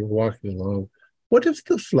I, as we were walking along, what if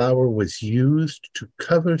the flower was used to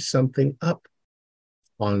cover something up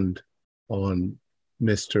on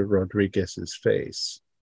Mr. Rodriguez's face?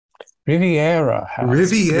 Riviera.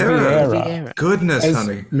 Riviera. Goodness,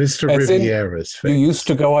 honey. Mr. Riviera's face. You used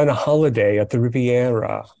to go on a holiday at the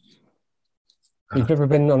Riviera. You've never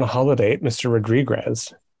been on a holiday at Mr.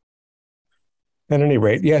 Rodriguez. At any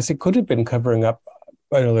rate, yes, it could have been covering up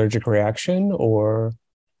an allergic reaction or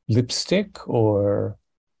lipstick or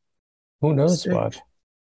who knows what.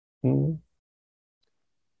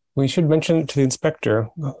 We should mention it to the inspector.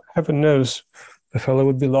 Heaven knows the fellow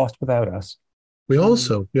would be lost without us. We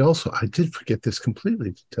also, I did forget this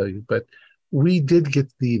completely to tell you, but we did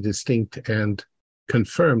get the distinct and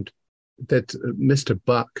confirmed that Mr.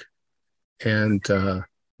 Buck and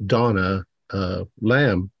Donna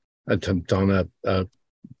Lamb, Donna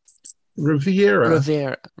Riviera,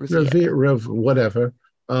 whatever,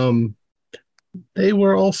 they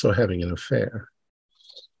were also having an affair.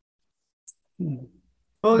 Well,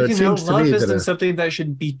 love isn't something that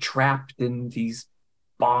should be trapped in these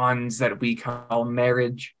bonds that we call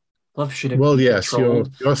marriage. Love shouldn't be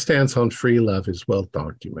controlled. Your stance on free love is well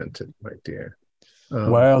documented, my dear.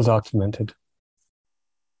 Well documented.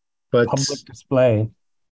 But public display.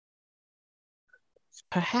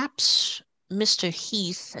 Perhaps Mr.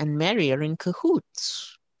 Heath and Mary are in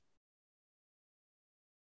cahoots.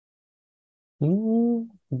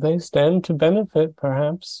 They stand to benefit,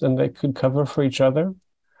 perhaps, and they could cover for each other.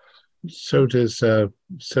 So does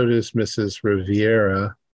Mrs.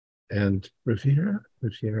 Riviera and Mr.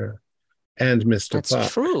 That's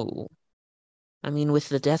Buck. true. I mean, with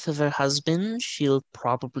the death of her husband, she'll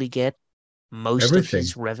probably get most of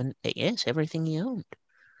his revenue. Yes, everything he owned.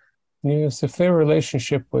 Yes, if their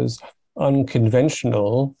relationship was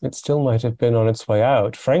unconventional, it still might have been on its way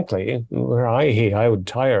out. Frankly, I would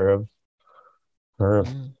tire of her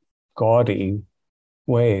gaudy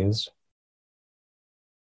ways.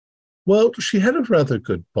 Well, she had a rather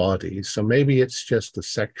good body, so maybe it's just a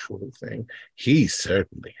sexual thing. He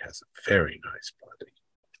certainly has a very nice body.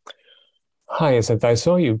 Hyacinth, I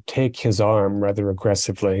saw you take his arm rather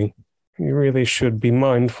aggressively. You really should be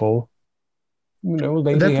mindful.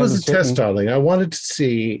 That was a test, darling. I wanted to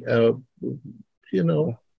see,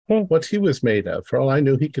 what he was made of. For all I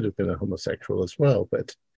knew, he could have been a homosexual as well,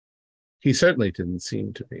 but he certainly didn't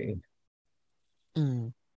seem to be.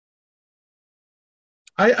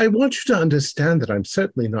 I want you to understand that I'm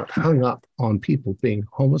certainly not hung up on people being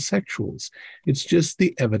homosexuals. It's just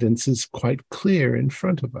the evidence is quite clear in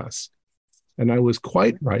front of us. And I was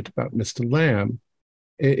quite right about Mr. Lamb.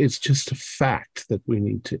 It's just a fact that we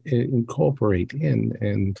need to incorporate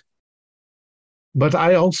in. But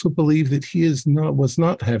I also believe that he was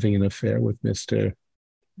not having an affair with Mr.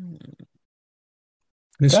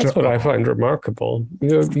 That's what I find remarkable.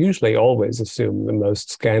 You usually always assume the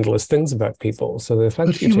most scandalous things about people. So the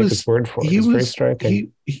fact that you take his word for it is very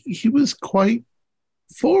striking. He was quite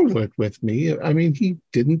forward with me. I mean, he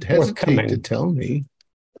didn't hesitate to tell me.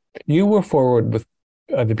 You were forward with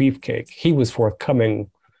the beefcake. He was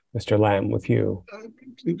forthcoming, Mr. Lamb, with you.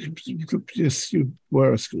 Yes, you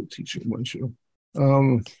were a school teacher, weren't you?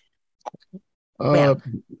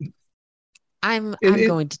 I'm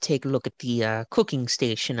going to take a look at the cooking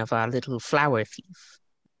station of our little flower thief.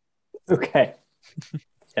 Okay.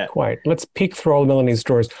 Yeah. Quite. Let's peek through all Melanie's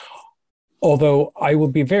drawers. Although I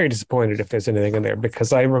will be very disappointed if there's anything in there,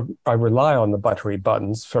 because I rely on the buttery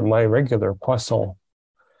buns for my regular croissant.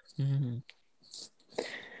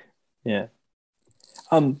 Yeah.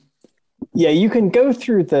 Yeah, you can go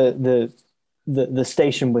through the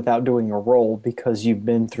station without doing a roll because you've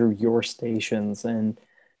been through your stations, and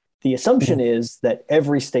the assumption is that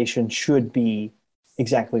every station should be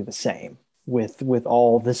exactly the same with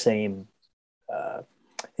all the same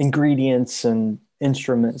ingredients and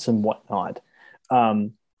instruments and whatnot.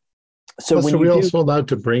 So we're also allowed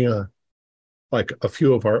to bring a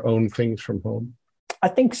few of our own things from home. I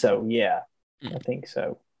think so. Yeah, I think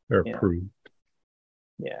so. They're approved.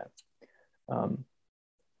 Yeah.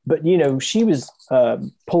 But, she was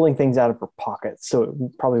pulling things out of her pocket, so it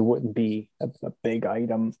probably wouldn't be a big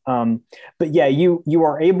item. But yeah, you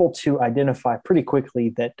are able to identify pretty quickly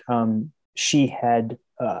that she had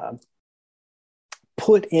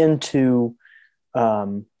put into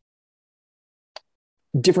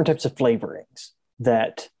different types of flavorings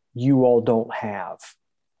that you all don't have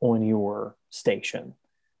on your station.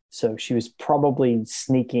 So she was probably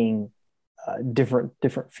sneaking different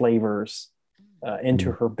flavors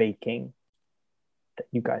into her baking that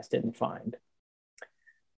you guys didn't find.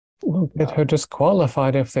 We'll get her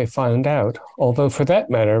disqualified if they find out. Although, for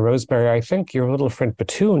that matter, Rosemary, I think your little friend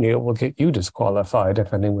Petunia will get you disqualified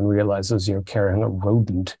if anyone realizes you're carrying a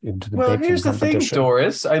rodent into the baking here's the thing, competition.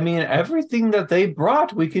 Doris. I mean, everything that they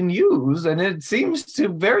brought we can use, and it seems to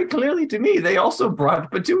very clearly to me they also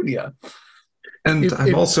brought Petunia. And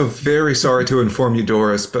I'm also very sorry to inform you,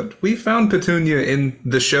 Doris, but we found Petunia in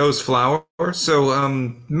the show's flour, so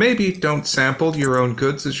maybe don't sample your own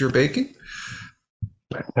goods as you're baking.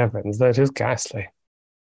 Heavens, that is ghastly.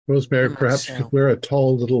 Rosemary, perhaps you could wear a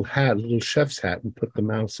tall little hat, a little chef's hat, and put the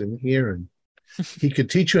mouse in here, and he could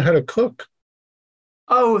teach you how to cook.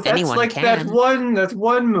 Oh, that's Anyone like can. that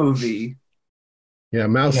one movie. Yeah,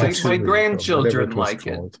 Mouse My, and Sue, my or grandchildren whatever was like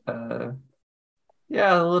it. called.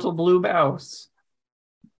 Yeah, the little blue mouse.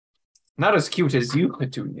 Not as cute as you,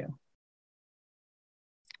 Petunia.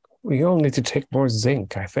 We all need to take more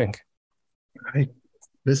zinc, I think. I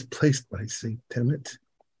misplaced my zinc, damn it.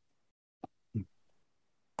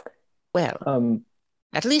 Well,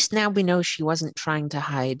 at least now we know she wasn't trying to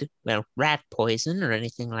hide, well, rat poison or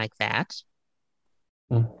anything like that.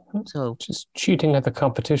 Mm-hmm. So just cheating at the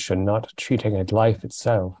competition, not cheating at life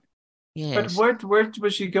itself. Yes. But where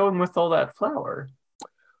was she going with all that flour?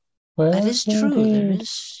 Well, That is true. indeed.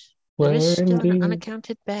 There is still an Indeed.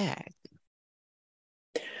 unaccounted bag.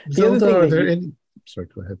 The other Zelda, thing are that there you- any... Sorry,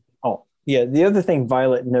 go ahead. Oh, yeah. The other thing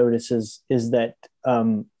Violet notices is that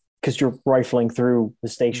because you're rifling through the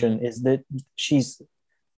station, is that she's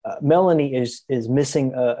Melanie is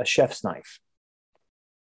missing a chef's knife.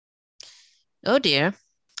 Oh dear,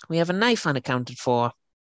 we have a knife unaccounted for.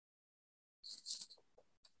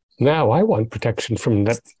 Now I want protection from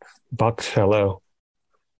that box fellow.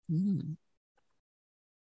 Hmm.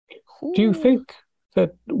 Do you Ooh, think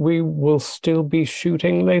that we will still be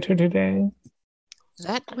shooting later today?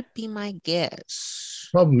 that would be my guess?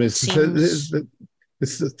 Problem is Seems- that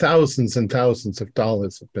it's the thousands and thousands of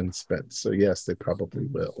dollars have been spent. So yes, they probably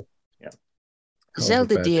will. Yeah. Hell of a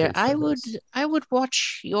Zelda bad dear, taste I for would this.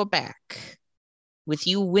 watch your back. With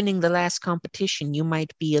you winning the last competition, you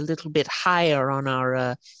might be a little bit higher on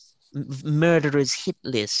our murderers hit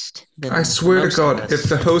list than I swear to most of God, us. if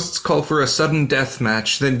the hosts call for a sudden death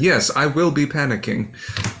match, then yes, I will be panicking.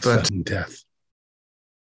 But Sudden death.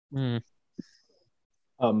 Hmm.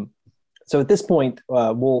 So at this point,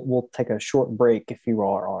 we'll take a short break if you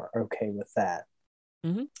are okay with that.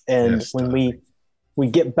 Mhm. And Yes, when darling. we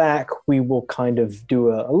get back, we will kind of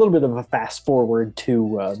do a little bit of a fast forward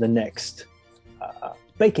to the next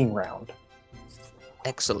baking round.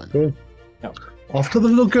 Excellent. Cool. Off to the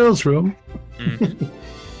little girl's room. Mhm.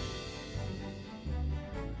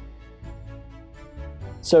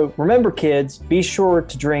 So remember, kids, be sure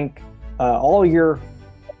to drink all your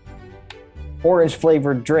orange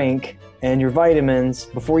flavored drink and your vitamins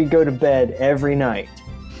before you go to bed every night.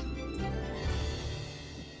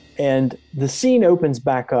 And the scene opens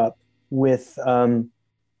back up with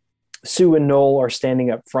Sue and Noel are standing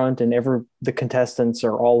up front, and the contestants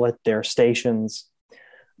are all at their stations.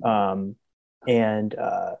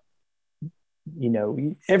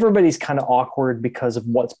 Everybody's kind of awkward because of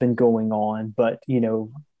what's been going on, but Heath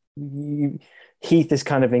is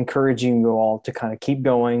kind of encouraging you all to kind of keep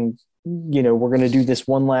going. We're going to do this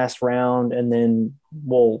one last round, and then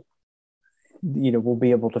we'll be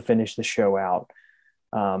able to finish the show out.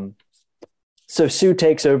 So Sue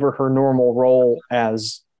takes over her normal role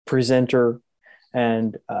as presenter,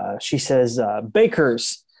 and she says,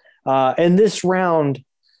 "Bakers, in this round,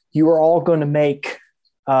 you are all going to make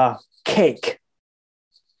cake."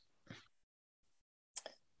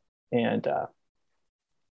 And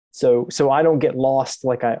so I don't get lost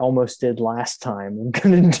like I almost did last time. I'm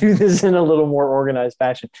going to do this in a little more organized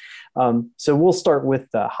fashion. So we'll start with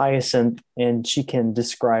Hyacinth, and she can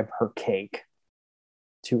describe her cake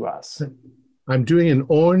to us. I'm doing an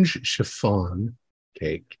orange chiffon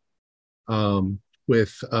cake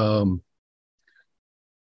with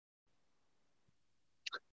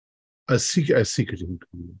a secret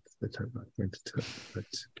ingredient that I'm not going to tell you, but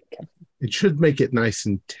it should make it nice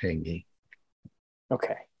and tangy.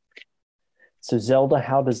 Okay. So Zelda,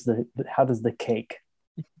 how does the cake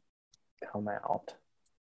come out?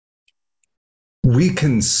 We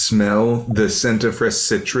can smell the scent of fresh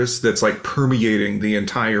citrus that's like permeating the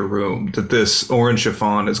entire room. That this orange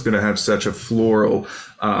chiffon is going to have such a floral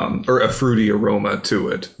or a fruity aroma to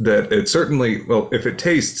it that it certainly, well, if it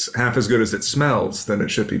tastes half as good as it smells, then it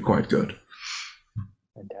should be quite good.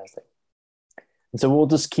 Fantastic. And so we'll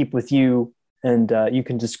just keep with you, and you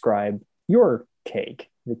can describe your cake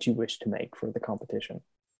that you wish to make for the competition.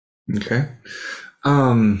 Okay.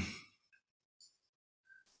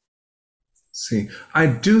 See, I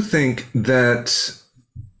do think that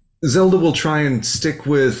Zelda will try and stick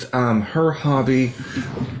with her hobby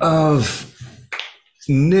of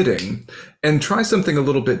knitting and try something a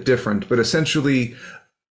little bit different, but essentially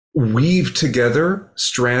weave together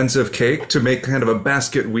strands of cake to make kind of a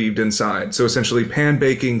basket weaved inside. So essentially pan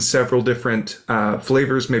baking several different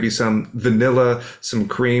flavors, maybe some vanilla, some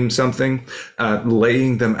cream, something,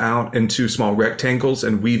 laying them out into small rectangles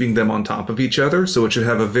and weaving them on top of each other. So it should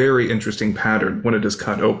have a very interesting pattern when it is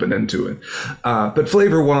cut open into it. But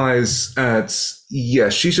flavor wise,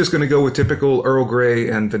 yes, she's just going to go with typical Earl Grey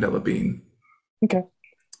and vanilla bean. Okay.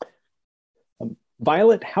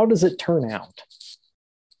 Violet, how does it turn out?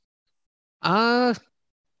 I'm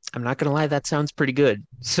not gonna lie, that sounds pretty good.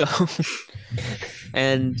 So,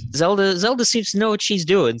 and Zelda seems to know what she's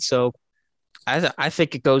doing, so I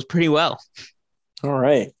think it goes pretty well. All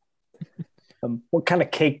right. What kind of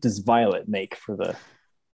cake does Violet make for the?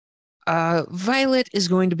 Violet is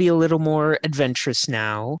going to be a little more adventurous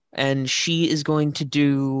now, and she is going to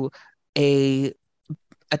do a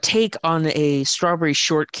take on a strawberry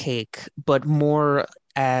shortcake, but more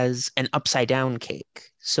as an upside down cake.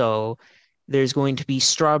 So there's going to be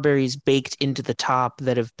strawberries baked into the top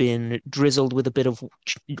that have been drizzled with a bit of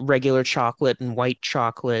regular chocolate and white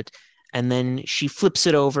chocolate. And then she flips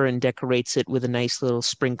it over and decorates it with a nice little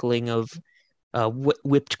sprinkling of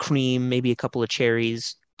whipped cream, maybe a couple of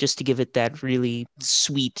cherries, just to give it that really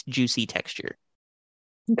sweet, juicy texture.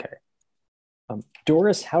 Okay.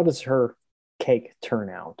 Doris, how does her cake turn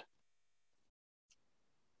out?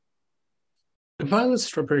 The Violet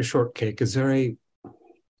strawberry shortcake is very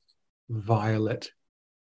violet.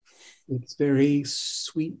 It's very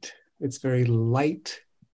sweet. It's very light.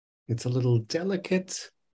 It's a little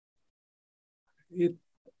delicate. It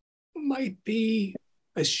might be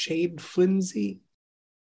a shade flimsy.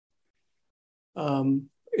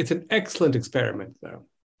 It's an excellent experiment, though.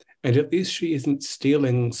 And at least she isn't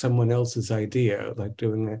stealing someone else's idea, like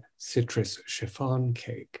doing a citrus chiffon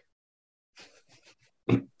cake.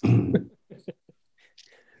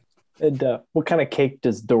 And what kind of cake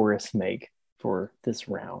does Doris make for this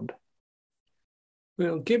round?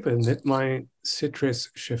 Well, given that my citrus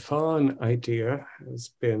chiffon idea has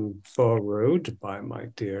been borrowed by my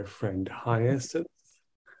dear friend Hyacinth,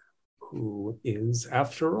 who is,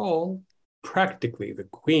 after all, practically the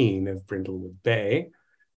queen of Brindlewood Bay,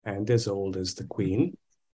 and as old as the queen,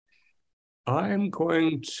 I'm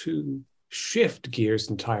going to shift gears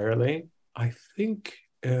entirely. I think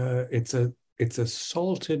it's a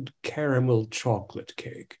salted caramel chocolate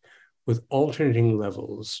cake with alternating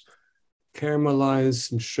levels. Caramelize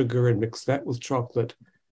some sugar and mix that with chocolate,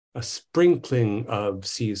 a sprinkling of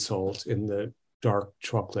sea salt in the dark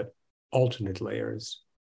chocolate alternate layers,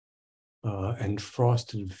 and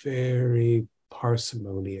frosted very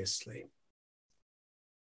parsimoniously.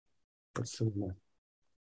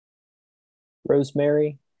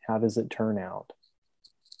 Rosemary, how does it turn out?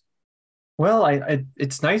 Well,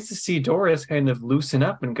 it's nice to see Doris kind of loosen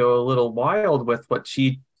up and go a little wild with what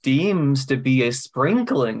she deems to be a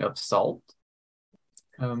sprinkling of salt.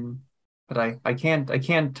 But I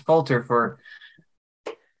can't falter for,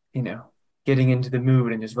 getting into the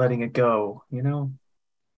mood and just letting it go,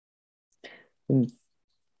 And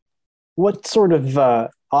what sort of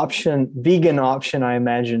vegan option, I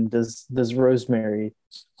imagine, does Rosemary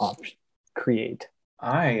create?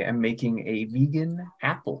 I am making a vegan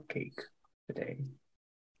apple cake today.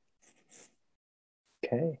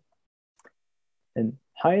 Okay. And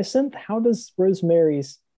Hyacinth, how does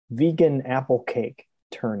Rosemary's vegan apple cake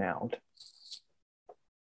turn out?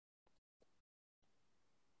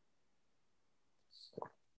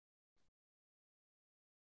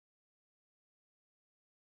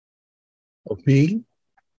 Oh, me?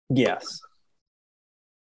 Yes.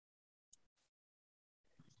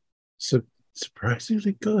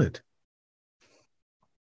 Surprisingly good.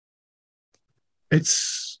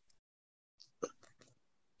 It's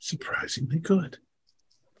surprisingly good.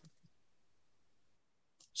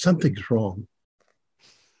 Something's wrong.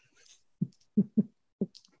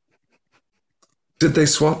 Did they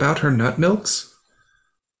swap out her nut milks?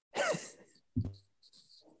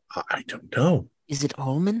 I don't know. Is it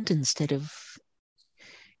almond instead of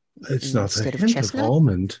It's not a instead of hint of chestnut?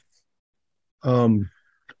 almond.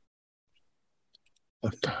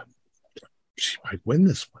 She might win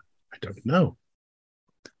this one. I don't know.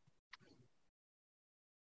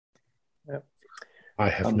 Yep. I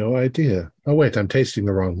have no idea. Oh, wait, I'm tasting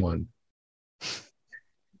the wrong one.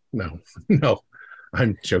 No, no,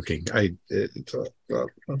 I'm joking. Three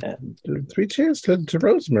cheers to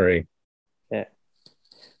Rosemary. Yeah.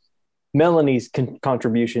 Melanie's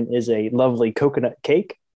contribution is a lovely coconut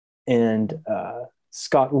cake, and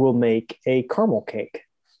Scott will make a caramel cake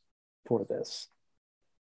for this.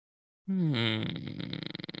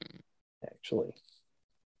 Actually,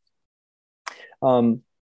 and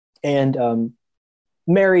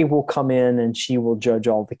Mary will come in and she will judge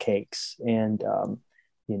all the cakes, and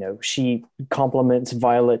she compliments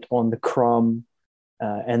Violet on the crumb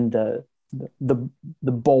and the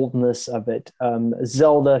boldness of it.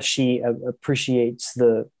 Zelda, she appreciates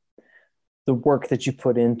the work that you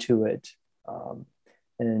put into it,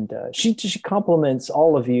 and she compliments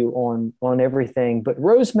all of you on everything. But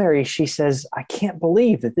Rosemary, she says, "I can't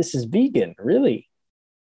believe that this is vegan. Really?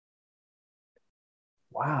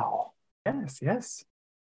 Wow." Yes.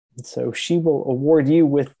 And so she will award you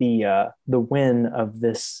with the win of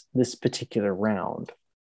this particular round.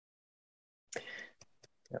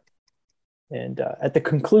 And at the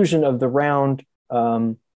conclusion of the round,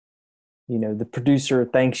 the producer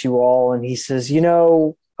thanks you all, and he says,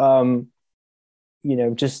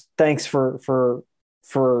 just thanks for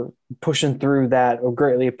pushing through that. I'll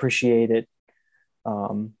greatly appreciate it.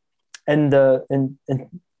 And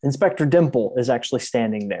Inspector Dimple is actually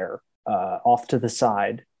standing there, off to the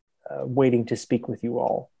side, waiting to speak with you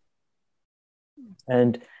all.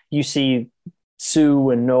 And you see Sue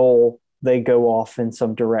and Noel, they go off in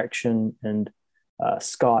some direction, and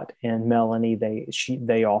Scott and Melanie,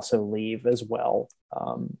 they also leave as well.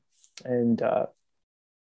 And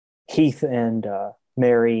Heath and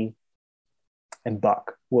Mary and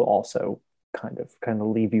Buck will also kind of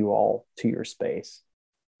leave you all to your space.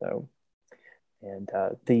 So, and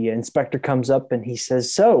the inspector comes up and he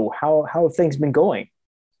says, "So, how have things been going?"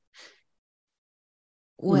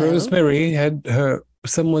 Well, Rosemary had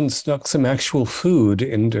someone snuck some actual food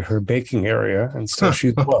into her baking area, and so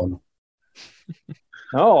she's won.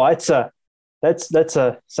 Oh, that's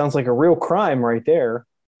sounds like a real crime right there.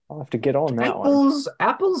 I'll have to get on that one.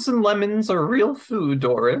 Apples and lemons are real food,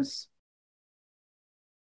 Doris.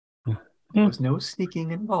 There was no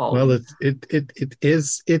sneaking involved. Well, it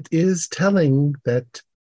is telling that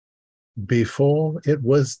before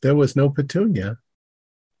there was no petunia,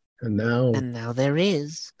 and now there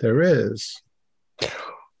is. There is.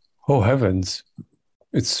 Oh heavens,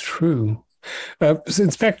 it's true.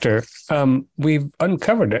 Inspector, we've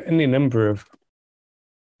uncovered any number of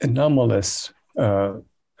anomalous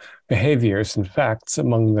behaviors and facts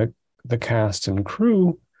among the cast and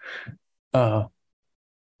crew.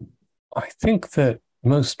 I think the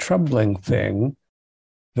most troubling thing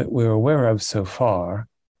that we're aware of so far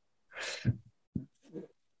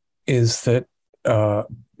is that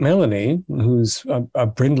Melanie, who's a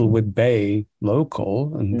Brindlewood Bay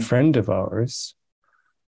local and friend of ours,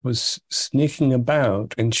 was sneaking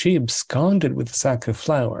about, and she absconded with a sack of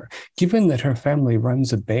flour. Given that her family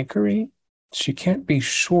runs a bakery, she can't be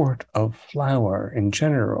short of flour in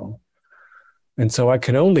general. And so I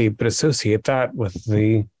can only but associate that with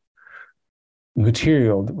the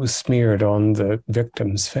material that was smeared on the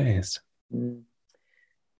victim's face.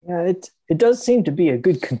 Yeah, it does seem to be a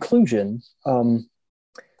good conclusion.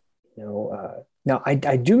 Now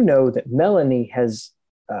I do know that Melanie has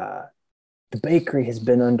the bakery has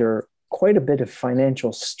been under quite a bit of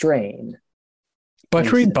financial strain.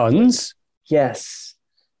 Buttery buns? Yes.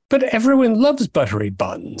 But everyone loves buttery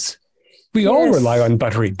buns. We all rely on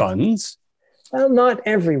buttery buns. Well, not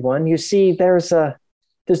everyone. You see, there's the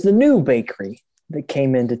new bakery that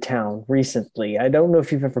came into town recently. I don't know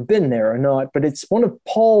if you've ever been there or not, but it's one of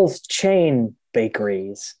Paul's chain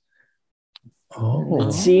bakeries. Oh.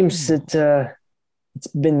 It seems that it's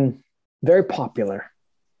been very popular.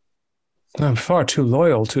 I'm far too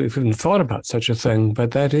loyal to have even thought about such a thing,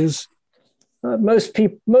 but that is...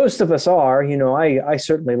 most of us are. I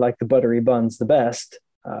certainly like the buttery buns the best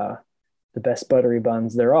buttery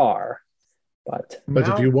buns there are. But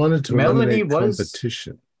if you wanted to eliminate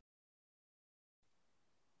competition...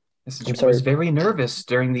 She was very nervous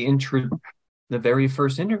during the very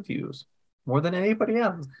first interviews, more than anybody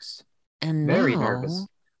else. And very now, nervous.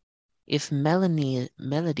 If Melanie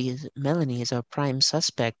is our prime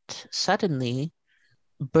suspect, suddenly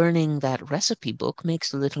burning that recipe book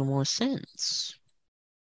makes a little more sense.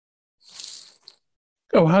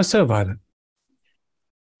 Oh, how so, Violet?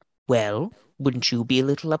 Well, wouldn't you be a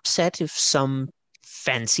little upset if some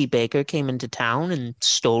fancy baker came into town and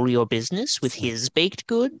stole your business with his baked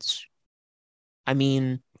goods? I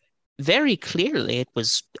mean, very clearly it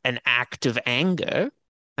was an act of anger.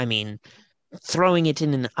 I mean, throwing it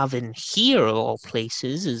in an oven here of all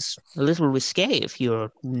places is a little risque if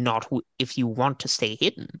you want to stay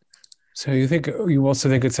hidden. So you also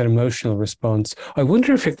think it's an emotional response. I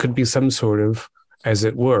wonder if it could be some sort of, as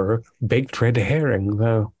it were, baked red herring,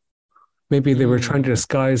 though. Maybe they were trying to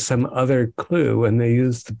disguise some other clue and they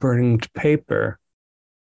used the burned paper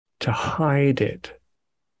to hide it.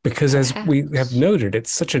 Because as we have noted,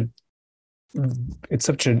 it's such an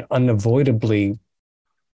unavoidably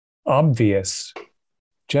obvious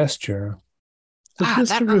gesture.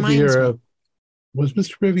 Was Mr.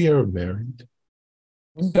 Riviera married?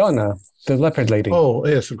 Donna, the leopard lady. Oh,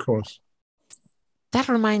 yes, of course. That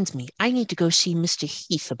reminds me, I need to go see Mr.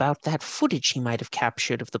 Heath about that footage he might have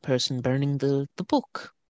captured of the person burning the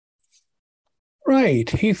book. Right,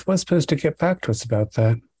 Heath was supposed to get back to us about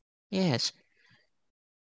that. Yes.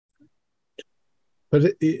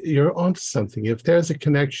 But you're onto something. If there's a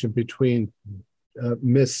connection between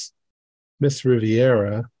Miss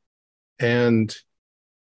Riviera and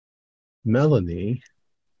Melanie,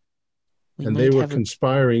 and they were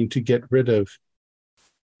conspiring to get rid of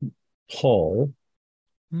Paul,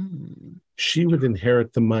 she would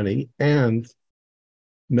inherit the money, and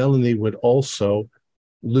Melanie would also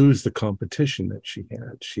lose the competition that she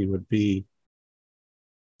had. She would be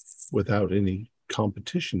without any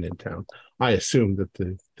competition in town. I assume that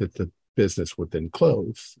the business would then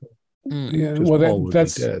close. Yeah, well,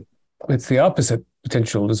 that's it's the opposite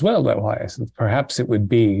potential as well, though. Perhaps it would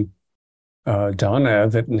be Donna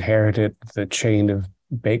that inherited the chain of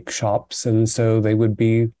bake shops, and so they would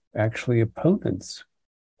be actually opponents.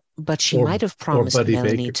 But she might have promised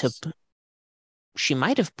Melanie to. She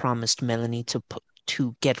might have promised Melanie to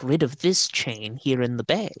get rid of this chain here in the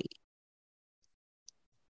bay.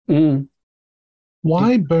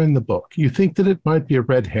 Why burn the book? You think that it might be a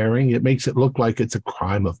red herring? It makes it look like it's a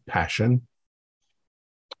crime of passion.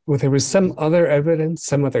 Well, there was some other evidence,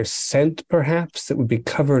 some other scent, perhaps, that would be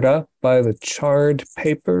covered up by the charred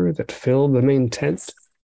paper that filled the main tent.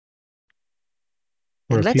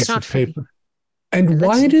 Or a piece of paper. And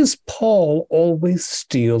why does Paul always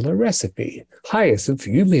steal a recipe? Hyacinth,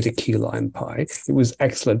 you made a key lime pie. It was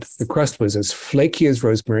excellent. The crust was as flaky as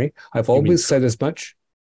rosemary. I've always said as much.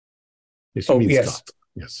 Yes. Scott.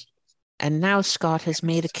 Yes. And now Scott has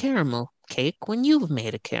made a caramel cake when you've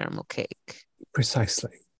made a caramel cake.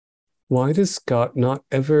 Precisely. Why does Scott not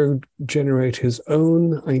ever generate his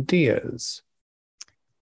own ideas?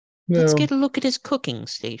 Let's get a look at his cooking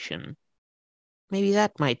station. Maybe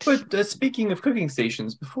that might... But speaking of cooking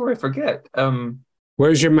stations, before I forget...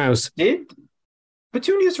 Where's your mouse?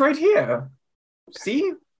 Petunia's right here.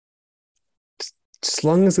 See? As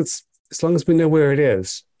long as we know where it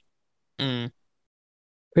is.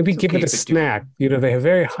 Maybe give it a snack. You know, they have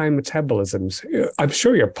very high metabolisms. I'm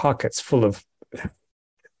sure your pocket's full of...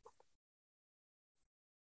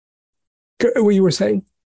 What you were saying?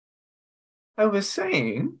 I was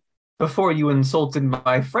saying, before you insulted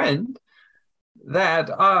my friend, that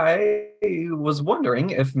I was wondering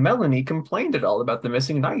if Melanie complained at all about the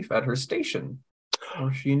missing knife at her station.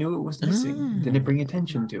 Or she knew it was missing, didn't bring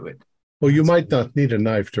attention to it. Well, you might not need a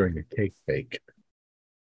knife during a cake bake.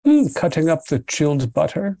 Cutting up the chilled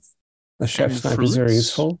butter. The chef's knife is very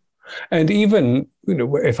useful. And even, you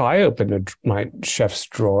know, if I open my chef's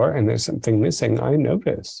drawer and there's something missing, I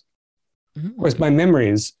notice. Whereas my memory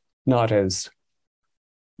is not as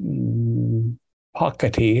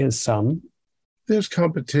pockety as some. There's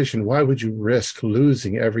competition. Why would you risk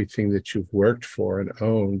losing everything that you've worked for and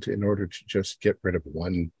owned in order to just get rid of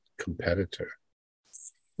one competitor?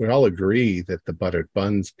 We all agree that the buttered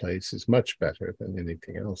buns place is much better than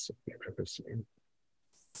anything else that we've ever seen.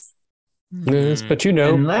 Yes, but you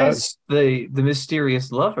know... Unless the mysterious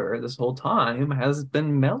lover this whole time has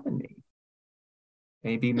been Melanie.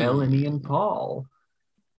 Maybe Melanie and Paul.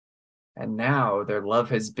 And now their love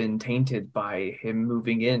has been tainted by him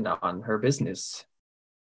moving in on her business.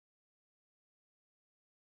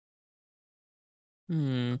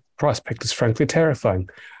 Prospect is frankly terrifying.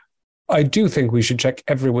 I do think we should check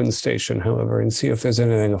everyone's station, however, and see if there's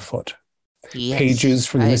anything afoot. Yes, Pages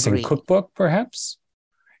from the missing cookbook, perhaps?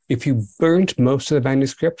 If you burnt most of the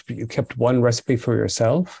manuscript, but you kept one recipe for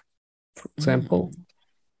yourself, for example.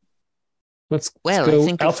 Let's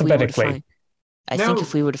go alphabetically. I think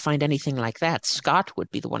if we were to find anything like that, Scott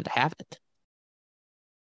would be the one to have it.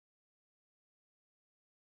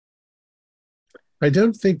 I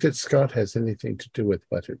don't think that Scott has anything to do with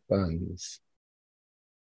buttered buns.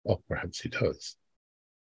 Oh, perhaps he does.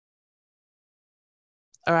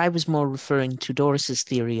 Or I was more referring to Doris's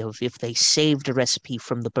theory of if they saved a recipe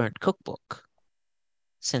from the burnt cookbook,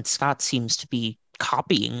 since Scott seems to be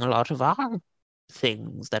copying a lot of our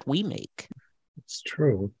things that we make. It's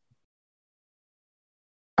true.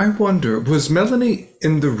 I wonder, was Melanie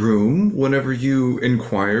in the room whenever you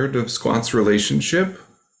inquired of Squat's relationship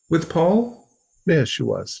with Paul? Yeah, she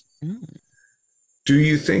was. Mm. Do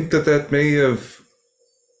you think that that may have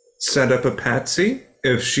set up a patsy?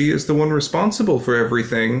 If she is the one responsible for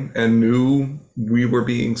everything and knew we were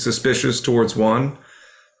being suspicious towards one,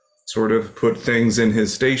 sort of put things in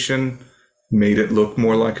his station, made it look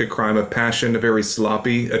more like a crime of passion, a very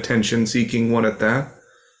sloppy, attention-seeking one at that?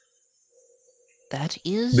 That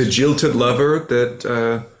is... The jilted lover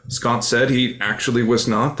that Scott said he actually was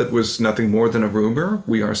not, that was nothing more than a rumor,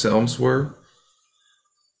 we ourselves were.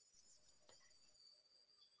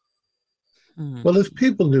 Well, if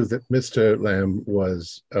people knew that Mr. Lamb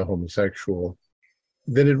was a homosexual,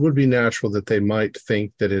 then it would be natural that they might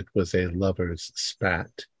think that it was a lover's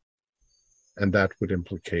spat. And that would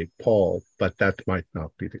implicate Paul, but that might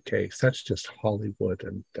not be the case. That's just Hollywood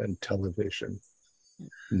and television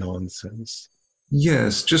nonsense.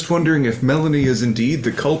 Yes, just wondering if Melanie is indeed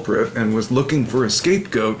the culprit and was looking for a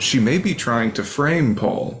scapegoat. She may be trying to frame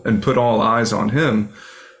Paul and put all eyes on him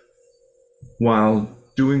while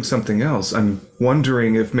doing something else. I'm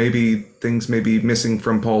wondering if maybe things may be missing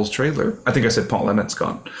from Paul's trailer. I think I said Paul, I meant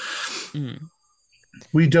Scott.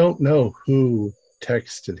 We don't know who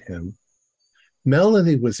texted him.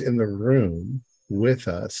 Melanie was in the room with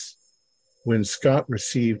us when Scott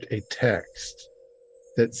received a text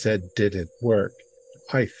that said, "Did it work?"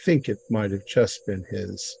 I think it might have just been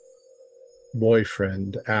his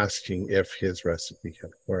boyfriend asking if his recipe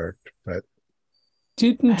had worked, but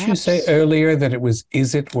Didn't you say earlier that it was,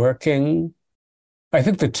 is it working? I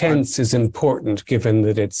think the tense is important given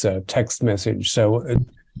that it's a text message, so an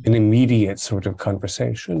immediate sort of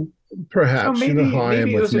conversation. Perhaps, maybe, you know how I am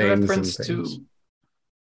maybe it with was in names and reference things. to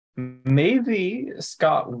maybe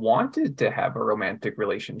Scott wanted to have a romantic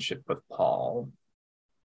relationship with Paul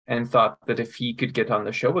and thought that if he could get on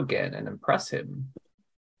the show again and impress him,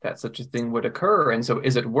 that such a thing would occur. And so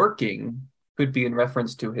is it working could be in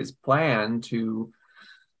reference to his plan to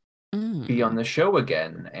be on the show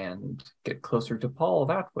again and get closer to Paul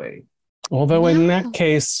that way. Although in that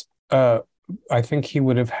case, I think he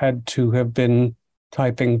would have had to have been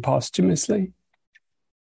typing posthumously.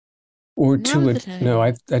 Or I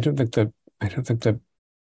don't think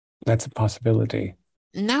that's a possibility.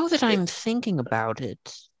 Now that I'm thinking about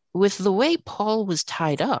it, with the way Paul was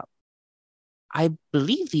tied up, I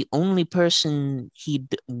believe the only person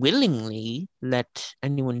he'd willingly let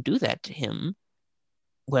anyone do that to him,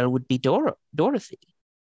 well, would be Dorothy.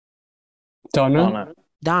 Donna.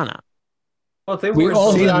 Well, they We were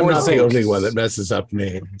all need I'm more not the zinc. only one that messes up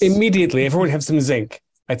names. Immediately, everyone have some zinc.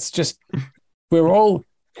 It's just, we're all,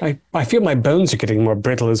 I feel my bones are getting more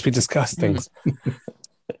brittle as we discuss things.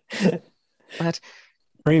 But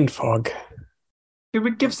brain fog. You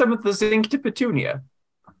would give some of the zinc to Petunia.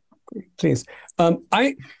 Please.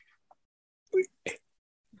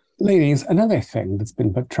 Ladies, another thing that's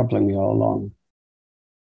been troubling me all along.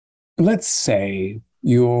 Let's say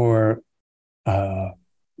your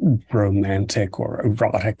romantic or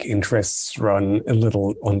erotic interests run a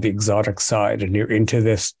little on the exotic side and you're into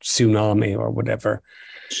this tsunami or whatever.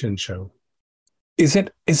 Shinsho. Is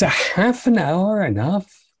a half an hour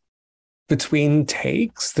enough between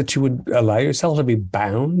takes that you would allow yourself to be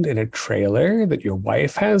bound in a trailer that your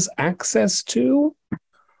wife has access to?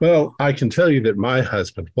 Well, I can tell you that my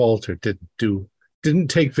husband, Walter, didn't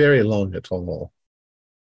take very long at all.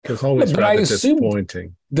 It was always rather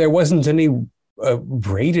disappointing. There wasn't any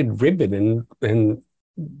braided ribbon and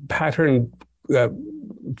patterned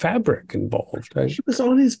fabric involved. He was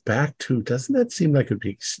on his back too. Doesn't that seem like it would be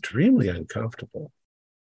extremely uncomfortable?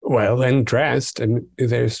 Well, and dressed, and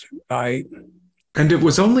And it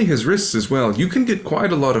was only his wrists as well. You can get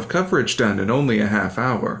quite a lot of coverage done in only a half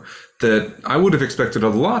hour. That I would have expected a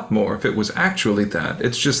lot more if it was actually that.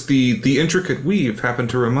 It's just the intricate weave happened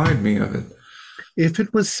to remind me of it. If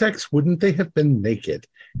it was sex, wouldn't they have been naked?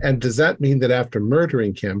 And does that mean that after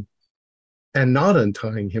murdering him and not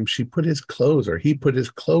untying him, he put his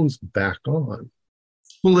clothes back on?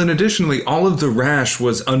 Well, and additionally, all of the rash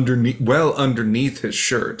was underneath his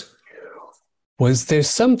shirt. Was there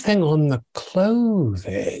something on the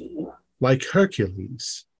clothing? Like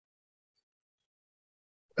Hercules.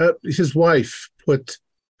 His wife put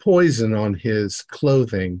poison on his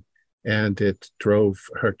clothing and it drove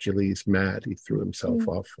Hercules mad. He threw himself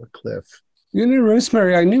off a cliff. You know,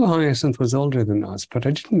 Rosemary, I knew Hyacinth was older than us, but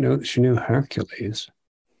I didn't know that she knew Hercules.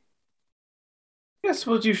 Yes,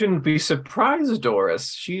 well, you shouldn't be surprised,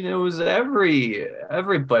 Doris. She knows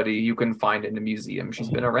everybody you can find in the museum. She's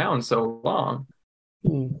been around so long.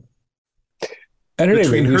 At any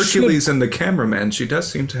Between rate, Hercules and the cameraman, she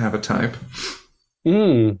does seem to have a type.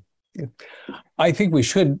 I think we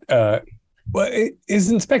should.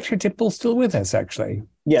 Is Inspector Dimple still with us, actually?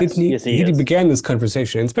 Yes, yes, he is. began this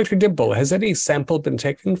conversation. Inspector Dimple, has any sample been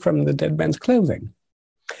taken from the dead man's clothing?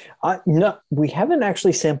 No, we haven't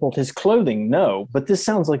actually sampled his clothing, no, but this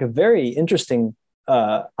sounds like a very interesting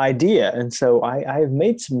idea. And so I have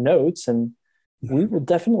made some notes and we will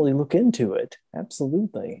definitely look into it.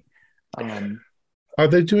 Absolutely. Are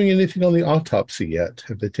they doing anything on the autopsy yet?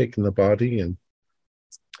 Have they taken the body and?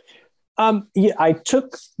 Yeah, I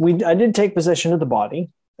did take possession of the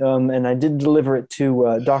body, and I did deliver it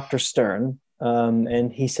to Dr. Stern,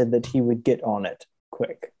 and he said that he would get on it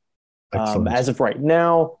quick. As of right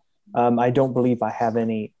now, I don't believe I have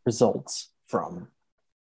any results from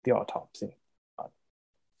the autopsy.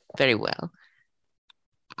 Very well.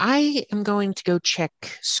 I am going to go check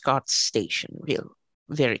Scott's station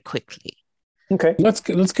very quickly. Okay. Let's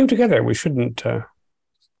go together. We shouldn't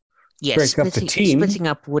Yes, break up the team. Splitting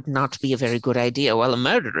up would not be a very good idea while a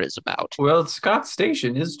murder is about. Well, Scott's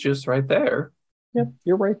station is just right there. Yep,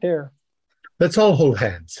 you're right there. Let's all hold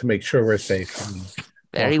hands to make sure we're safe.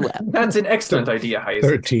 Very well. That's an excellent idea,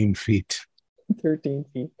 Hyacinth. 13 feet. 13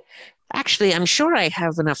 feet. Actually, I'm sure I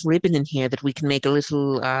have enough ribbon in here that we can make a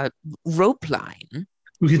little rope line.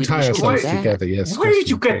 We can We tie should do ourselves that. together, yes. Where just did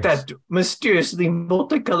you in get case. that mysteriously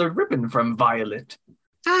multicolored ribbon from, Violet?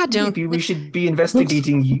 Maybe we should be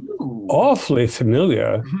investigating you. Awfully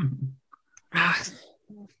familiar.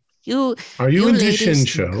 You Are you into ladies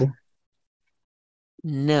Shinsho?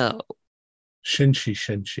 No.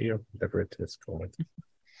 Shinshi, or whatever it is called.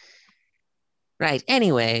 Right.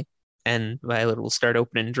 Anyway, and Violet will start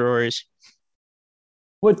opening drawers.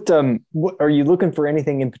 What are you looking for?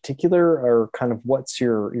 Anything in particular, or kind of what's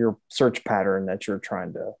your search pattern that you're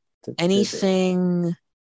trying to do? Anything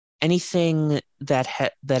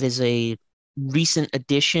that is a recent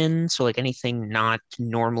addition, so like anything not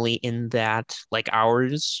normally in that, like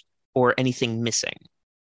ours, or anything missing.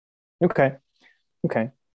 Okay.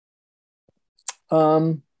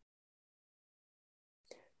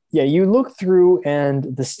 Yeah, you look through and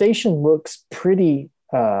the station looks pretty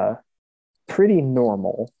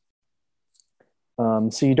normal.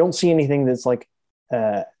 So you don't see anything that's like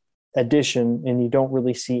addition, and you don't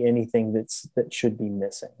really see anything that should be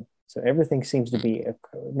missing. So everything seems to be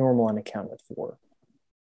normal and accounted for.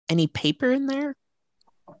 Any paper in there?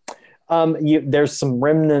 There's some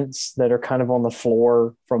remnants that are kind of on the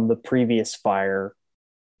floor from the previous fire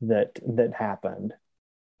that happened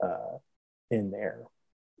in there.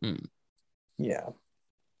 Yeah.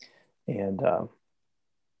 And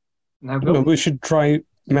We should try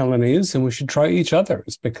Melanie's, and we should try each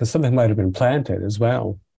other's, because something might have been planted as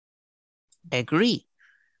well. I agree.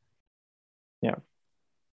 Yeah.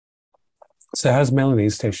 So how's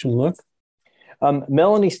Melanie's station look?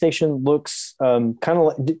 Melanie Station looks kind of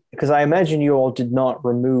like, because I imagine you all did not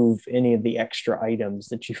remove any of the extra items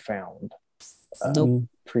that you found. Nope.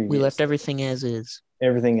 Previously. We left everything as is.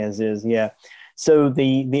 Everything as is, yeah. So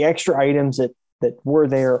the extra items that were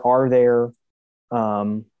there are there.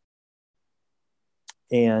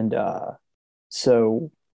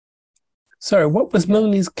 So. Sorry, what was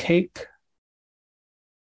Melanie's cake?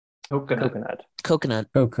 Coconut.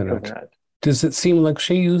 Does it seem like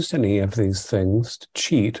she used any of these things to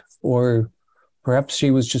cheat, or perhaps she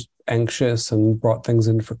was just anxious and brought things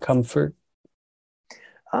in for comfort?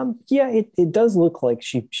 Yeah, it does look like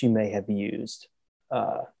she may have used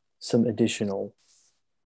some additional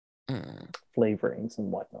flavorings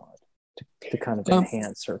and whatnot to kind of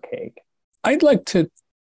enhance her cake. I'd like to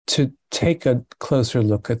take a closer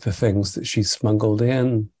look at the things that she smuggled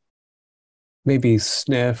in. Maybe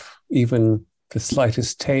sniff even the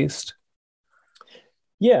slightest taste.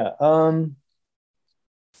 Yeah. Go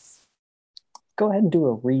ahead and do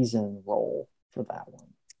a reason roll for that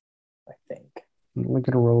one, I think. I'm going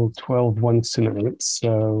to roll 12 once tonight,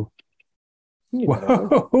 so...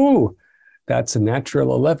 Whoa! That's a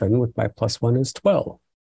natural 11 with my +1 is 12.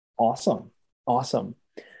 Awesome.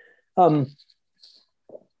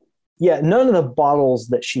 Yeah, none of the bottles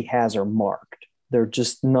that she has are marked. They're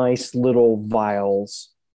just nice little vials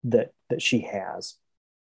that she has.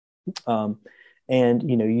 And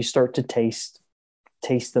you start to taste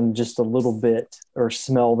them just a little bit, or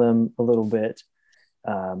smell them a little bit.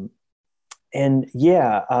 And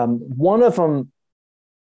yeah, one of them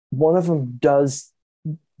does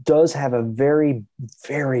does have a very,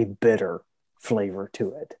 very bitter flavor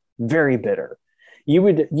to it. Very bitter. You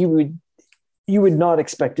would not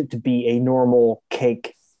expect it to be a normal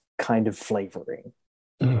cake kind of flavoring.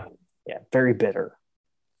 Mm. Yeah, very bitter.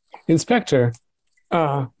 Inspector,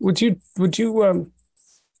 would you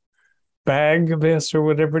bag this or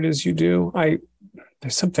whatever it is you do?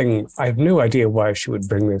 There's something, I have no idea why she would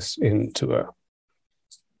bring this into a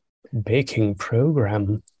baking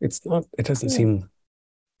program. It doesn't seem,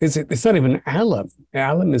 it's not even alum.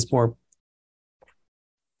 Alum is more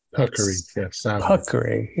Puckery, yes.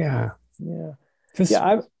 puckery, yeah.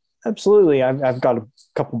 Absolutely. I've got a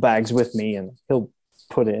couple bags with me, and he'll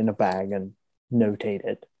put it in a bag and notate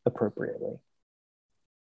it appropriately.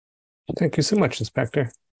 Thank you so much,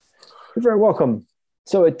 Inspector. You're very welcome.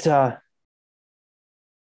 So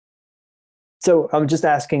I'm just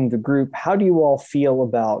asking the group, how do you all feel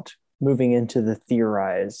about moving into the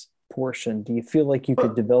theorize portion? Do you feel like you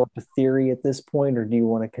could develop a theory at this point, or do you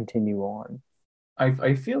want to continue on?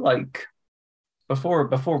 I feel like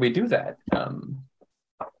before we do that,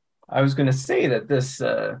 I was going to say that this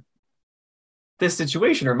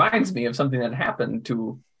situation reminds me of something that happened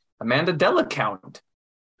to Amanda Delacount.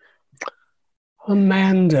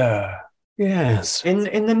 Amanda, yes.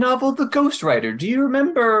 In the novel The Ghostwriter, do you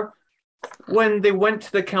remember when they went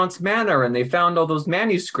to the Count's manor and they found all those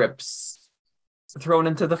manuscripts thrown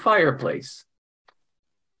into the fireplace?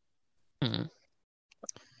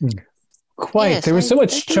 Quite. Yes, there was so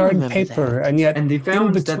much charred paper, that. and yet And they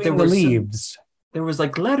found in that between the leaves. There was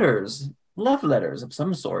like letters, love letters of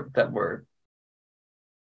some sort that were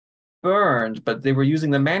burned, but they were using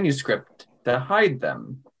the manuscript to hide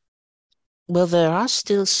them. Well, there are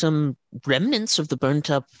still some remnants of the burnt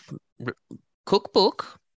up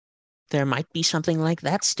cookbook. There might be something like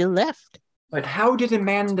that still left. But how did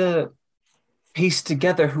Amanda piece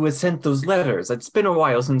together who had sent those letters? It's been a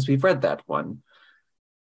while since we've read that one.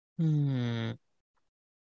 I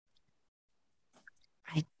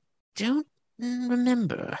don't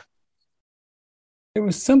remember. There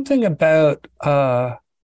was something about,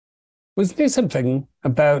 was there something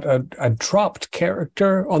about a dropped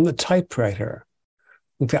character on the typewriter?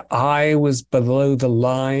 The I was below the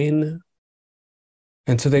line.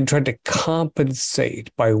 And so they tried to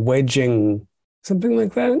compensate by wedging something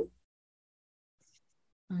like that.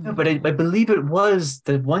 No, but I believe it was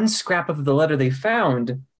the one scrap of the letter they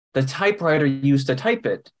found, the typewriter used to type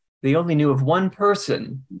it. They only knew of one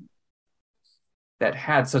person that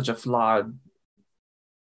had such a flawed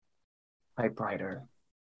typewriter.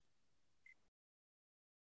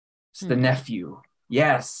 It's the nephew.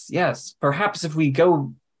 Yes. Perhaps if we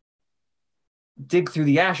go dig through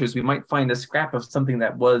the ashes, we might find a scrap of something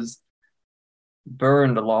that was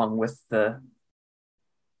burned along with the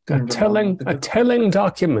a telling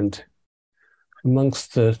document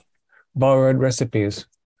amongst the borrowed recipes.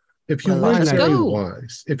 If you weren't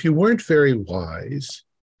very wise,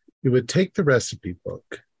 you would take the recipe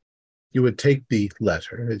book, you would take the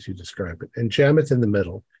letter, as you describe it, and jam it in the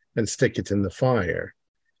middle and stick it in the fire.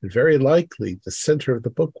 And very likely the center of the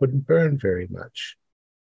book wouldn't burn very much.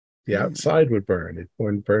 The outside would burn. It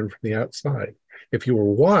wouldn't burn from the outside. If you were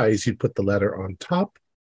wise, you'd put the letter on top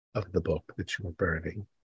of the book that you were burning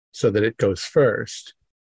so that it goes first.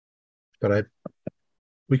 But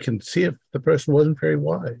we can see if the person wasn't very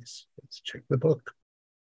wise. Let's check the book.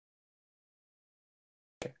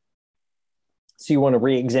 Okay. So you want to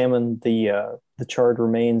re-examine the charred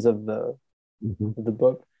remains of the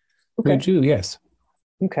book? Okay. We do, yes.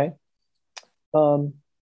 Okay.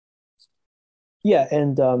 Yeah,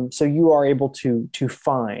 and so you are able to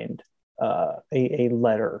find a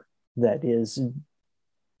letter that is,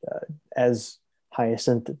 as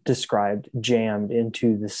Hyacinth described, jammed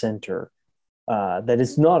into the center. That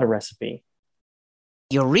is not a recipe.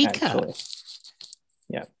 Eureka! Actually.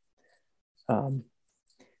 Yeah.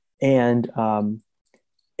 And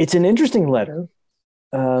it's an interesting letter.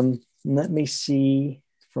 Let me see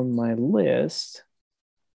from my list.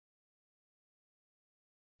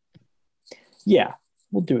 Yeah,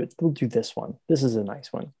 we'll do it. We'll do this one. This is a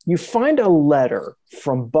nice one. You find a letter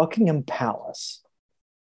from Buckingham Palace,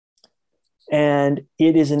 and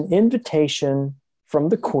it is an invitation from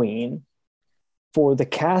the Queen for the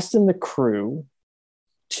cast and the crew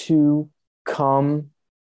to come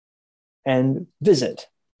and visit.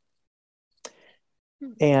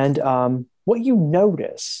 And what you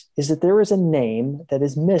notice is that there is a name that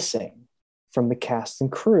is missing from the cast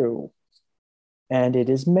and crew, and it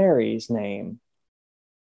is Mary's name.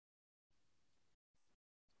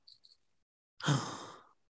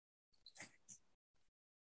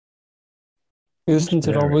 Isn't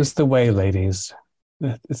it always the way, ladies?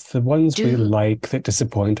 It's the ones we Do- like that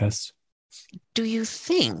disappoint us. Do you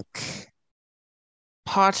think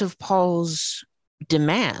part of Paul's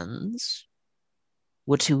demands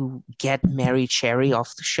were to get Mary Cherry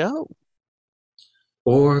off the show?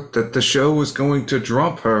 Or that the show was going to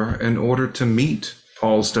drop her in order to meet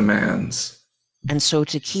Paul's demands. And so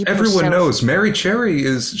to keep Everyone herself... knows Mary Cherry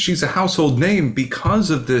she's a household name because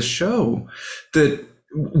of this show. That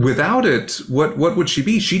without it, what would she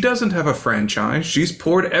be? She doesn't have a franchise. She's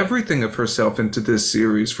poured everything of herself into this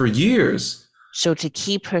series for years. So to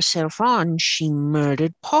keep herself on, she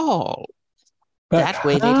murdered Paul. But That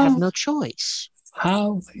way they'd have no choice.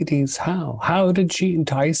 How, ladies, how? How did she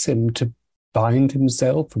entice him to bind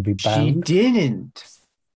himself or be She bound? didn't.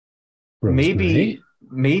 Rosemary?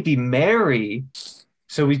 Maybe Mary.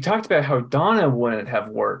 So we talked about how Donna wouldn't have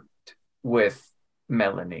worked with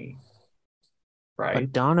Melanie, right?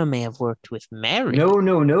 But Donna may have worked with Mary. No.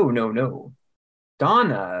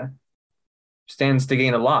 Donna stands to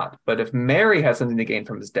gain a lot, but if Mary has something to gain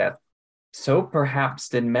from his death, so perhaps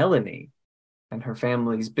did Melanie and her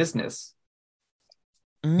family's business.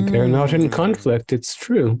 They're not in Mm. conflict, it's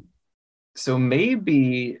true. So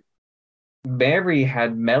maybe Mary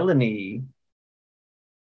had Melanie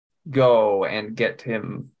go and got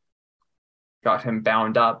him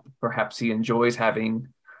bound up. Perhaps he enjoys having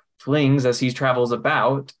flings as he travels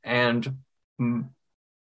about, and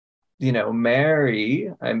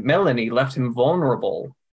Melanie left him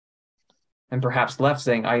vulnerable, and perhaps left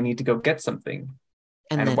saying, "I need to go get something."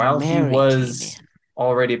 And And then while Mary he was came in.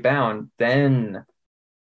 already bound, then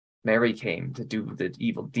Mary came to do the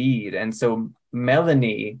evil deed. And so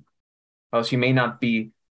Melanie, while she may not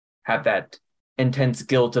have that intense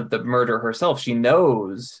guilt of the murder herself, she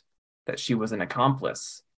knows that she was an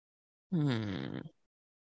accomplice. There's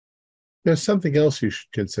something else you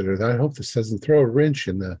should consider. I hope this doesn't throw a wrench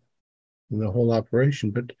in the whole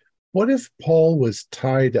operation. But what if Paul was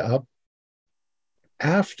tied up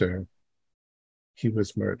after he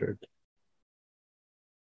was murdered?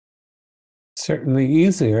 Certainly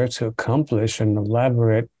easier to accomplish an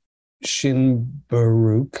elaborate Shin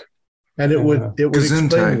Baruch. And it would explain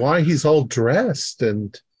Gesundheit. why he's all dressed,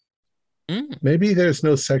 and maybe there's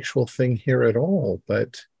no sexual thing here at all,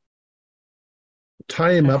 but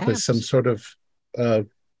tie him up as some Perhaps. sort of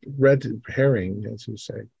red herring, as you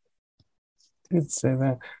say. I'd say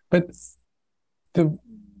that. But the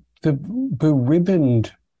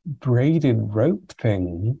beribboned braided rope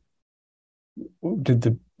thing, did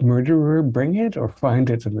the murderer bring it or find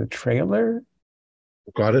it in the trailer?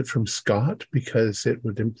 Got it from Scott because it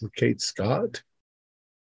would implicate Scott.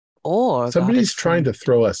 Or Somebody's trying to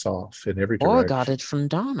throw us off in every direction. Or got it from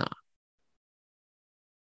Donna.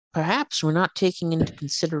 Perhaps we're not taking into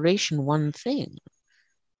consideration one thing.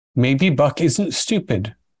 Maybe Buck isn't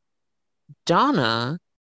stupid. Donna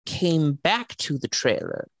came back to the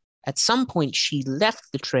trailer. At some point, she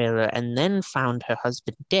left the trailer and then found her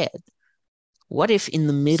husband dead. What if in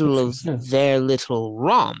the middle of their little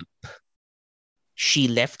romp, she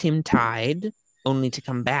left him tied, only to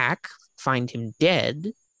come back, find him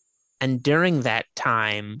dead, and during that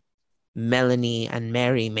time, Melanie and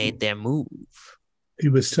Mary made their move? He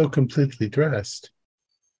was still completely dressed.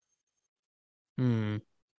 It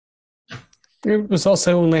was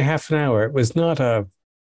also only half an hour. It was not a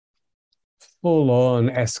full-on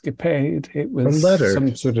escapade. It was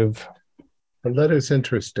some sort of... The letter's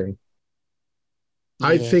interesting.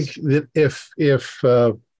 Yes. I think that if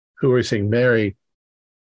who were saying Mary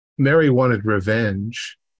wanted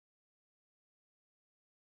revenge,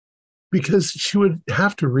 because she would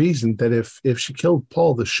have to reason that if she killed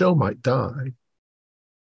Paul, the show might die.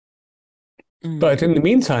 But in the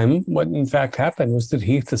meantime, what in fact happened was that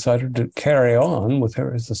Heath decided to carry on with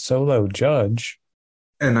her as a solo judge.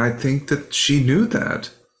 And I think that she knew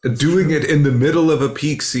that. Doing it in the middle of a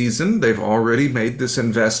peak season, they've already made this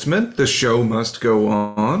investment. The show must go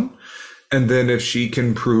on. And then if she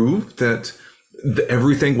can prove that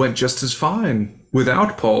everything went just as fine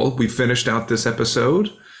without Paul, we finished out this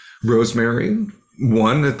episode. Rosemary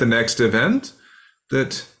won at the next event.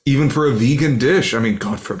 That even for a vegan dish, I mean,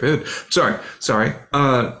 God forbid. Sorry.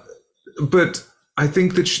 But I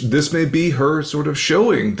think that this may be her sort of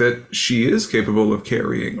showing that she is capable of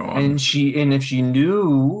carrying on. And if she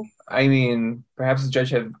knew, I mean, perhaps the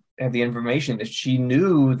judge had the information. If she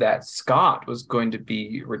knew that Scott was going to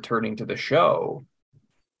be returning to the show,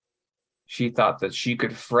 she thought that she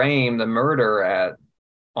could frame the murder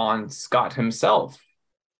on Scott himself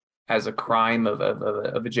has a crime of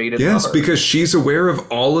a jaded Yes, lover. because she's aware of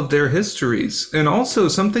all of their histories. And also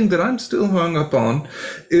something that I'm still hung up on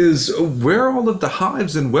is where all of the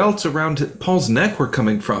hives and welts around Paul's neck were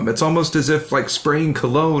coming from. It's almost as if like spraying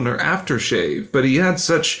cologne or aftershave, but he had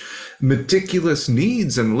such meticulous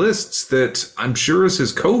needs and lists that I'm sure as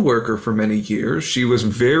his co-worker for many years, she was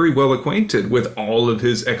very well acquainted with all of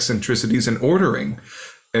his eccentricities and ordering,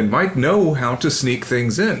 and might know how to sneak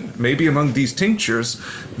things in. Maybe among these tinctures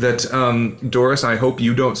that, Doris, I hope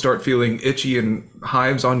you don't start feeling itchy and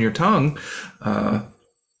hives on your tongue,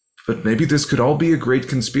 but maybe this could all be a great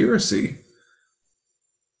conspiracy.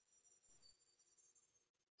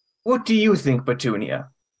 What do you think, Petunia?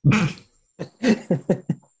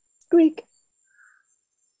 Squeak.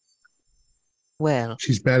 Well,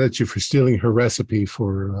 She's mad at you for stealing her recipe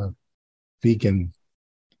for vegan.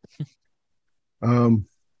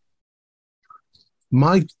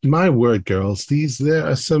 My word, girls, there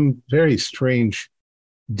are some very strange,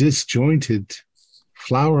 disjointed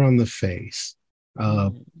flower on the face.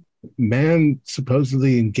 Man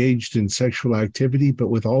supposedly engaged in sexual activity, but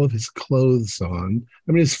with all of his clothes on.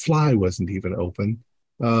 I mean, his fly wasn't even open.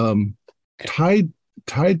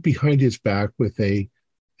 Tied behind his back with a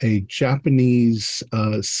Japanese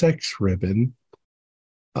sex ribbon.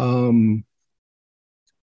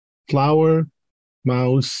 Flower,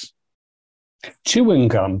 mouse. Chewing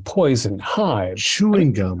gum, poison, hives.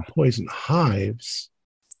 Chewing gum, poison, hives.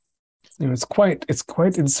 You know, it's quite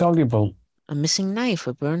insoluble. a missing knife,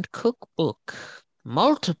 a burned cookbook,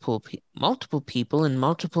 multiple people and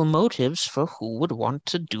multiple motives for who would want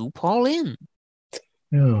to do Paul in.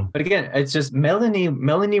 Yeah. But again, it's just Melanie.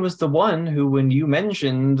 Melanie was the one who, when you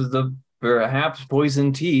mentioned the perhaps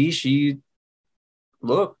poison tea, she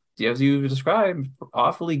looked, as you described,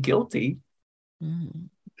 awfully guilty.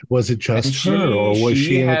 Was it just her, or was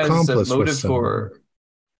she an accomplice with someone?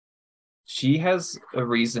 She has a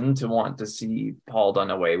reason to want to see Paul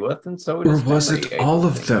done away with, and so does Or was Mary, it I all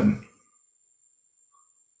of think. them?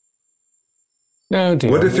 No, dear.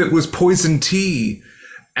 What if it was poison tea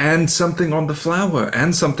and something on the flower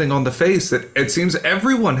and something on the face that it seems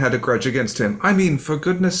everyone had a grudge against him? I mean, for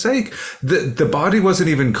goodness sake, the body wasn't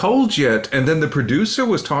even cold yet, and then the producer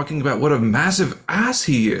was talking about what a massive ass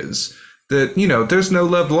he is. That, you know, there's no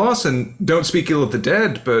love lost and don't speak ill of the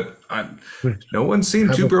dead, but no one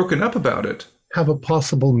seemed too broken up about it. Have a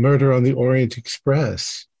possible murder on the Orient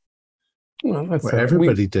Express, Well, that's where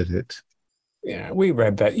everybody did it. Yeah, we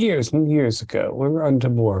read that years and years ago. We're onto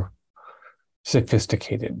more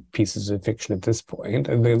sophisticated pieces of fiction at this point,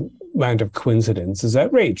 and the amount of coincidence is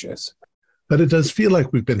outrageous. But it does feel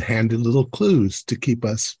like we've been handed little clues to keep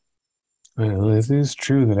us. Well, it is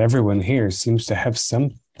true that everyone here seems to have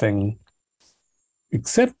something,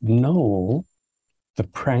 except Noel, the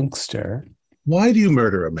prankster. Why do you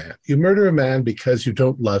murder a man? You murder a man because you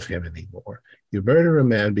don't love him anymore. You murder a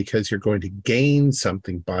man because you're going to gain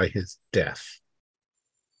something by his death.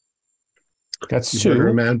 That's You true. murder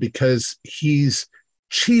a man because he's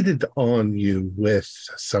cheated on you with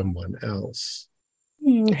someone else.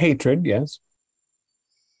 Hatred, yes.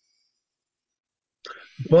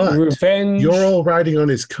 But Revenge. you're all riding on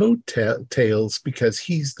his coattails because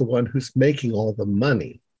he's the one who's making all the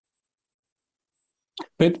money.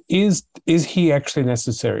 But is he actually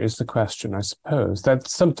necessary is the question, I suppose.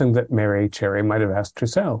 That's something that Mary Cherry might have asked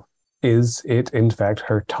herself. Is it, in fact,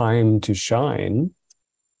 her time to shine?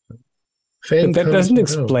 But that doesn't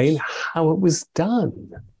explain how it was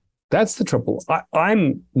done. That's the trouble.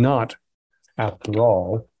 I'm not, after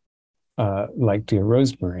all, like dear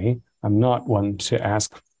Rosemary, I'm not one to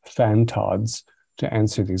ask fantods to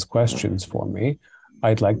answer these questions for me.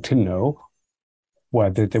 I'd like to know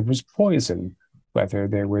whether there was poison, whether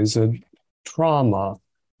there was a trauma,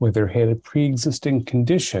 whether he had a pre-existing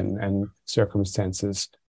condition, and circumstances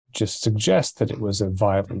just suggest that it was a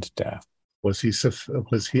violent death. Was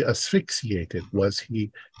he asphyxiated?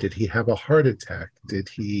 Did he have a heart attack? Did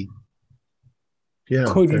he? Yeah.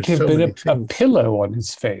 Could it there's have so been many a things. pillow on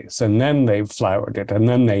his face, and then they floured it, and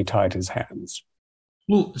then they tied his hands?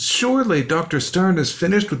 Well, surely Dr. Stern is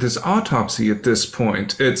finished with his autopsy at this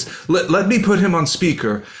point. It's let me put him on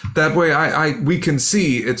speaker. That way we can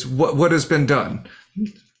see it's what has been done.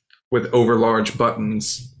 With overlarge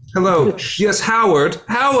buttons. Hello. Yes, Howard.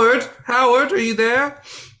 Howard, are you there?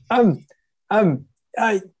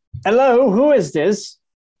 Hello, who is this?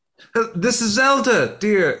 This is Zelda,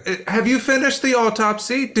 dear. Have you finished the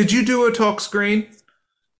autopsy? Did you do a talk screen?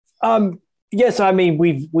 Yes, I mean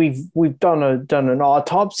we've done an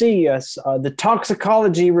autopsy. Yes, the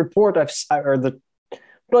toxicology report or the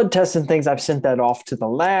blood tests and things. I've sent that off to the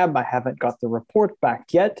lab. I haven't got the report back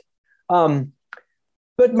yet.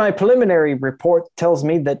 But But my preliminary report tells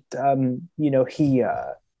me that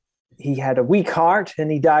he had a weak heart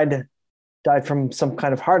and he died from some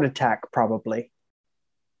kind of heart attack, probably.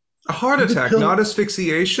 A heart attack, not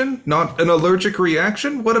asphyxiation, not an allergic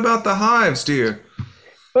reaction? What about the hives, dear?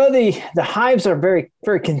 Well, the hives are very,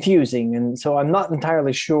 very confusing, and so I'm not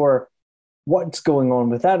entirely sure what's going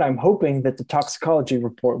on with that. I'm hoping that the toxicology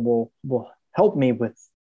report will help me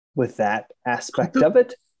with that aspect of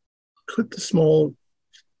it. Could the small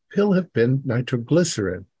pill have been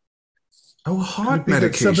nitroglycerin? Oh, heart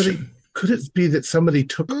medication. Could it be that somebody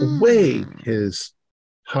took away his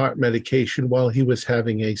heart medication while he was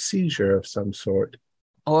having a seizure of some sort?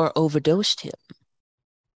 Or overdosed him.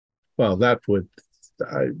 Well, that could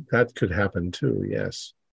happen too,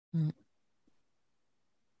 yes.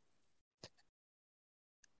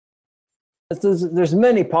 There's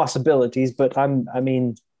many possibilities, but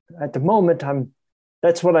at the moment,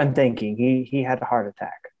 that's what I'm thinking. He had a heart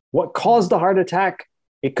attack. What caused the heart attack?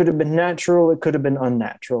 It could have been natural. It could have been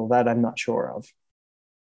unnatural. That I'm not sure of.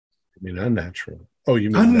 I mean, unnatural. Oh, you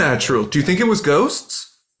mean unnatural? Do you think it was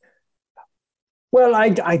ghosts? Well, I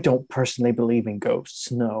don't personally believe in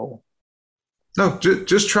ghosts. No. No,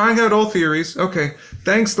 just trying out all theories. Okay.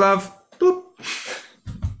 Thanks, love. Boop.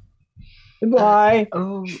 Goodbye.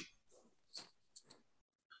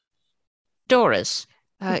 Doris,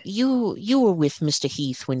 you were with Mr.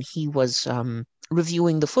 Heath when he was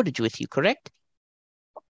reviewing the footage with you, correct?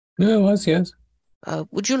 No, it was, yes.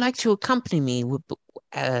 Would you like to accompany me?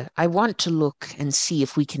 I want to look and see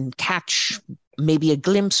if we can catch maybe a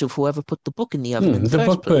glimpse of whoever put the book in the oven in the first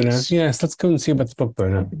book burner. place. Yes, let's go and see about the book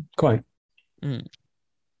burner. Quite.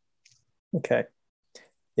 Okay.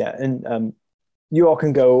 Yeah, and you all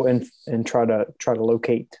can go and try to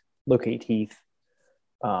locate Heath.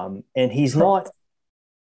 And he's not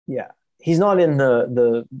in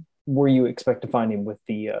the where you expect to find him with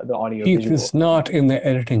the audio. Heath visual. is not in the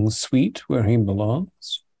editing suite where he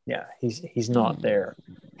belongs. Yeah, he's not there.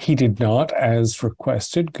 He did not, as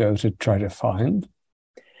requested, go to try to find.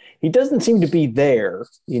 He doesn't seem to be there.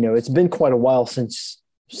 It's been quite a while since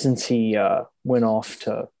he went off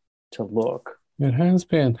to look. It has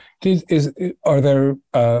been. Are there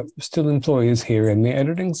still employees here in the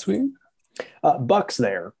editing suite? Buck's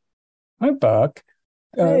there. Hi, Buck.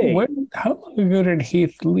 Hey. How long ago did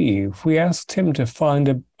Heath leave? We asked him to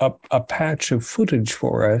find a patch of footage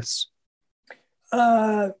for us.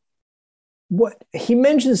 What he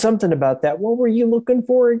mentioned something about that. What were you looking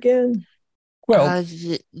for again? Well,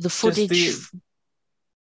 the footage.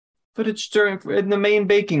 Footage in the main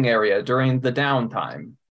baking area during the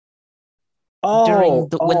downtime. When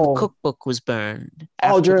the cookbook was burned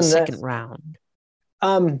after the second round.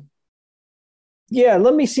 Yeah,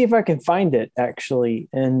 let me see if I can find it, actually.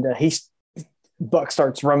 And Buck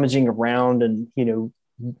starts rummaging around, and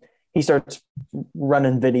he starts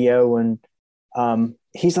running video, and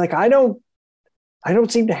he's like, I don't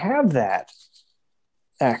seem to have that,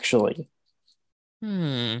 actually.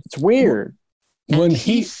 It's weird. When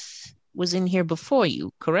he was in here before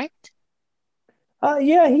you, correct?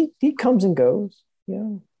 Yeah, he comes and goes.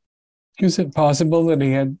 Yeah. Is it possible that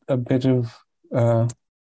he had a bit of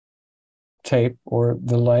tape or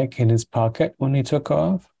the like in his pocket when he took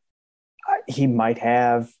off? He might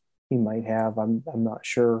have. I'm not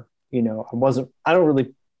sure. wasn't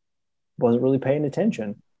really paying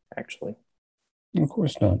attention, actually. Of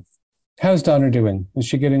course not. How's Donna doing? Is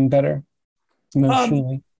she getting better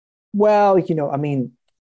emotionally? Well, even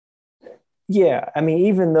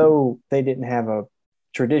though they didn't have a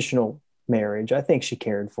traditional marriage, I think she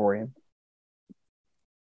cared for him.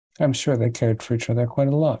 I'm sure they cared for each other quite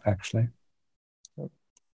a lot, actually.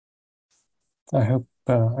 I hope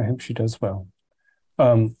she does well.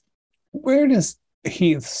 Where does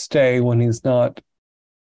Heath stay when he's not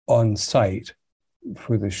on site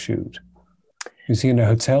for the shoot? Is he in a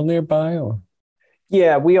hotel nearby, or?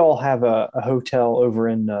 Yeah, we all have a hotel over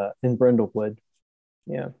in Brindlewood.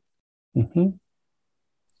 Yeah. Mm-hmm.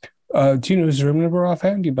 Do you know his room number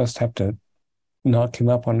offhand? You must have to knock him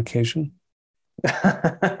up on occasion.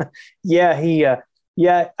 Yeah,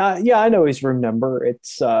 I know his room number.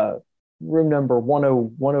 It's room number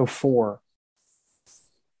 104.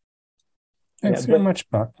 Thanks very much,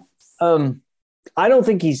 Buck. I don't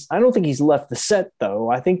think he's left the set,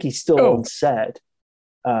 though. I think he's still on set.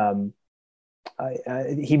 He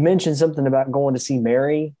mentioned something about going to see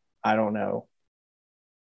Mary. I don't know.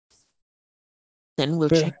 Then we'll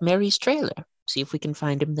check Mary's trailer, see if we can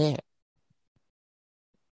find him there.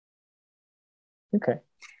 Okay.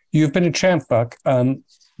 You've been a champ, Buck.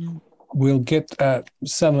 We'll get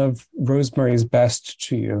some of Rosemary's Best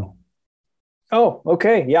to you. Oh,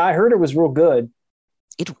 okay. Yeah, I heard it was real good.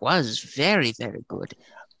 It was very, very good.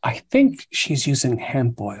 I think she's using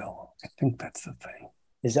hemp oil. I think that's the thing.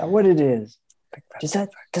 Is that what it is? I think that's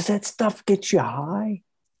Does that stuff get you high?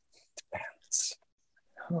 depends.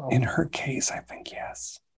 Oh. In her case, I think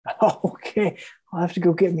yes. Okay, I'll have to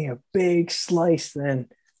go get me a big slice then.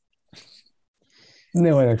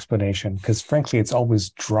 No other explanation, because frankly, it's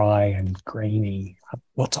always dry and grainy.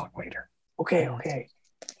 We'll talk later. Okay.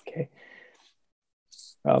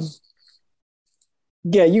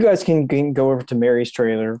 Yeah, you guys can go over to Mary's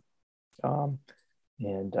trailer, and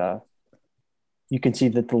you can see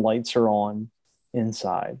that the lights are on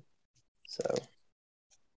inside. So,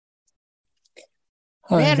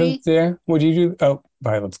 Hi, Mary. there. What do you do? Oh,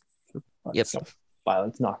 Violet's. Yep.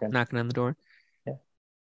 Violet's knocking Knocking on the door.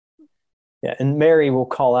 Yeah, and Mary will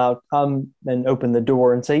call out, and open the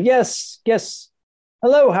door and say, "Yes,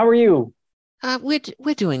 hello. How are you?"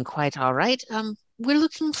 We're doing quite all right. We're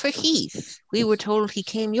looking for Heath. We were told he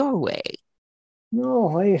came your way. No,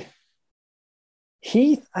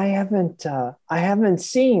 Heath. I haven't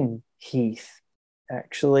seen Heath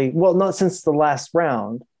actually. Well, not since the last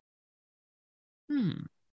round.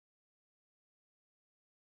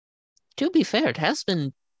 To be fair, it has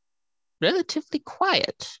been relatively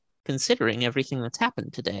quiet, considering everything that's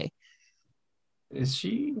happened today. Is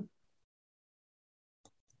she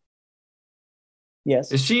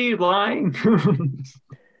Yes. is she lying?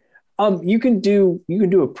 You can do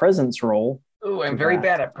a presence roll. Oh, I'm very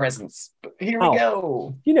bad at presents. But here we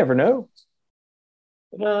go. You never know.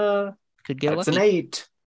 Could get That's lucky. an 8.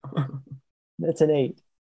 That's an 8.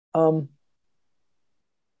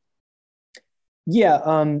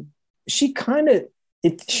 Yeah. She's kind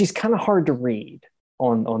of hard to read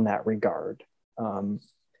on that regard.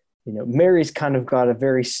 Mary's kind of got a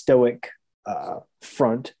very stoic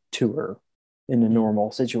front to her in a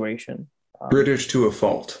normal situation. British to a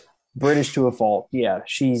fault. British to a fault. Yeah,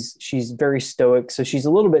 she's very stoic, so she's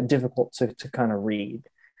a little bit difficult to kind of read.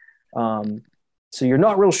 So you're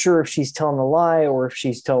not real sure if she's telling a lie or if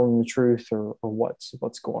she's telling the truth or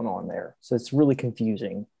what's going on there. So it's really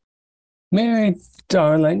confusing. Mary,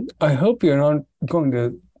 darling, I hope you're not going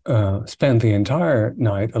to spend the entire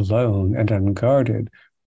night alone and unguarded.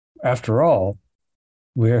 After all,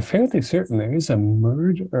 we're fairly certain there is a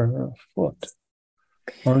murder afoot.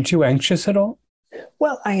 Aren't you anxious at all?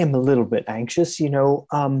 Well, I am a little bit anxious,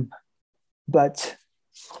 but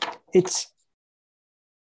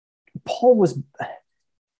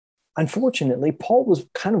unfortunately, Paul was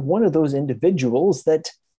kind of one of those individuals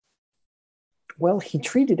that, well, he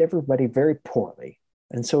treated everybody very poorly.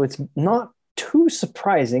 And so it's not too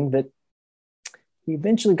surprising that he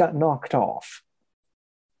eventually got knocked off.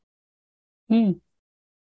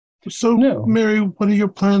 So, No. Mary, what are your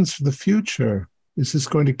plans for the future? Is this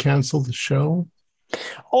going to cancel the show?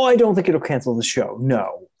 Oh, I don't think it'll cancel the show.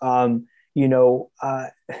 No.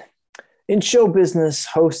 In show business,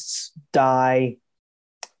 hosts die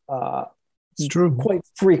It's true. quite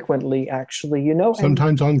frequently, actually,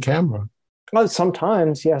 Sometimes on camera.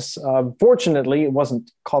 Sometimes, yes. Fortunately, it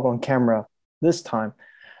wasn't caught on camera this time.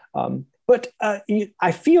 But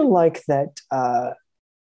I feel like that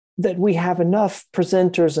we have enough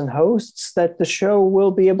presenters and hosts that the show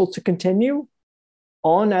will be able to continue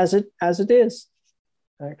on as it is,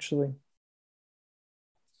 actually.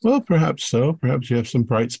 Well, perhaps so. Perhaps you have some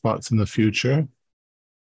bright spots in the future.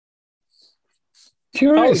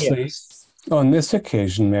 Curiously, yes. on this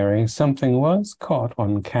occasion, Mary, something was caught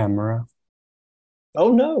on camera.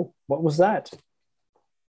 Oh, no. What was that?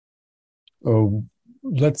 Oh,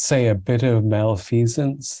 let's say a bit of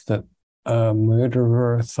malfeasance that a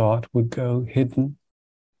murderer thought would go hidden.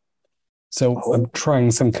 So I'm trying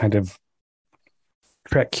some kind of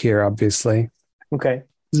trick here, obviously. Okay.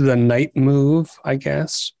 The night move, I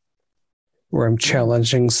guess, where I'm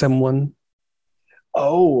challenging someone.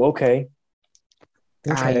 Oh, okay.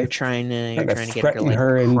 You're trying to get her threaten to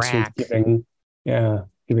her into crack. giving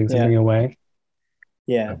something away.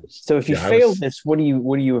 Yeah. So if you fail this, what are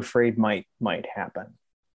you afraid might happen?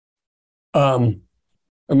 I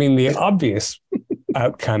mean, the obvious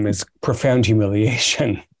outcome is profound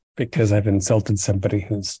humiliation because I've insulted somebody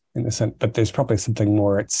who's innocent, but there's probably something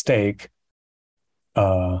more at stake.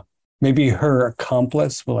 Maybe her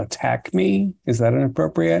accomplice will attack me. Is that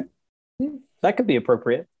inappropriate? That could be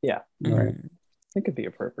appropriate. Yeah. Right. It could be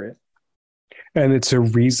appropriate. And it's a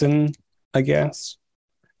reason, I guess.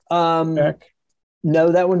 Back.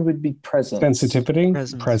 No, that one would be presence. Sensitivity?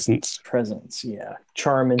 Presence. Presence, yeah.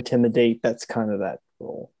 Charm, intimidate, that's kind of that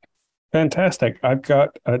role. Fantastic. I've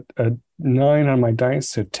got a 9 on my dice,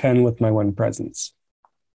 so 10 with my 1 presence.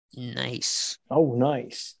 Nice. Oh,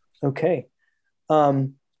 nice. Okay.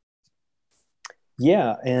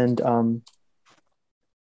 Yeah, and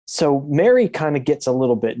so Mary kind of gets a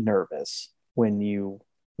little bit nervous when you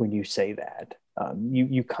say that.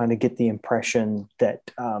 You kind of get the impression that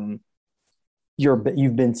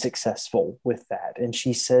you've been successful with that, and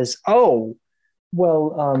she says, "Oh,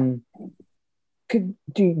 well, do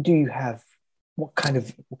you have what kind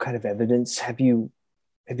of evidence have you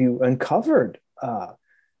uncovered?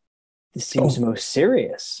 This seems most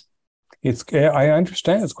serious." I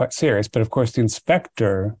understand it's quite serious, but of course the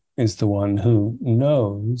inspector is the one who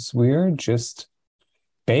knows. We're just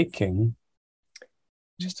baking.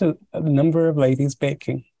 Just a number of ladies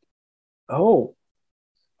baking. Oh,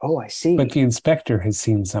 I see. But the inspector has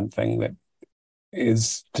seen something that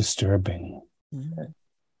is disturbing.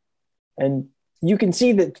 And you can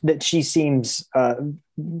see that she seems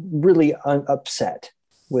really upset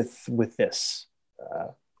with this,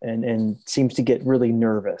 and seems to get really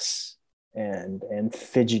nervous and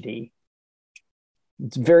fidgety.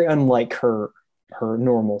 It's very unlike her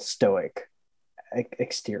normal stoic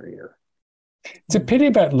exterior. It's a pity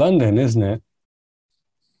about London, isn't it?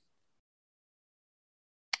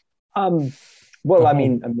 Well, I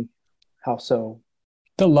mean, how so?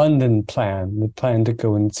 The London plan, the plan to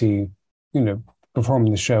go and see, perform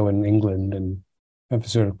the show in England and have a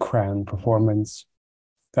sort of crown performance.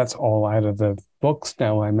 That's all out of the books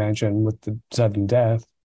now, I imagine, with the sudden death.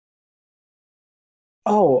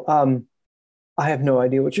 Oh, I have no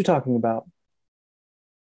idea what you're talking about.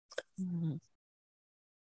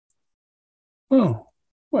 Oh,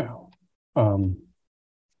 well,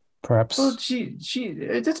 perhaps. Well,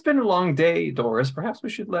 it's been a long day, Doris. Perhaps we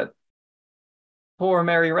should let poor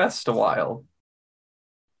Mary rest a while.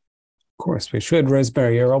 Of course we should.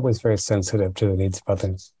 Rosemary, you're always very sensitive to the needs of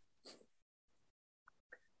others.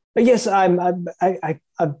 But yes, I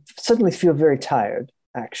suddenly feel very tired.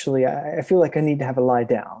 Actually, I feel like I need to have a lie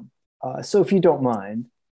down. So if you don't mind.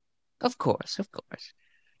 Of course.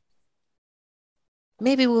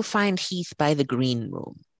 Maybe we'll find Heath by the green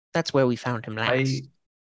room. That's where we found him last.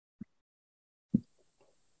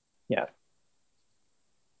 Yeah.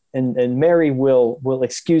 And Mary will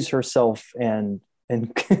excuse herself and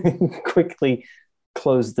quickly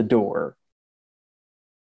close the door.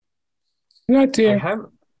 Not dear.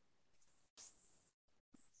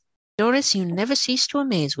 Doris, you never cease to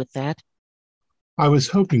amaze with that. I was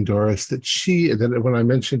hoping, Doris, that when I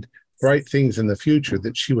mentioned bright things in the future,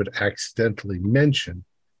 that she would accidentally mention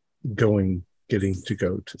getting to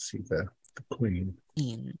go to see the Queen.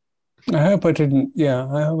 I hope I didn't. Yeah,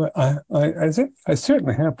 I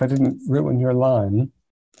certainly hope I didn't ruin your line.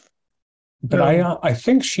 But no. I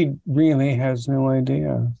think she really has no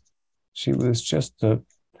idea. She was just the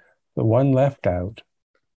one left out.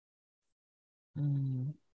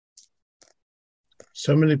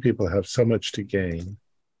 So many people have so much to gain.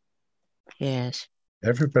 Yes.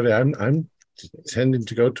 Everybody, I'm tending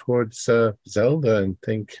to go towards Zelda and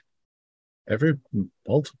think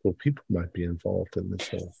multiple people might be involved in this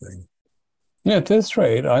whole thing. Yeah, at this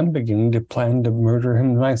rate, I'm beginning to plan to murder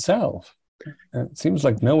him myself. It seems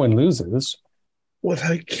like no one loses. What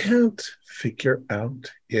I can't figure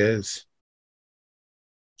out is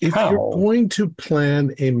if you're going to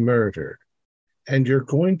plan a murder and you're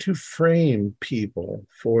going to frame people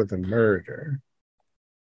for the murder,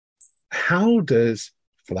 how does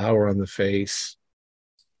flour on the face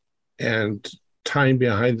and tying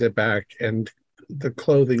behind the back and the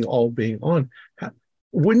clothing all being on,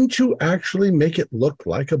 wouldn't you actually make it look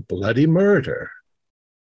like a bloody murder?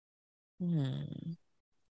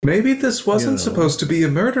 Maybe this wasn't supposed to be a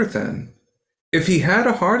murder then. If he had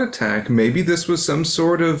a heart attack, maybe this was some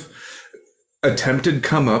sort of attempted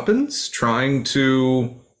comeuppance, trying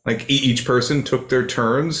to, like, each person took their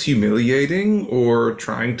turns humiliating or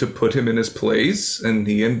trying to put him in his place, and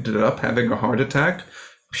he ended up having a heart attack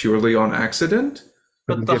purely on accident.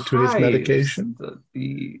 Couldn't get to his medication.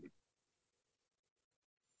 The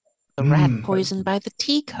rat poisoned by the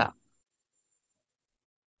teacup.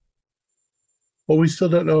 Well, we still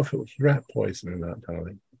don't know if it was rat poison or not,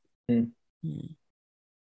 darling.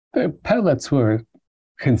 The pellets were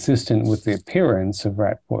consistent with the appearance of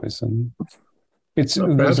rat poison.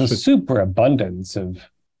 There's a superabundance of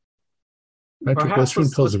nitroglycerin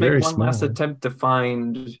pills. Are very small. Last attempt to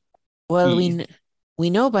find. Well, we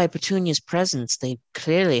know by Petunia's presence they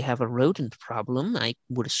clearly have a rodent problem. I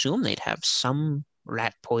would assume they'd have some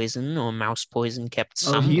rat poison or mouse poison kept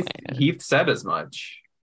somewhere. Heath said as much.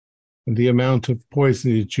 And the amount of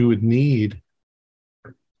poison that you would need.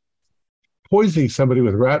 Poisoning somebody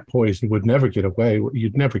with rat poison would never get away.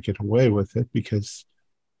 You'd never get away with it because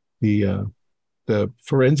the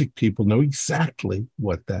forensic people know exactly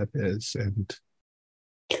what that is. And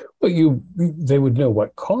But they would know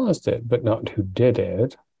what caused it, but not who did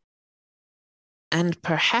it. And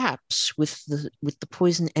perhaps with the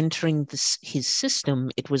poison entering his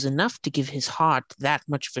system, it was enough to give his heart that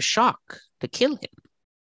much of a shock to kill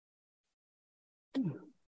him.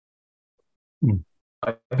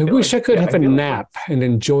 I wish I could have a nap and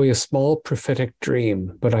enjoy a small prophetic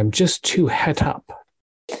dream, but I'm just too het up.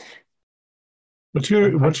 What's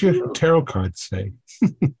your tarot card say?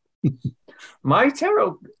 My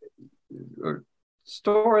tarot, or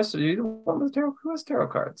Storis, are you the one with tarot? Who has tarot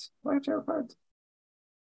cards? Do I have tarot cards?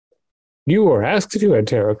 You were asked if you had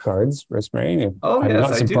tarot cards, Rosemary. Oh, I'm yes,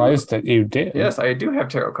 not surprised that you did. Yes, I do have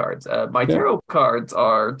tarot cards. My tarot cards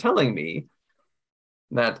are telling me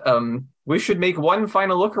that we should make one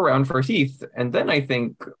final look around for Heath, and then I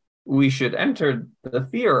think we should enter the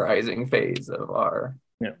theorizing phase of our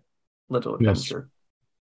little adventure.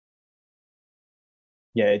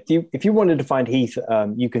 Yeah, if you wanted to find Heath,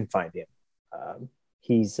 you can find him.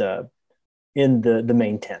 He's in the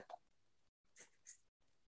main tent.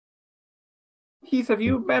 Heath, have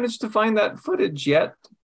you managed to find that footage yet?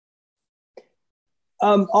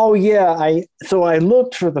 Oh yeah, I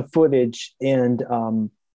looked for the footage, and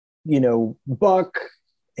Buck,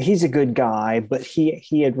 he's a good guy, but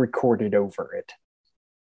he had recorded over it.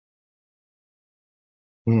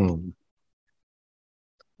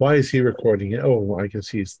 Why is he recording it? Oh, I guess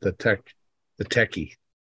he's the techie.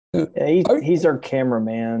 Yeah, he's our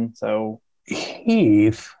cameraman. So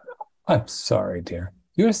Heath, I'm sorry, dear.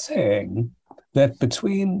 You're saying that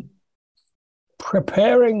between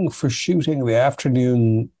preparing for shooting the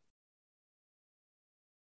afternoon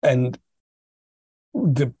and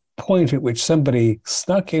the point at which somebody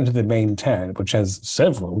snuck into the main tent, which has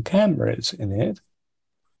several cameras in it,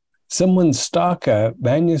 someone stuck a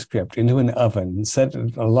manuscript into an oven, set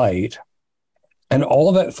it alight, and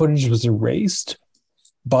all that footage was erased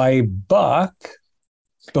by Buck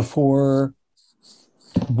before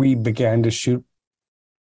we began to shoot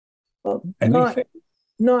anything?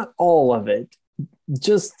 Not all of it,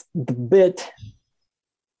 just the bit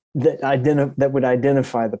that would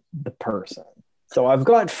identify the person. So I've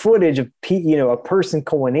got footage of a person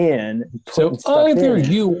going in. So either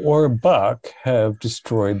you or Buck have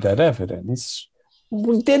destroyed that evidence.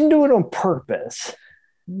 We didn't do it on purpose.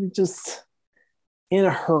 We just in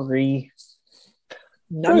a hurry.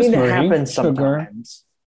 I mean, it happens sometimes.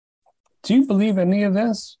 Do you believe any of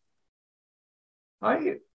this?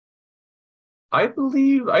 I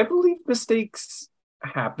believe mistakes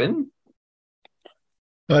happen.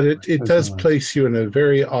 But it does place you in a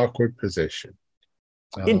very awkward position.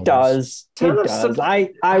 It does.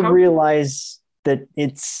 I realize that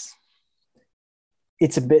it's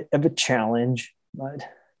a bit of a challenge, but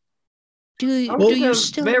do you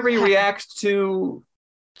still Mary react to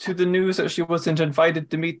the news that she wasn't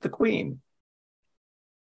invited to meet the Queen?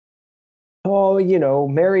 Oh,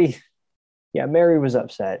 Mary was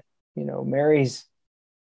upset. Mary's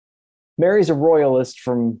a royalist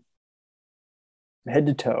from head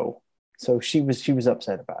to toe, so she was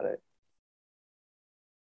upset about it.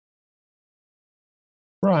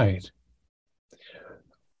 Right.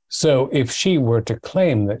 So if she were to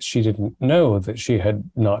claim that she didn't know that she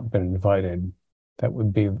had not been invited, that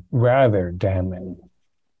would be rather damning.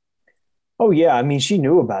 Oh yeah, I mean, she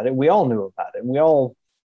knew about it. We all knew about it. We all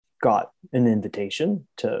got an invitation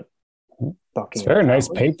to Buckingham. It's very nice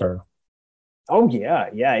paper. Oh yeah.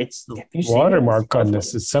 It's watermark on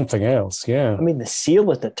this is something else. Yeah. I mean, the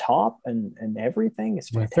seal at the top and everything is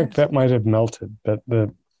fantastic. I think that might have melted, but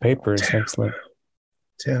the paper is excellent.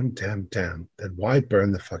 Damn. Then why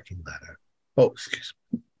burn the fucking letter? Oh, excuse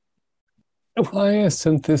me.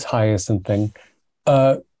 Hyacinth is hyacinthing.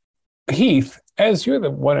 Heath, as you're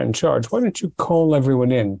the one in charge, why don't you call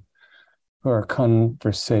everyone in for a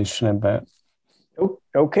conversation about?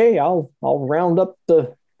 Okay, I'll round up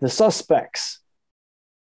the suspects.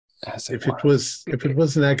 If it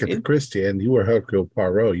was an Agatha Christie and you were Hercule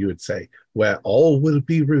Poirot, you would say, "Where all will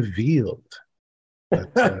be revealed."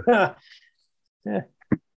 But,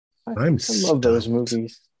 I love those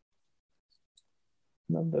movies.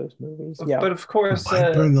 Love those movies. Yeah, but of course,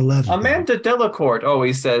 burn the letter, Amanda Delacourt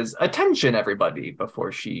always says, "Attention, everybody!"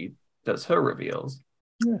 before she does her reveals.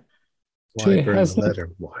 Yeah. Why burn the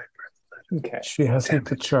letter? Why burn the letter? Okay. She hasn't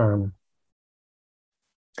the charm.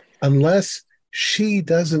 Unless she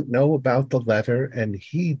doesn't know about the letter and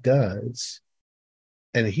he does,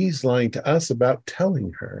 and he's lying to us about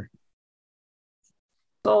telling her.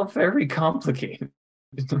 It's all very complicated.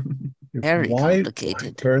 Very complicated.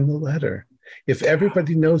 Why burn the letter? If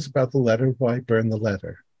everybody knows about the letter, why burn the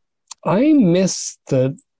letter? I miss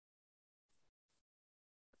the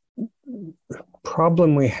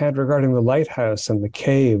problem we had regarding the lighthouse and the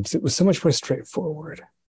caves, it was so much more straightforward.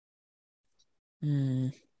 Hmm.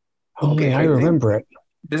 Only I remember it.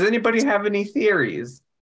 Does anybody have any theories?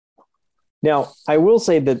 Now, I will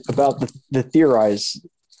say that about the theorize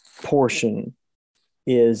portion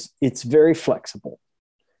is it's very flexible.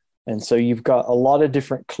 And so you've got a lot of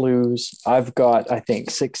different clues. I've got, I think,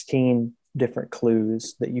 16 different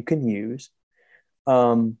clues that you can use.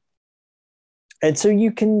 And so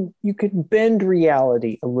you can bend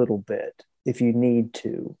reality a little bit if you need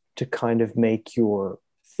to kind of make your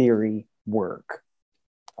theory work.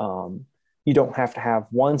 You don't have to have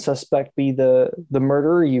one suspect be the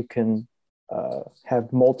murderer. You can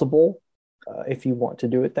have multiple if you want to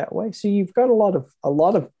do it that way. So you've got a lot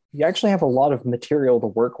of you actually have a lot of material to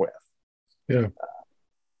work with. Yeah.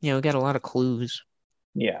 Yeah, we got a lot of clues.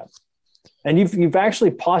 Yeah. And you've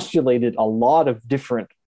actually postulated a lot of different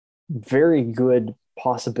very good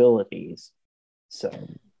possibilities. So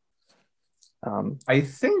I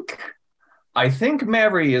think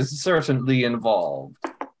Mary is certainly involved.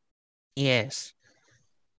 Yes.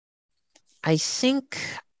 I think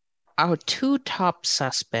our two top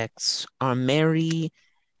suspects are Mary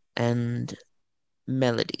and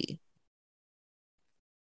Melody.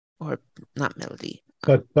 Or not Melody.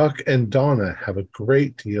 But Buck and Donna have a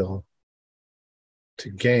great deal to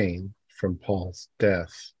gain from Paul's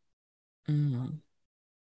death. Mm.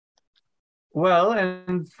 Well,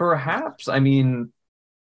 and perhaps, I mean,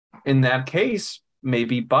 in that case,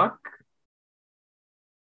 maybe Buck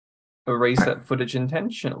erased that footage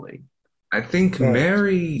intentionally. I think Right.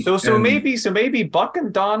 Mary. So and- maybe Buck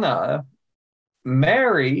and Donna,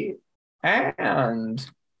 Mary, and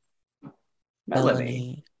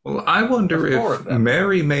Melanie. Well, I wonder The four of if them.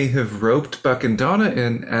 Mary may have roped Buck and Donna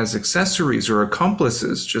in as accessories or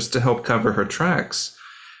accomplices just to help cover her tracks.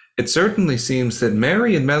 It certainly seems that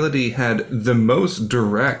Mary and Melody had the most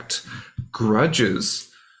direct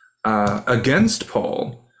grudges against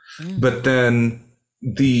Paul, but then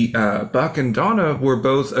the Buck and Donna were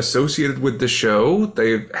both associated with the show.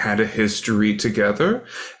 They've had a history together,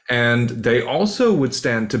 and they also would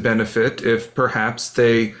stand to benefit if perhaps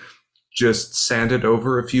they just sanded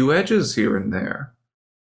over a few edges here and there.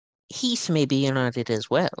 Heath may be in on it as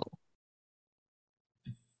well.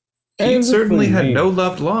 He certainly had Everything no me.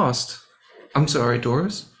 love lost. I'm sorry,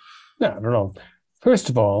 Doris. No, I don't know. First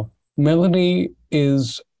of all, Melanie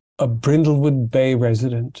is a Brindlewood Bay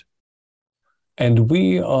resident, and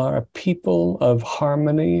we are people of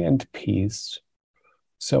harmony and peace.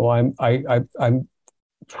 So I'm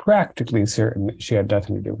practically certain that she had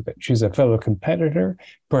nothing to do with it. She's a fellow competitor.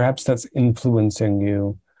 Perhaps that's influencing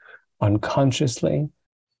you unconsciously.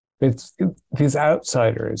 These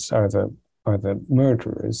outsiders are the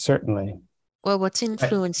murderers, certainly. Well, what's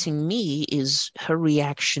influencing me is her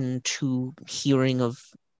reaction to hearing of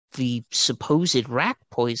the supposed rat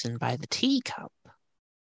poison by the teacup.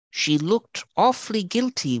 She looked awfully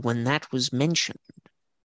guilty when that was mentioned.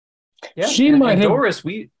 Yeah, She might and have- Doris,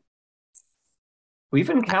 we've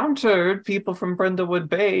encountered people from Brindlewood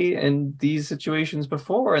Bay in these situations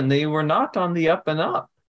before, and they were not on the up and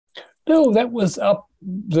up. No, that was up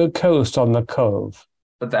the coast on the cove.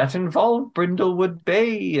 But that involved Brindlewood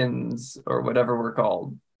Bayans, or whatever we're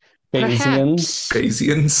called. Bayesians.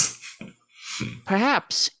 Bayesians.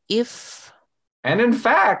 Perhaps if And in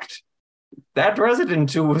fact, that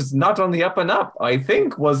resident who was not on the up and up, I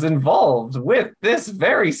think, was involved with this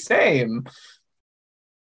very same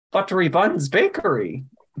Buttery Buns Bakery.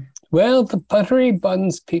 Well, the Buttery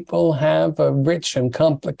Buns people have a rich and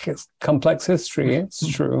complex history. It's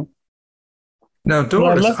true. Now,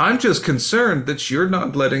 Doris, Well, I'm just concerned that you're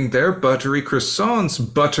not letting their buttery croissants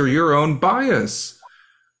butter your own bias.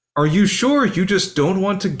 Are you sure you just don't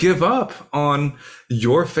want to give up on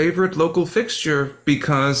your favorite local fixture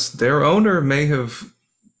because their owner may have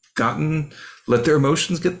let their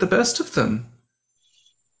emotions get the best of them?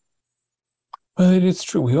 Well, it is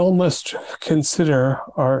true. We all must consider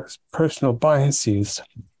our personal biases.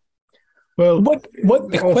 Well, What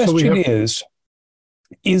the also we question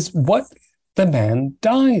is what the man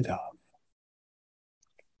died of.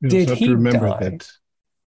 we Did also have he to remember die? that.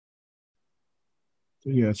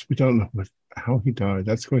 Yes, we don't know how he died.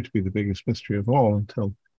 That's going to be the biggest mystery of all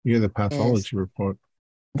until you hear the pathology report.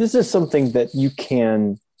 this is something that you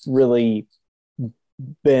can really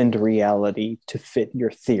bend reality to fit your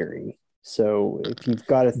theory. So if you've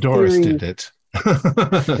got a Doris theory, did it.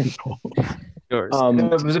 yours.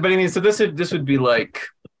 But I mean, so this would be like,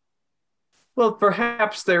 well,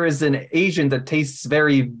 perhaps there is an agent that tastes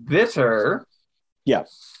very bitter. Yeah.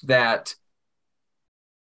 That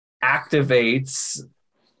activates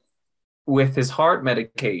with his heart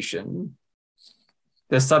medication,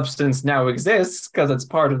 the substance now exists because it's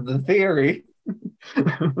part of the theory.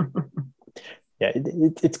 Yeah,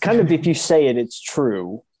 it's kind of, if you say it, it's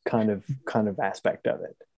true kind of aspect of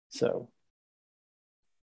it. So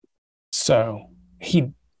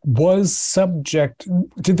he was subject.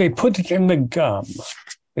 Did they put it in the gum?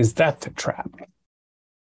 Is that the trap?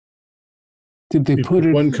 Did they put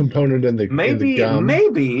it? One component in the gum?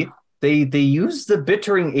 Maybe they used the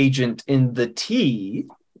bittering agent in the tea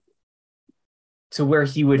to where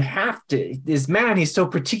he would have to. He's so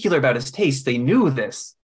particular about his taste. They knew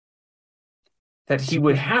this, that he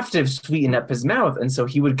would have to sweeten up his mouth, and so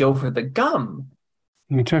he would go for the gum.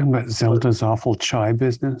 Are you talking about Zelda's awful chai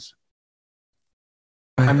business?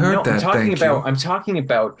 I'm talking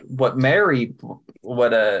about what Melanie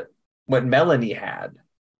had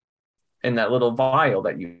in that little vial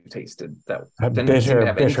that you tasted. That didn't seem to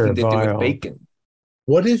have anything to do with bacon.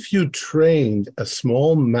 What if you trained a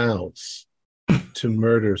small mouse to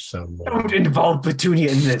murder someone? Don't involve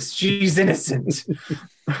Petunia in this. She's innocent.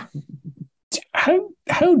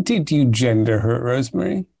 How did you gender her,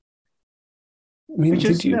 Rosemary? I mean,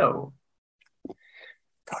 did you know?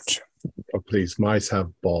 Gotcha. Oh, please, mice have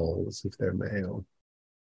balls if they're male.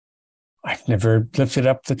 I've never lifted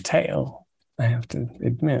up the tail, I have to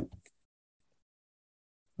admit.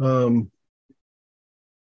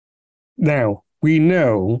 Now, we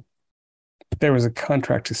know there was a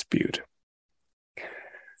contract dispute.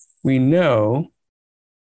 We know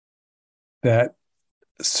that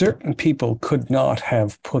certain people could not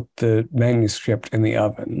have put the manuscript in the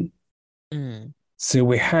oven. Mm. So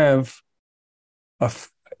we have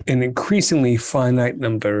an increasingly finite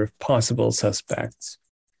number of possible suspects,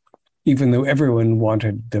 even though everyone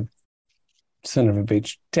wanted the son of a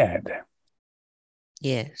bitch dead.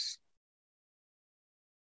 Yes.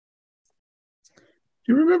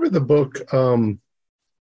 Do you remember the book,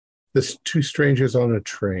 "The Two Strangers on a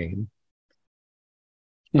Train"?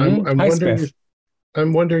 Mm-hmm.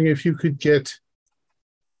 I'm wondering if you could get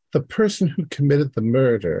the person who committed the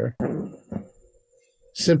murder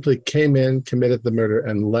simply came in, committed the murder,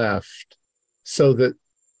 and left, so that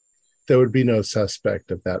there would be no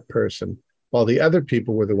suspect of that person, while the other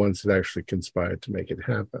people were the ones that actually conspired to make it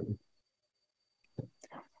happen.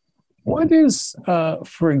 What is,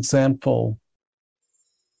 for example,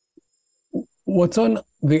 what's on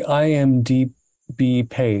the IMDb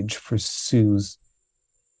page for Sue's?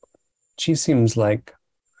 She seems like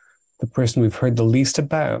the person we've heard the least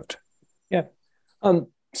about. Yeah.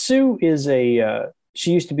 Sue is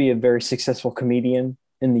she used to be a very successful comedian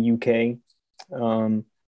in the UK.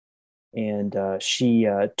 And she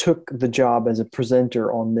took the job as a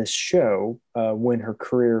presenter on this show when her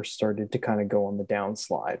career started to kind of go on the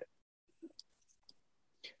downslide.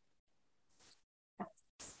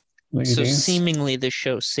 Ladies. So seemingly the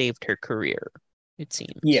show saved her career, it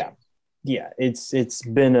seems. Yeah. It's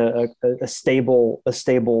been a stable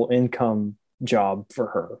income job for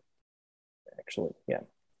her, actually. Yeah.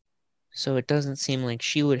 So it doesn't seem like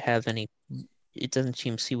she would have any. It doesn't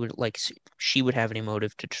seem she would have any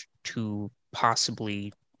motive to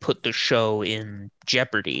possibly put the show in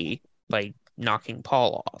jeopardy by knocking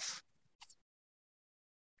Paul off.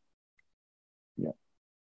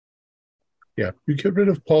 Yeah, you get rid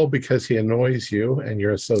of Paul because he annoys you and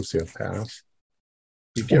you're a sociopath.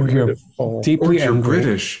 You get rid of Paul. Or you're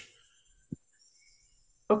British.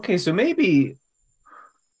 Okay, so maybe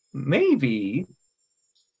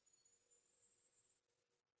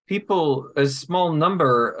a small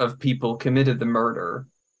number of people committed the murder.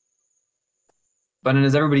 But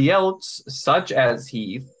as everybody else, such as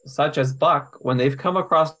Heath, such as Buck, when they've come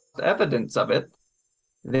across evidence of it,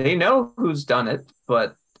 they know who's done it,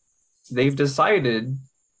 but they've decided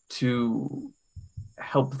to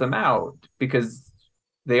help them out because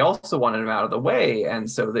they also wanted him out of the way,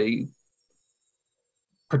 and so they,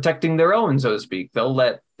 protecting their own, so to speak, they'll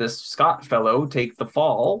let this Scott fellow take the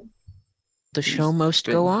fall. The show must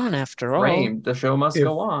go on, after all. The show must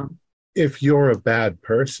go on. If you're a bad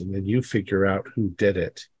person and you figure out who did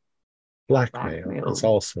it, blackmail is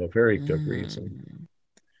also a very good reason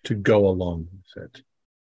to go along with it.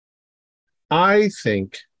 I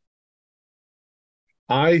think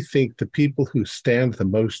the people who stand the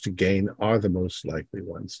most to gain are the most likely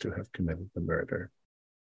ones to have committed the murder.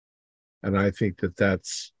 And I think that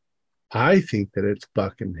it's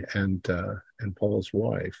Buck and Paul's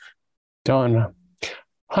wife. Donna,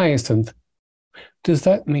 Hyacinth, does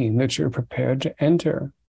that mean that you're prepared to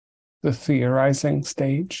enter the theorizing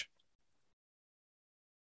stage?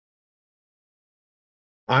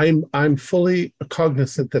 I'm fully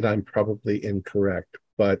cognizant that I'm probably incorrect,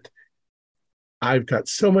 but I've got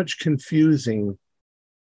so much confusing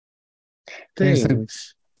There's a-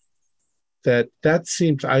 things that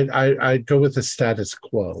seems I'd go with the status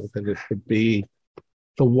quo, that it would be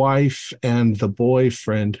the wife and the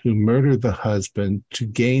boyfriend who murdered the husband to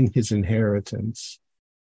gain his inheritance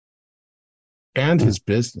and his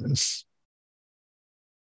business.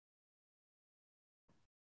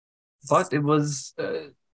 But it was...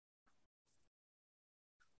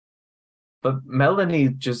 but Melanie,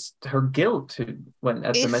 just her guilt when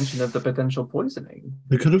at the mention of the potential poisoning.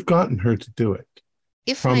 They could have gotten her to do it.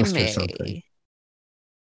 If Promised I her may, something.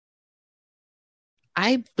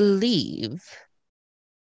 I believe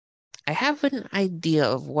I have an idea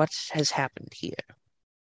of what has happened here.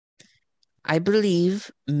 I believe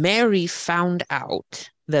Mary found out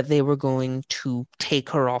that they were going to take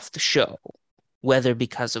her off the show. Whether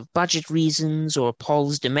because of budget reasons or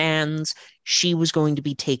Paul's demands, she was going to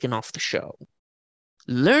be taken off the show.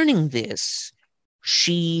 Learning this,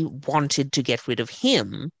 she wanted to get rid of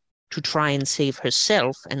him to try and save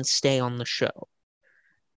herself and stay on the show.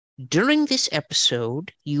 During this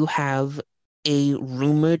episode, you have a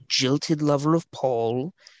rumored jilted lover of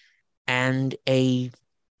Paul and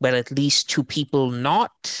at least two people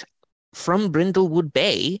not from Brindlewood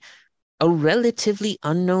Bay, a relatively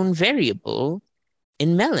unknown variable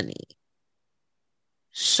in Melanie.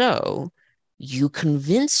 So you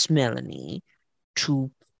convince Melanie to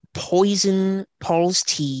poison Paul's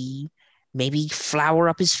tea, maybe flour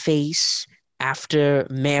up his face after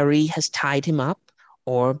Mary has tied him up,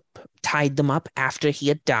 or tied them up after he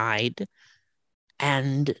had died.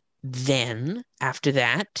 And then, after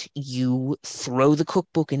that, you throw the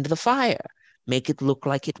cookbook into the fire. Make it look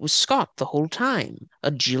like it was Scott the whole time, a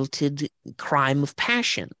jilted crime of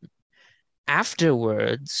passion.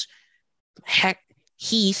 Afterwards,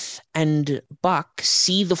 Heath and Buck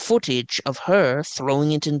see the footage of her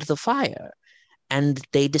throwing it into the fire, and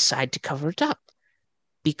they decide to cover it up.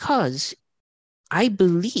 Because I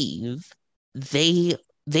believe they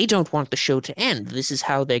don't want the show to end. This is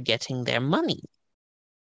how they're getting their money.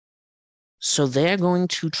 So they're going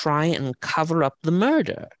to try and cover up the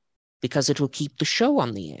murder because it will keep the show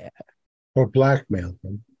on the air. Or blackmail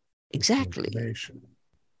them. Exactly.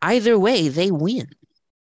 Either way, they win.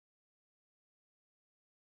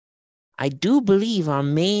 I do believe our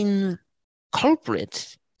main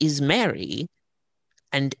culprit is Mary,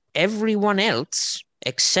 and everyone else,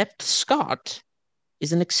 except Scott,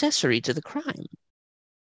 is an accessory to the crime.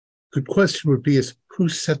 Good question would be is who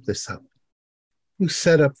set this up? Who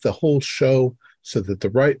set up the whole show so that the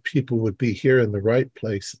right people would be here in the right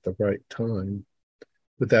place at the right time?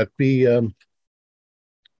 Would that be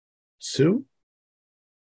Sue?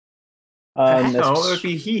 No, it would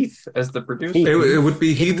be Heath as the producer. It would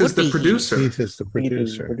be Heath as the producer. Heath is the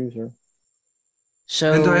producer.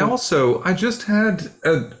 So, and I just had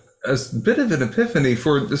a bit of an epiphany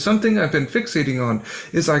for something I've been fixating on.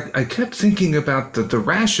 Is I kept thinking about the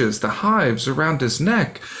rashes, the hives around his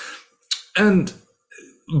neck,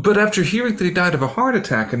 but after hearing that he died of a heart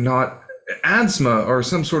attack and not asthma or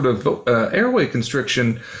some sort of airway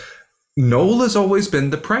constriction, Noel has always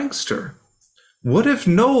been the prankster. What if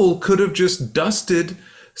Noel could have just dusted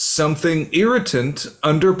something irritant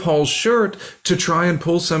under Paul's shirt to try and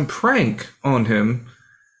pull some prank on him?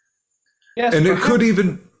 Yes, and perhaps. It could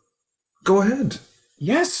even... Go ahead.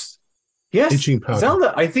 Yes. Itching powder.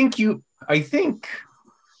 Zelda, I think that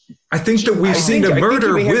we've seen a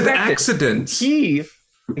murder with accidents.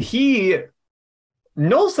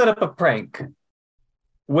 Noel set up a prank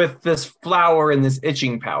with this flour and this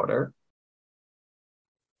itching powder.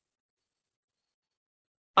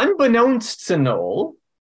 Unbeknownst to Noel,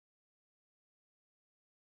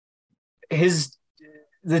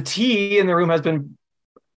 the tea in the room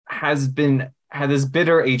had this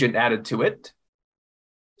bitter agent added to it,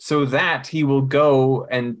 so that he will go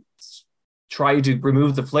and try to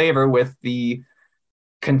remove the flavor with the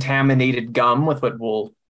contaminated gum, with what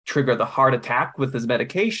will trigger the heart attack with his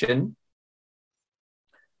medication.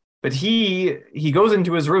 But he goes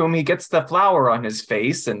into his room, he gets the flour on his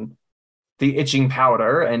face and the itching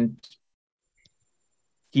powder, and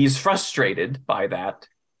he's frustrated by that.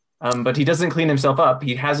 But he doesn't clean himself up.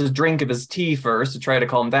 He has a drink of his tea first to try to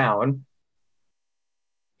calm down.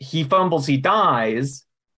 He fumbles, he dies.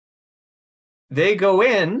 They go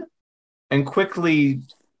in and quickly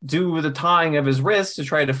do the tying of his wrist to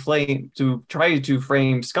try to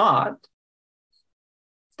frame Scott.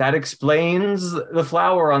 That explains the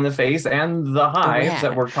flour on the face and the hives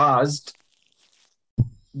that were caused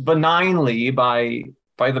benignly by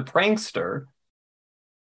the prankster.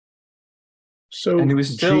 So, and he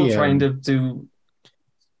was still GM, trying to do...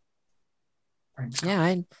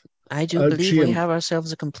 Yeah, I do believe we GM, have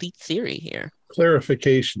ourselves a complete theory here.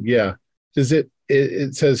 clarification. Yeah. Does it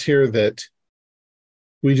says here that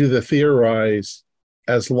we do the theorize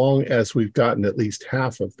as long as we've gotten at least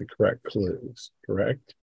half of the correct clues,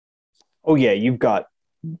 correct? Oh yeah, you've got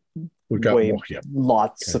We've got way more. Yeah.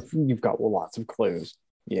 lots Okay. of you've got lots of clues.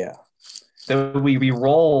 Yeah. So we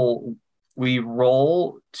roll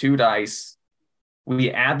 2 dice.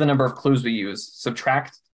 We add the number of clues we use,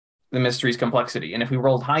 subtract the mystery's complexity, and if we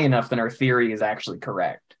rolled high enough, then our theory is actually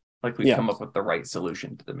correct. Like we've come up with the right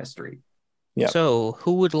solution to the mystery. Yeah. So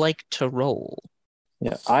who would like to roll?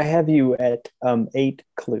 Yeah. I have you at 8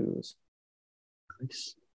 clues.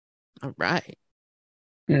 Nice. All right.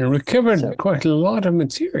 You recovered So- quite a lot of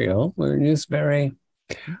material. We're just very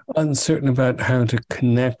uncertain about how to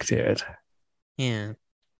connect it. Yeah.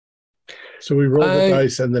 So we roll the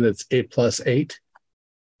dice and then it's 8 plus 8.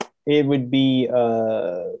 It would be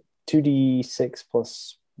 2d6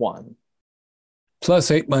 plus 1.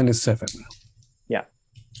 Plus 8 minus 7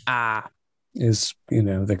 Ah, is,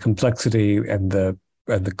 the complexity and the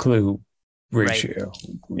clue ratio.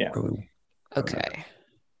 Yeah. Clue. okay.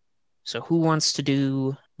 So who wants to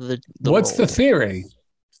do the What's the roll? theory?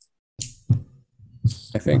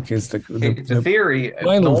 I think is the theory.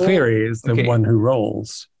 final theory is the one who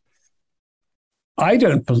rolls. I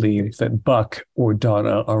don't believe that Buck or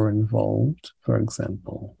Donna are involved, for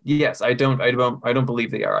example. Yes, I don't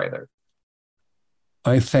believe they are either.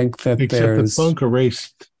 I think that Except there's that Bunk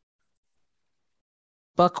erased.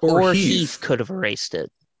 Buck Or or Heath. Heath could have erased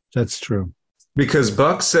it. That's true. Because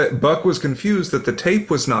Buck was confused that the tape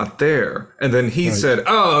was not there. And then he Right. said,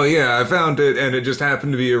 oh, yeah, I found it, and it just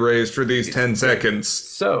happened to be erased for these 10 seconds.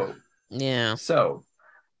 So Yeah. here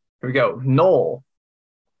we go. Noel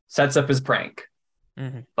sets up his prank.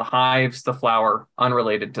 Mhm. The hives, the flower,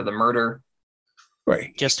 unrelated to the murder.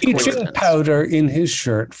 right. Just Eating coincidence. powder in his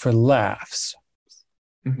shirt for laughs.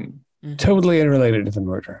 Mhm. Mhm. Totally unrelated to the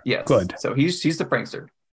murder. Yes. Good. So he's the prankster.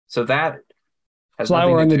 So that has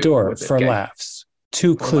Flower nothing on to the do door with it. for Okay. laughs.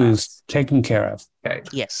 2 For clues laughs. taken care of. Okay.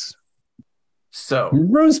 Yes. So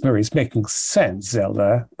Rosemary's making sense,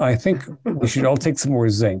 Zelda. I think we should all take some more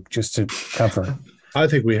zinc just to cover. I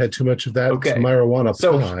think we had too much of that Okay. marijuana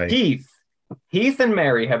So pie. Heath and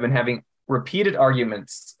Mary have been having repeated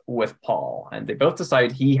arguments with Paul, and they both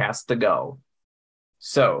decide he has to go.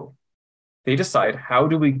 So they decide, how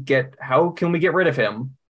can we get rid of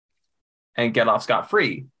him and get off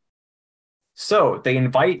scot-free? So they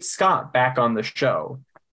invite Scott back on the show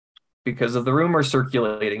because of the rumors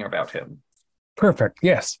circulating about him. Perfect.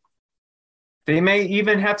 Yes. They may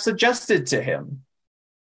even have suggested to him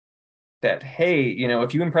that, hey,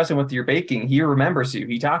 if you impress him with your baking, he remembers you.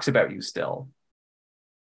 He talks about you still.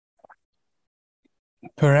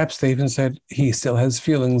 Perhaps they even said he still has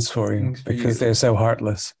feelings for you Feelings for because you. they're so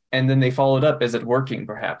heartless. And then they followed up, is it working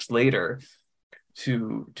perhaps later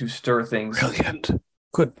to stir things Brilliant.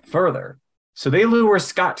 Good. further. So they lure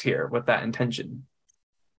Scott here with that intention.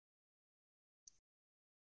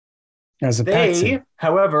 As a They, patsy.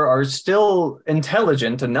 however, are still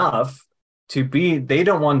intelligent enough they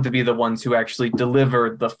don't want to be the ones who actually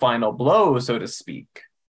deliver the final blow, so to speak.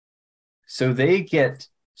 So they get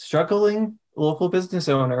struggling local business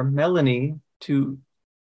owner Melanie to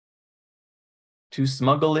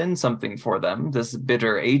smuggle in something for them, this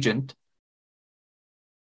bitter agent,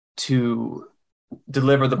 to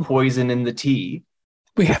deliver the poison in the tea.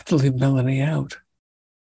 We have to leave Melanie out.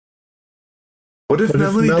 What if What if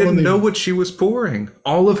Melanie didn't Melanie- know what she was pouring?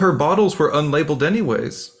 All of her bottles were unlabeled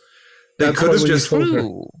anyways. They That's could why have when you just... told her-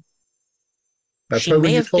 True. That's She why when may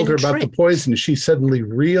you have told her been about the tricked. poison, she suddenly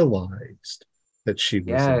realized that she was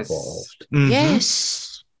Yes. involved. Mhm.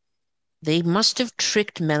 Yes. They must have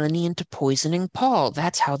tricked Melanie into poisoning Paul.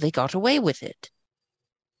 That's how they got away with it.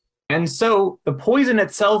 And so the poison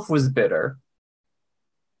itself was bitter.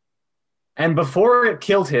 And before it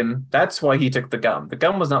killed him, that's why he took the gum. The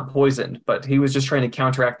gum was not poisoned, but he was just trying to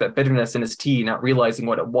counteract that bitterness in his tea, not realizing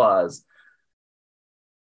what it was.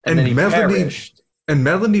 And then he perished. And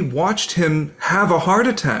Melanie watched him have a heart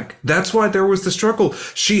attack. That's why there was the struggle.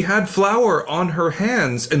 She had flour on her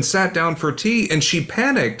hands and sat down for tea, and she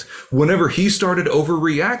panicked whenever he started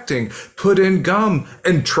overreacting, put in gum,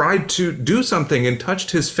 and tried to do something and touched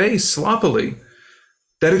his face sloppily.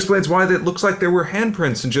 That explains why it looks like there were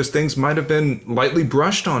handprints and just things might have been lightly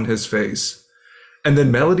brushed on his face. And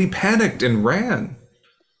then Melody panicked and ran.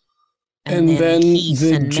 And then Heath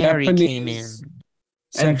the and Mary came in. Japanese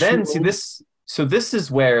And then, see, sexual- this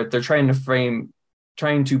is where they're trying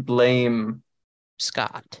to blame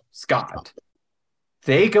Scott. Scott.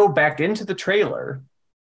 They go back into the trailer.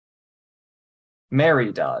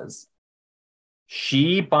 Mary does.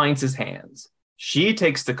 She binds his hands. She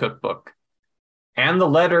takes the cookbook and the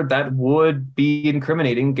letter that would be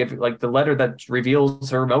incriminating, like the letter that reveals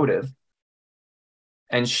her motive.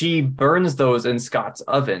 And she burns those in Scott's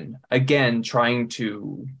oven, again, trying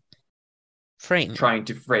to frame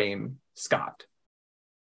Scott.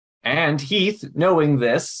 And Heath, knowing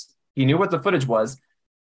this, he knew what the footage was.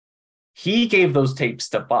 He gave those tapes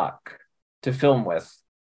to Buck to film with.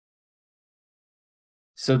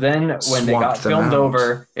 So then when they got filmed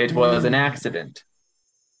over, it was an accident.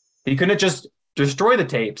 He couldn't just destroy the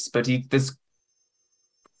tapes, but he just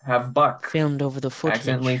have Buck filmed over the footage.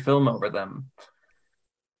 Accidentally film over them.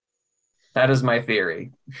 That is my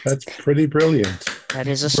theory. That's pretty brilliant. That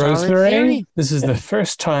is a solid Rosemary, theory. this is the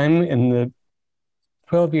first time in the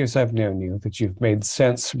 12 years I've known you that you've made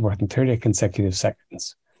sense for more than 30 consecutive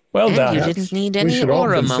seconds. Well And done. you didn't need any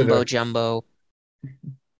aura mumbo jumbo.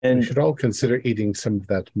 And we should all consider eating some of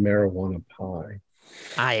that marijuana pie.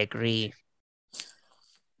 I agree.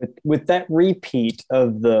 With that repeat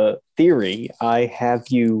of the theory, I have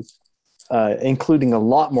you including a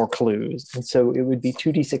lot more clues. And so it would be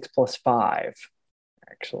 2d6 plus 5,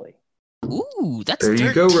 actually. Ooh, that's there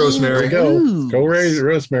you go, Rosemary. Go,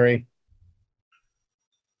 Rosemary.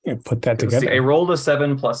 You put that together. See, a roll of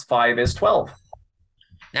 7 plus 5 is 12.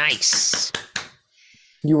 Nice.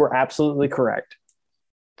 You were absolutely correct.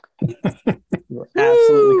 You were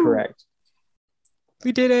absolutely correct.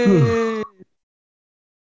 We did it.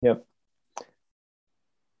 Yep.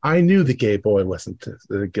 I knew the gay boy wasn't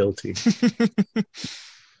guilty.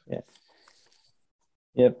 Yeah.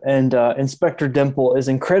 Yep. And Inspector Dimple is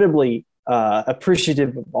incredibly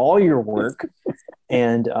appreciative of all your work,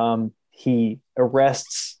 and he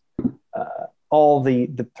arrests all the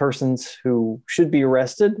persons who should be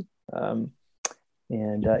arrested, and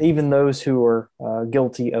even those who are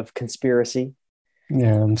guilty of conspiracy.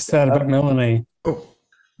 Yeah, I'm sad about Melanie. Oh,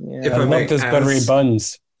 Yeah. if I I may, love those buttery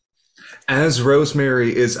buns. As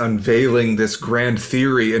Rosemary is unveiling this grand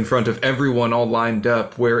theory in front of everyone all lined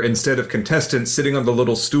up, where instead of contestants sitting on the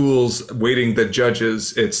little stools waiting the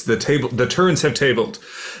judges, it's the table, the turns have tabled.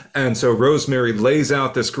 And so Rosemary lays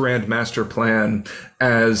out this grand master plan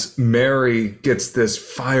as Mary gets this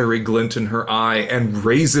fiery glint in her eye and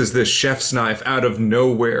raises this chef's knife out of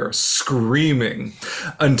nowhere, screaming,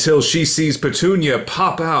 until she sees Petunia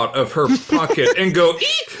pop out of her pocket and go,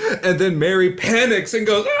 eek! And then Mary panics and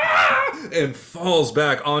goes, ah! And falls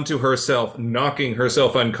back onto herself, knocking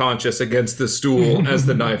herself unconscious against the stool as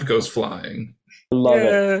the knife goes flying. I love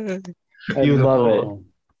it. I love it.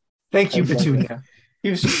 Thank you, Petunia.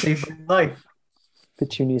 You saved my life.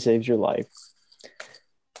 Petunia saves your life.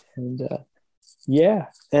 And yeah.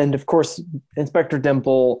 And of course, Inspector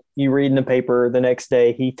Dimple, you read in the paper the next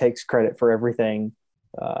day, he takes credit for everything.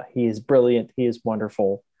 He is brilliant. He is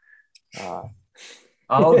wonderful.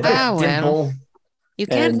 Dimple. You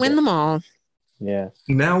can't win them all. Yeah.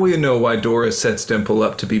 Now we know why Doris sets Dimple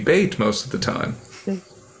up to be bait most of the time.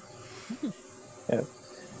 Yeah.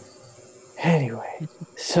 Anyway,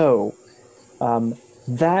 so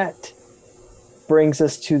that brings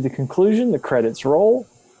us to the conclusion. The credits roll,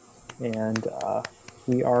 and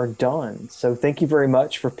we are done. So thank you very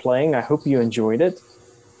much for playing. I hope you enjoyed it.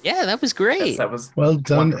 Yeah, that was great. Yes, that was Well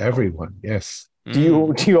done, wonderful. everyone. Yes. Do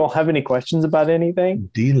you all have any questions about anything?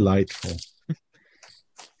 Delightful.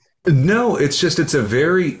 No, it's a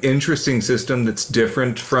very interesting system that's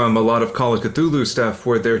different from a lot of Call of Cthulhu stuff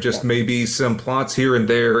where there just may be some plots here and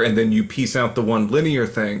there and then you piece out the one linear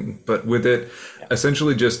thing. But with it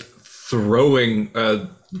essentially just throwing a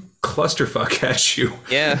clusterfuck at you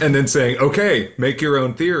and then saying, okay, make your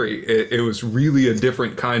own theory. It was really a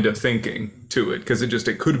different kind of thinking to it because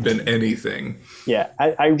it could have been anything. Yeah,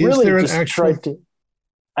 I really tried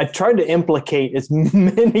to implicate as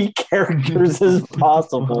many characters as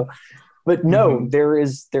possible, but no, there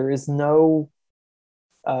is no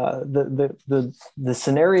the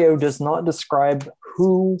scenario does not describe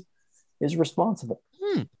who is responsible.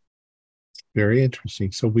 Very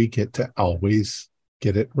interesting. So we get to always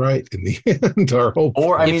get it right in the end. Our hope.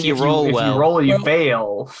 Or I mean, if you roll, you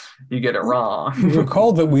fail, you get it wrong.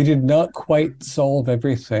 Recall that we did not quite solve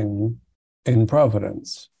everything in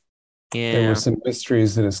Providence. Yeah. There were some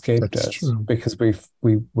mysteries that escaped That's us true. because we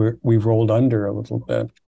rolled under a little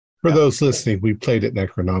bit. For those listening, we played at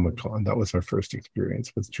Necronomicon. That was our first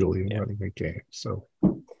experience with Julian running a game. So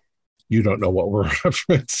you don't know what we're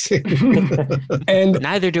referencing. And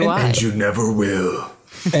Neither do I. And you never will.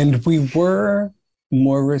 and we were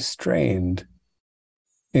more restrained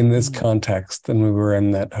in this context than we were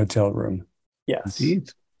in that hotel room. Yes. Indeed.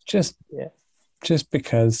 Just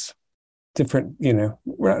because different,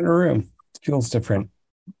 we're not in a room. It feels different.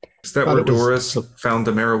 Is that Thought where it was- Doris found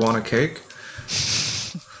the marijuana cake?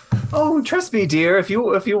 Oh, trust me, dear. If you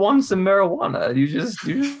want some marijuana, you just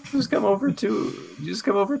come over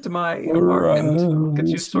to my apartment. We'll get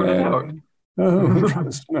you sorted out. Oh,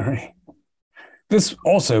 Rosemary. This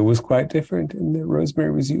also was quite different in that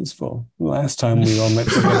Rosemary was useful. Last time we all met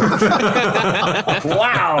together.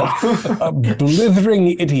 Wow. A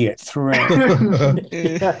blithering idiot throughout.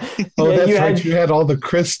 Yeah. Oh, Yeah, that's you right. had- You had all the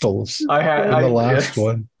crystals I had in the last yes.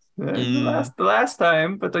 one. The last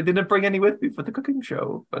time, but I didn't bring any with me for the cooking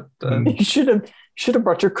show. But You should have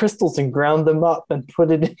brought your crystals and ground them up and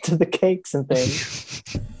put it into the cakes and things.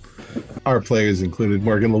 Our players included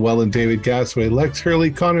Morgan Llewellyn, David Gasway, Lex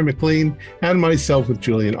Hurley, Connor McLean, and myself with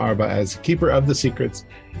Julian Arba as Keeper of the Secrets.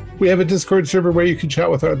 We have a Discord server where you can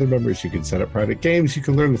chat with our other members. You can set up private games. You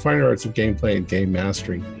can learn the finer arts of gameplay and game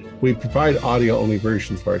mastering. We provide audio-only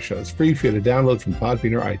versions of our shows free for you to download from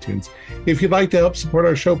Podbean or iTunes. If you'd like to help support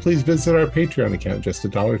our show, please visit our Patreon account. Just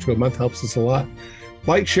 $1 a month helps us a lot.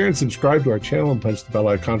 Like, share, and subscribe to our channel and punch the bell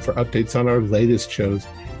icon for updates on our latest shows.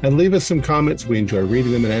 And leave us some comments. We enjoy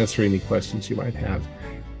reading them and answering any questions you might have.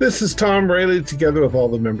 This is Tom Rayleigh, together with all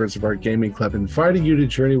the members of our gaming club, inviting you to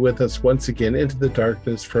journey with us once again into the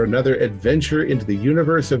darkness for another adventure into the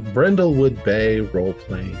universe of Brindlewood Bay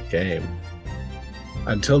role-playing game.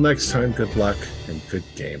 Until next time, good luck and good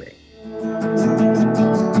gaming.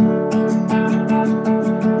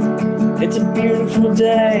 It's a beautiful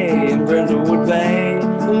day in Brindlewood Bay.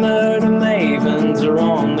 The Murder Mavens are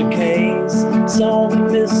on the case,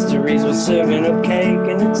 solving mysteries while serving up cake.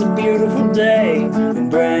 And it's a beautiful day in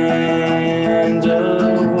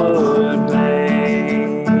Brindlewood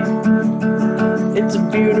Bay. It's a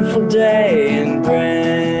beautiful day in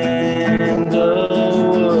Brindlewood